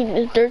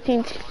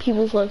 13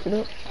 people's left, you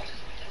know.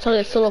 So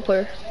it's solo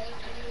player.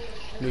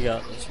 We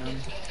got this one.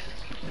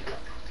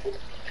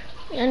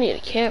 I need a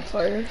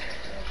campfire.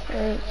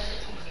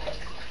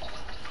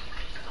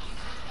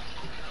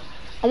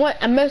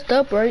 I messed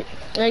up, right?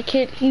 And that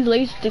kid, he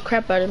laced the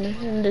crap out of me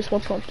in this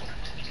one pump.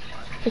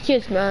 The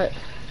kid's mad.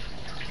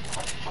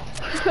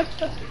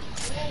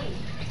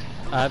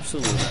 I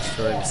absolutely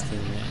destroyed this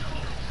teammate.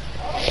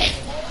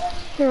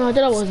 No, I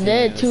thought I was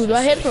dead too.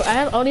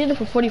 I only hit him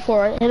for 44,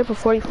 right? I hit him for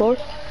 44.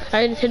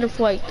 I didn't hit him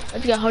for like, I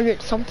think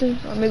 100 something,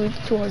 or maybe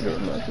 200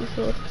 I'm not too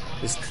sure.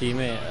 This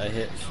teammate I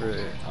hit for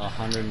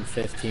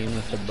 115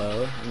 with the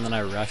bow, and then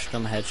I rushed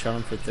him, headshot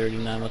him for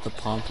 39 with the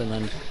pump, and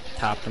then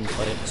tapped him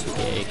with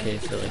the AK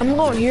for like I'm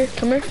going here,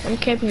 come here, I'm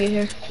camping you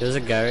here. There's a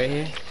guy right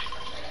here.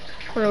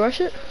 Wanna rush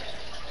it?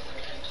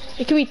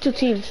 It could be 2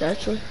 teams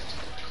actually.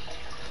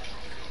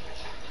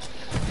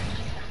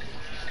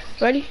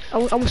 Ready?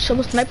 I'm gonna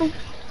snipe him.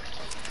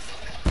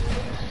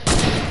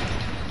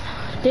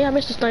 Damn, I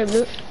missed the snipe,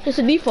 dude. It's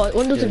a default.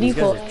 Windows a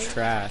default. These guys are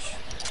trash.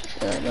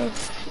 Yeah, I know.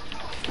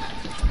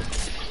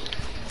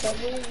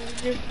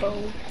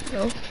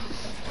 No.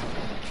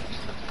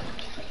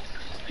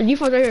 The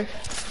default right here.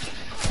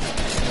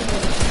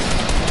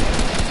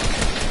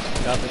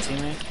 Got the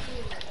teammate.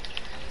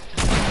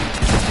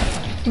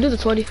 Do the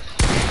 20.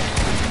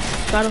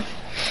 Got him.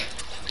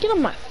 Get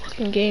on my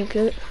fucking game,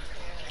 kid.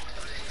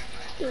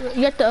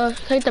 You got the,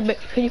 take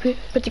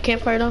the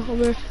campfire now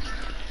over here.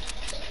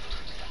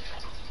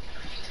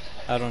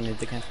 I don't need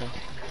the campfire.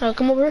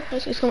 Come over here.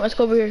 Let's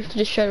go over here to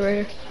this shed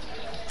right here.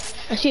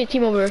 I see a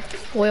team over here.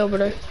 Way over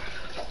there.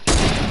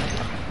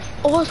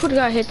 Oh, I swear to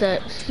God, I hit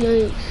that.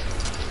 Yikes.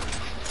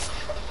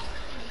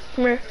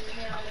 Come here.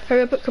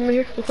 Hurry up, come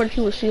here before the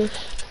team will see us.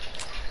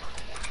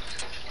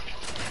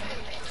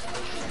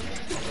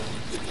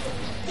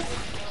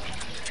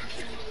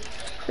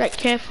 That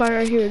campfire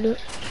right here, dude.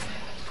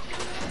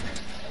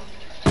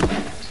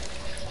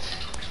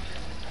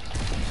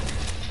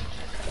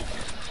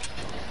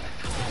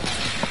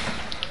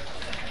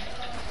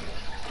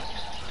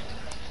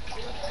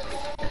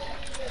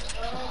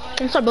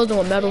 I'm start building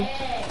with metal.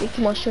 Way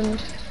too much in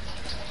this.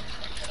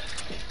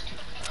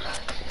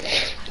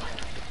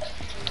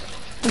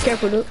 Be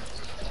careful, dude.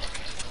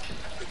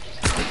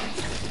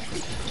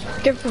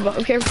 Be careful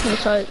from the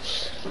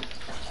sides.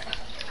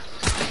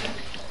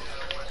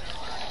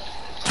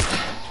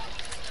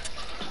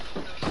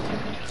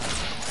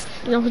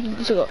 No,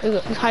 let's go.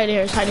 He's hiding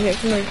here. He's hiding here.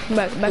 Come on, come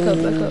back up,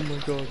 back up. Oh my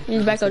God.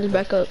 He's back up. Just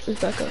back up.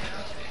 Just back up.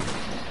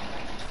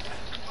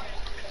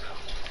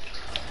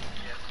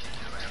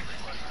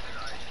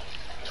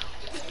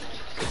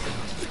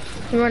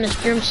 We're running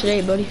scrims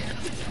today, buddy.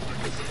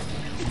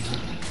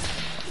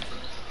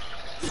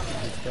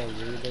 This guy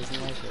really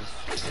doesn't like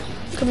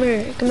us. Come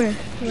here. Come here.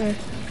 Come here.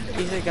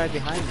 He's the guy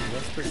behind me.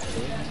 That's pretty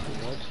cool.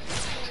 What?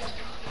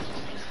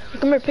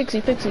 Come here,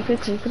 Pixie. Pixie.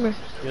 Pixie. Come here.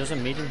 There's a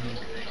meeting here.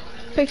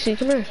 Pixie,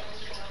 come here.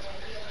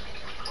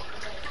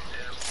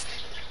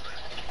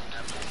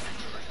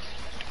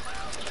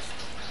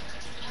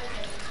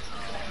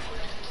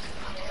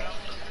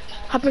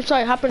 Hop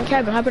inside, hop in the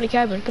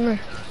cabin, come here.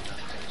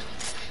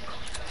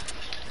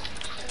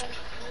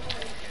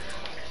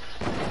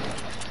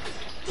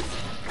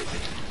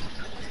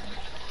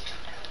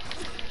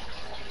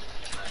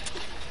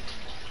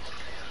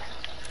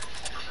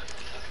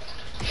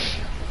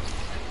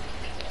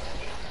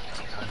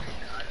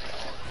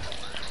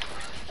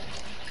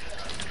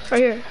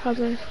 Right here, hop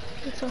in.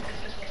 Inside.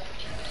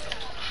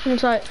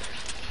 Inside.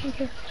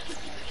 Okay.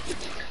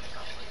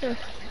 Yeah.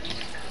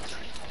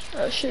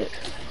 Oh shit.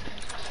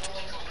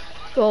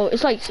 Well,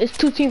 it's like, it's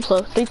 2 teams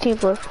left, 3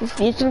 teams left.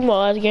 It's in the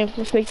last game.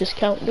 Let's make this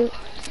count, dude.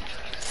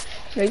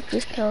 Make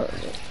this count.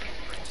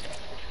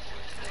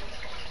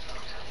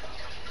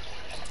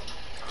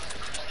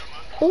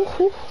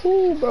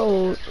 Oh,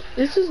 bro.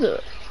 This is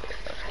the...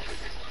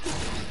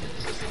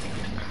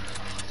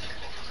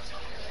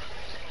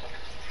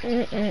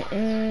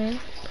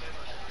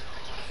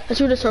 Let's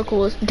see what the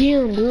circle is.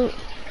 Damn, dude.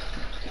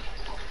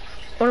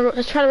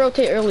 Let's try to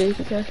rotate early if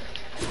we can.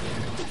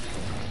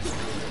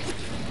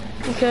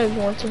 Okay, if you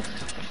want to.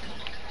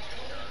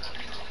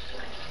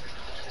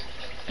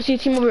 I see a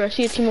team over here. I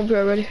see a team over here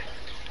already.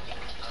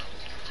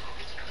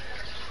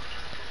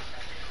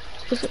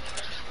 Listen.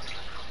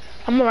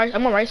 I'm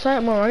on right side.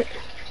 I'm on right.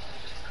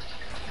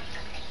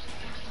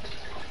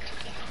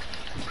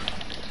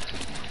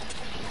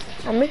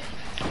 On me.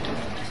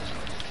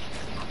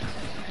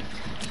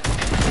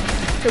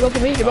 You're both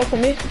for me. You're both for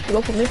me.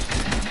 You're both for me.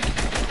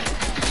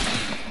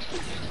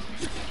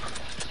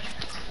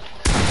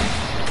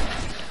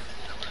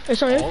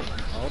 It's on you. Oh,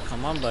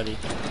 come on, buddy.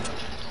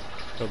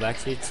 Go back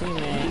to your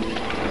teammate.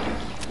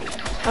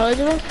 How did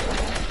you know?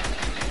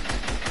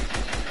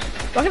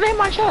 Why can I hit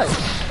my shots?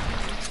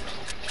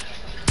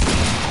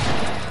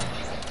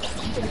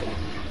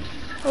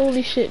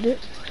 Holy shit, dude.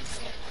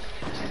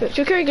 Wait,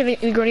 you carry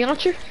a grenade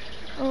launcher?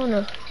 Oh no.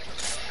 I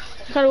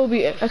thought it would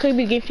be. I could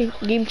be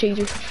game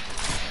changer.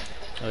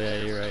 Oh yeah,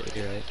 you're right.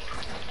 You're right.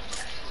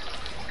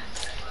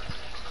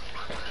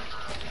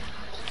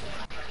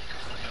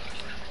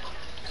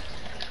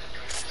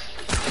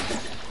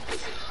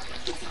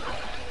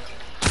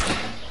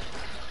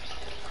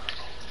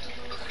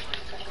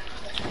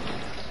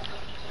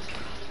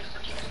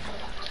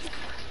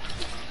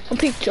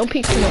 Don't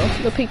peek too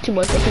much. Don't peek too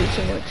much. Don't peek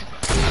too much.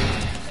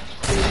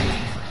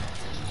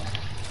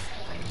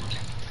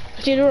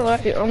 See,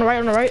 on the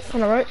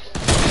right.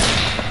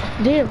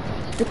 Damn,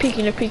 they're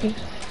peeking.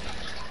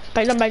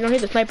 Back down,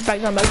 hit the sniper.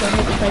 Back down, hit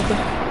the sniper.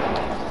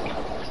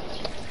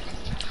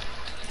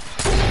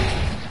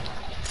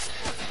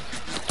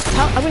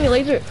 How many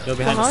laser? Go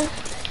behind us.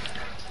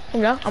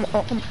 I'm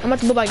about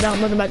to go back down.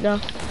 I'm moving back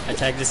down. I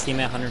tagged this team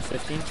at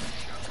 115.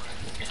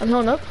 I'm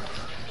holding up.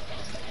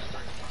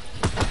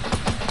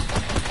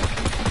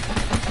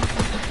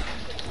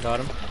 Got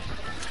him.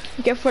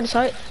 Be careful for the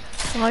side.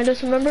 Behind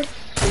us, remember?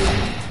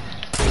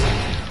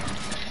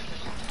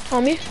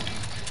 On me.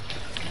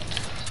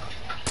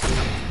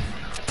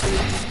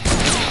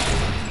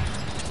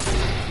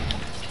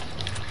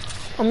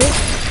 On me.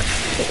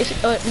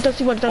 Don't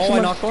see one. Oh, I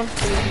knocked one.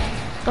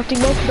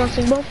 Don't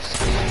see both.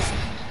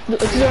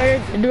 Dude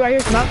right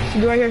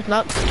here is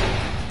knocked.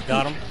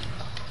 Got him.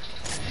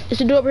 It's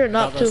a dude over here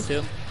knocked too.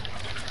 Two.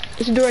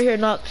 It's a dude right here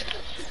knocked.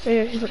 Right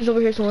here, he's over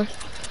here somewhere.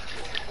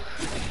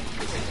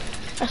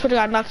 I swear to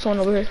God, I knocked someone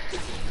over here.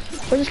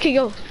 Where'd this kid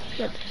go?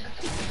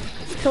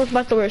 Someone's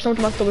back over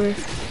here.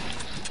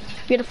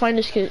 We gotta find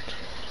this kid.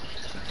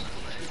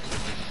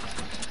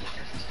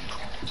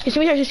 You see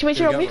me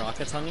here? On me?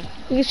 Rockets on you?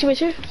 You can see me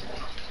here?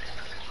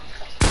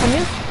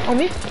 On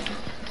me.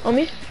 On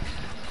me.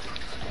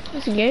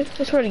 That's a game.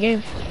 That's for the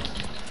game.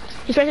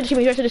 He's right to the teammate.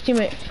 He's right to his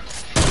teammate.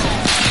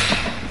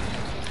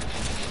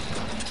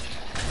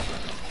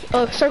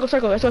 Oh, circle,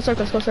 circle. Let's go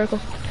circle. Let's go circle.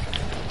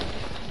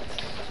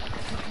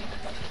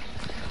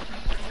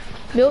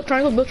 Build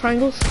triangles. Build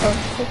triangles. Oh.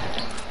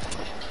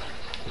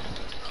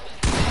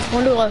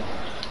 One to the left.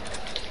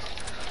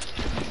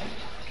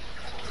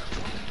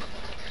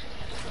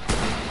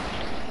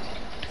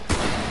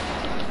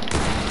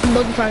 I'm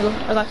building triangle.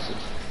 I got you.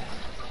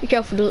 Be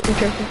careful. Do it. Be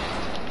careful.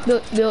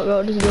 Build,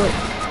 bro. Just do it.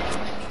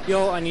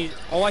 Yo, I need.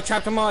 Oh, I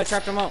trapped him out. I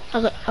trapped him out.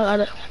 I got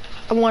it.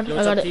 I'm one. Yo,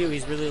 I got it. you.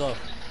 He's really low.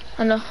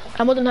 I know.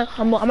 I might die.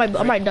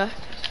 I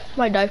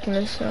might die from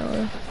this.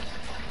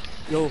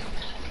 Yo,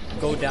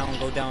 go down.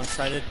 Go down.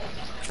 Try to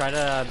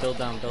build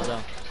down. Build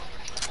down.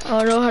 I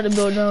don't know how to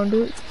build down,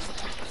 dude.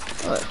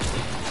 Alright.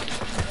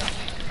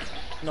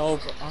 No.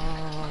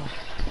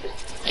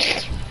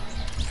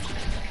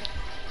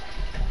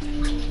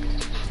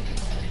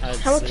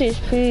 How much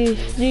HP?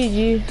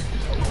 GG.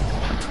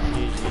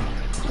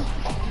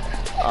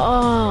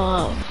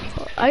 Oh,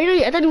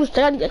 I thought he was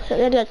dead.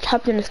 I got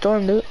trapped in the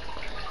storm, dude.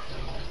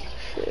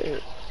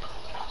 Shit.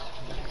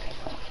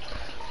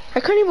 I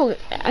couldn't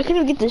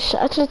even get this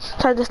shot. I just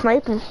tried to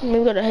snipe him.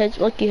 Maybe got a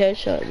lucky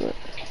headshot,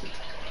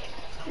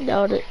 but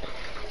doubt it.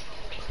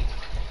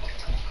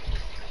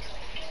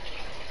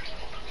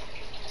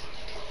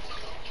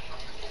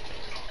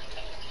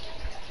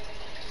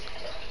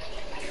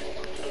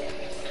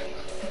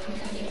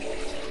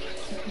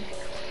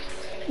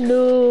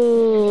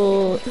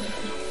 No.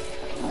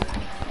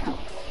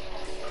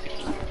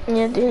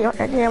 Yeah, dude, I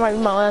think that might be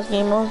my last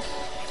game on.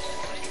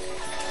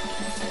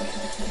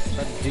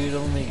 That dude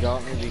only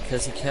got me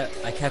because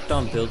I kept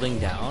on building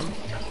down,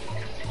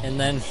 and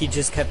then he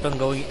just kept on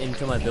going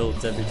into my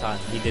builds every time.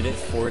 He did it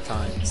 4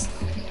 times.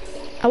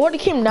 I would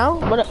have came down,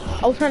 but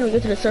I was trying to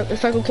get to the circle. The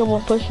circle kept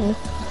on pushing me.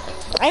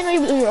 I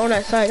didn't know he was on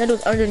that side. That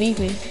was underneath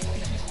me.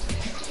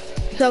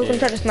 So I was gonna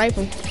try to snipe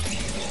him.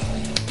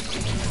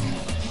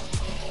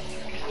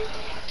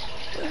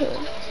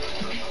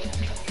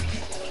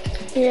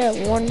 Yeah,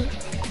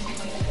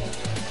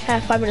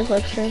 have 5 minutes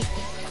left stream.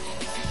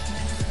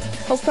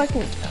 Hopefully I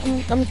can,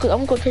 I'm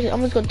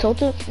just gonna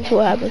tilt it and see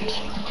what happens.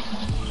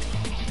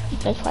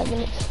 Next 5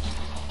 minutes.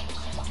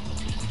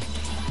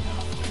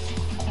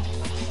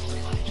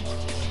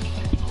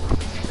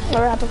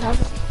 Whatever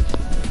happens.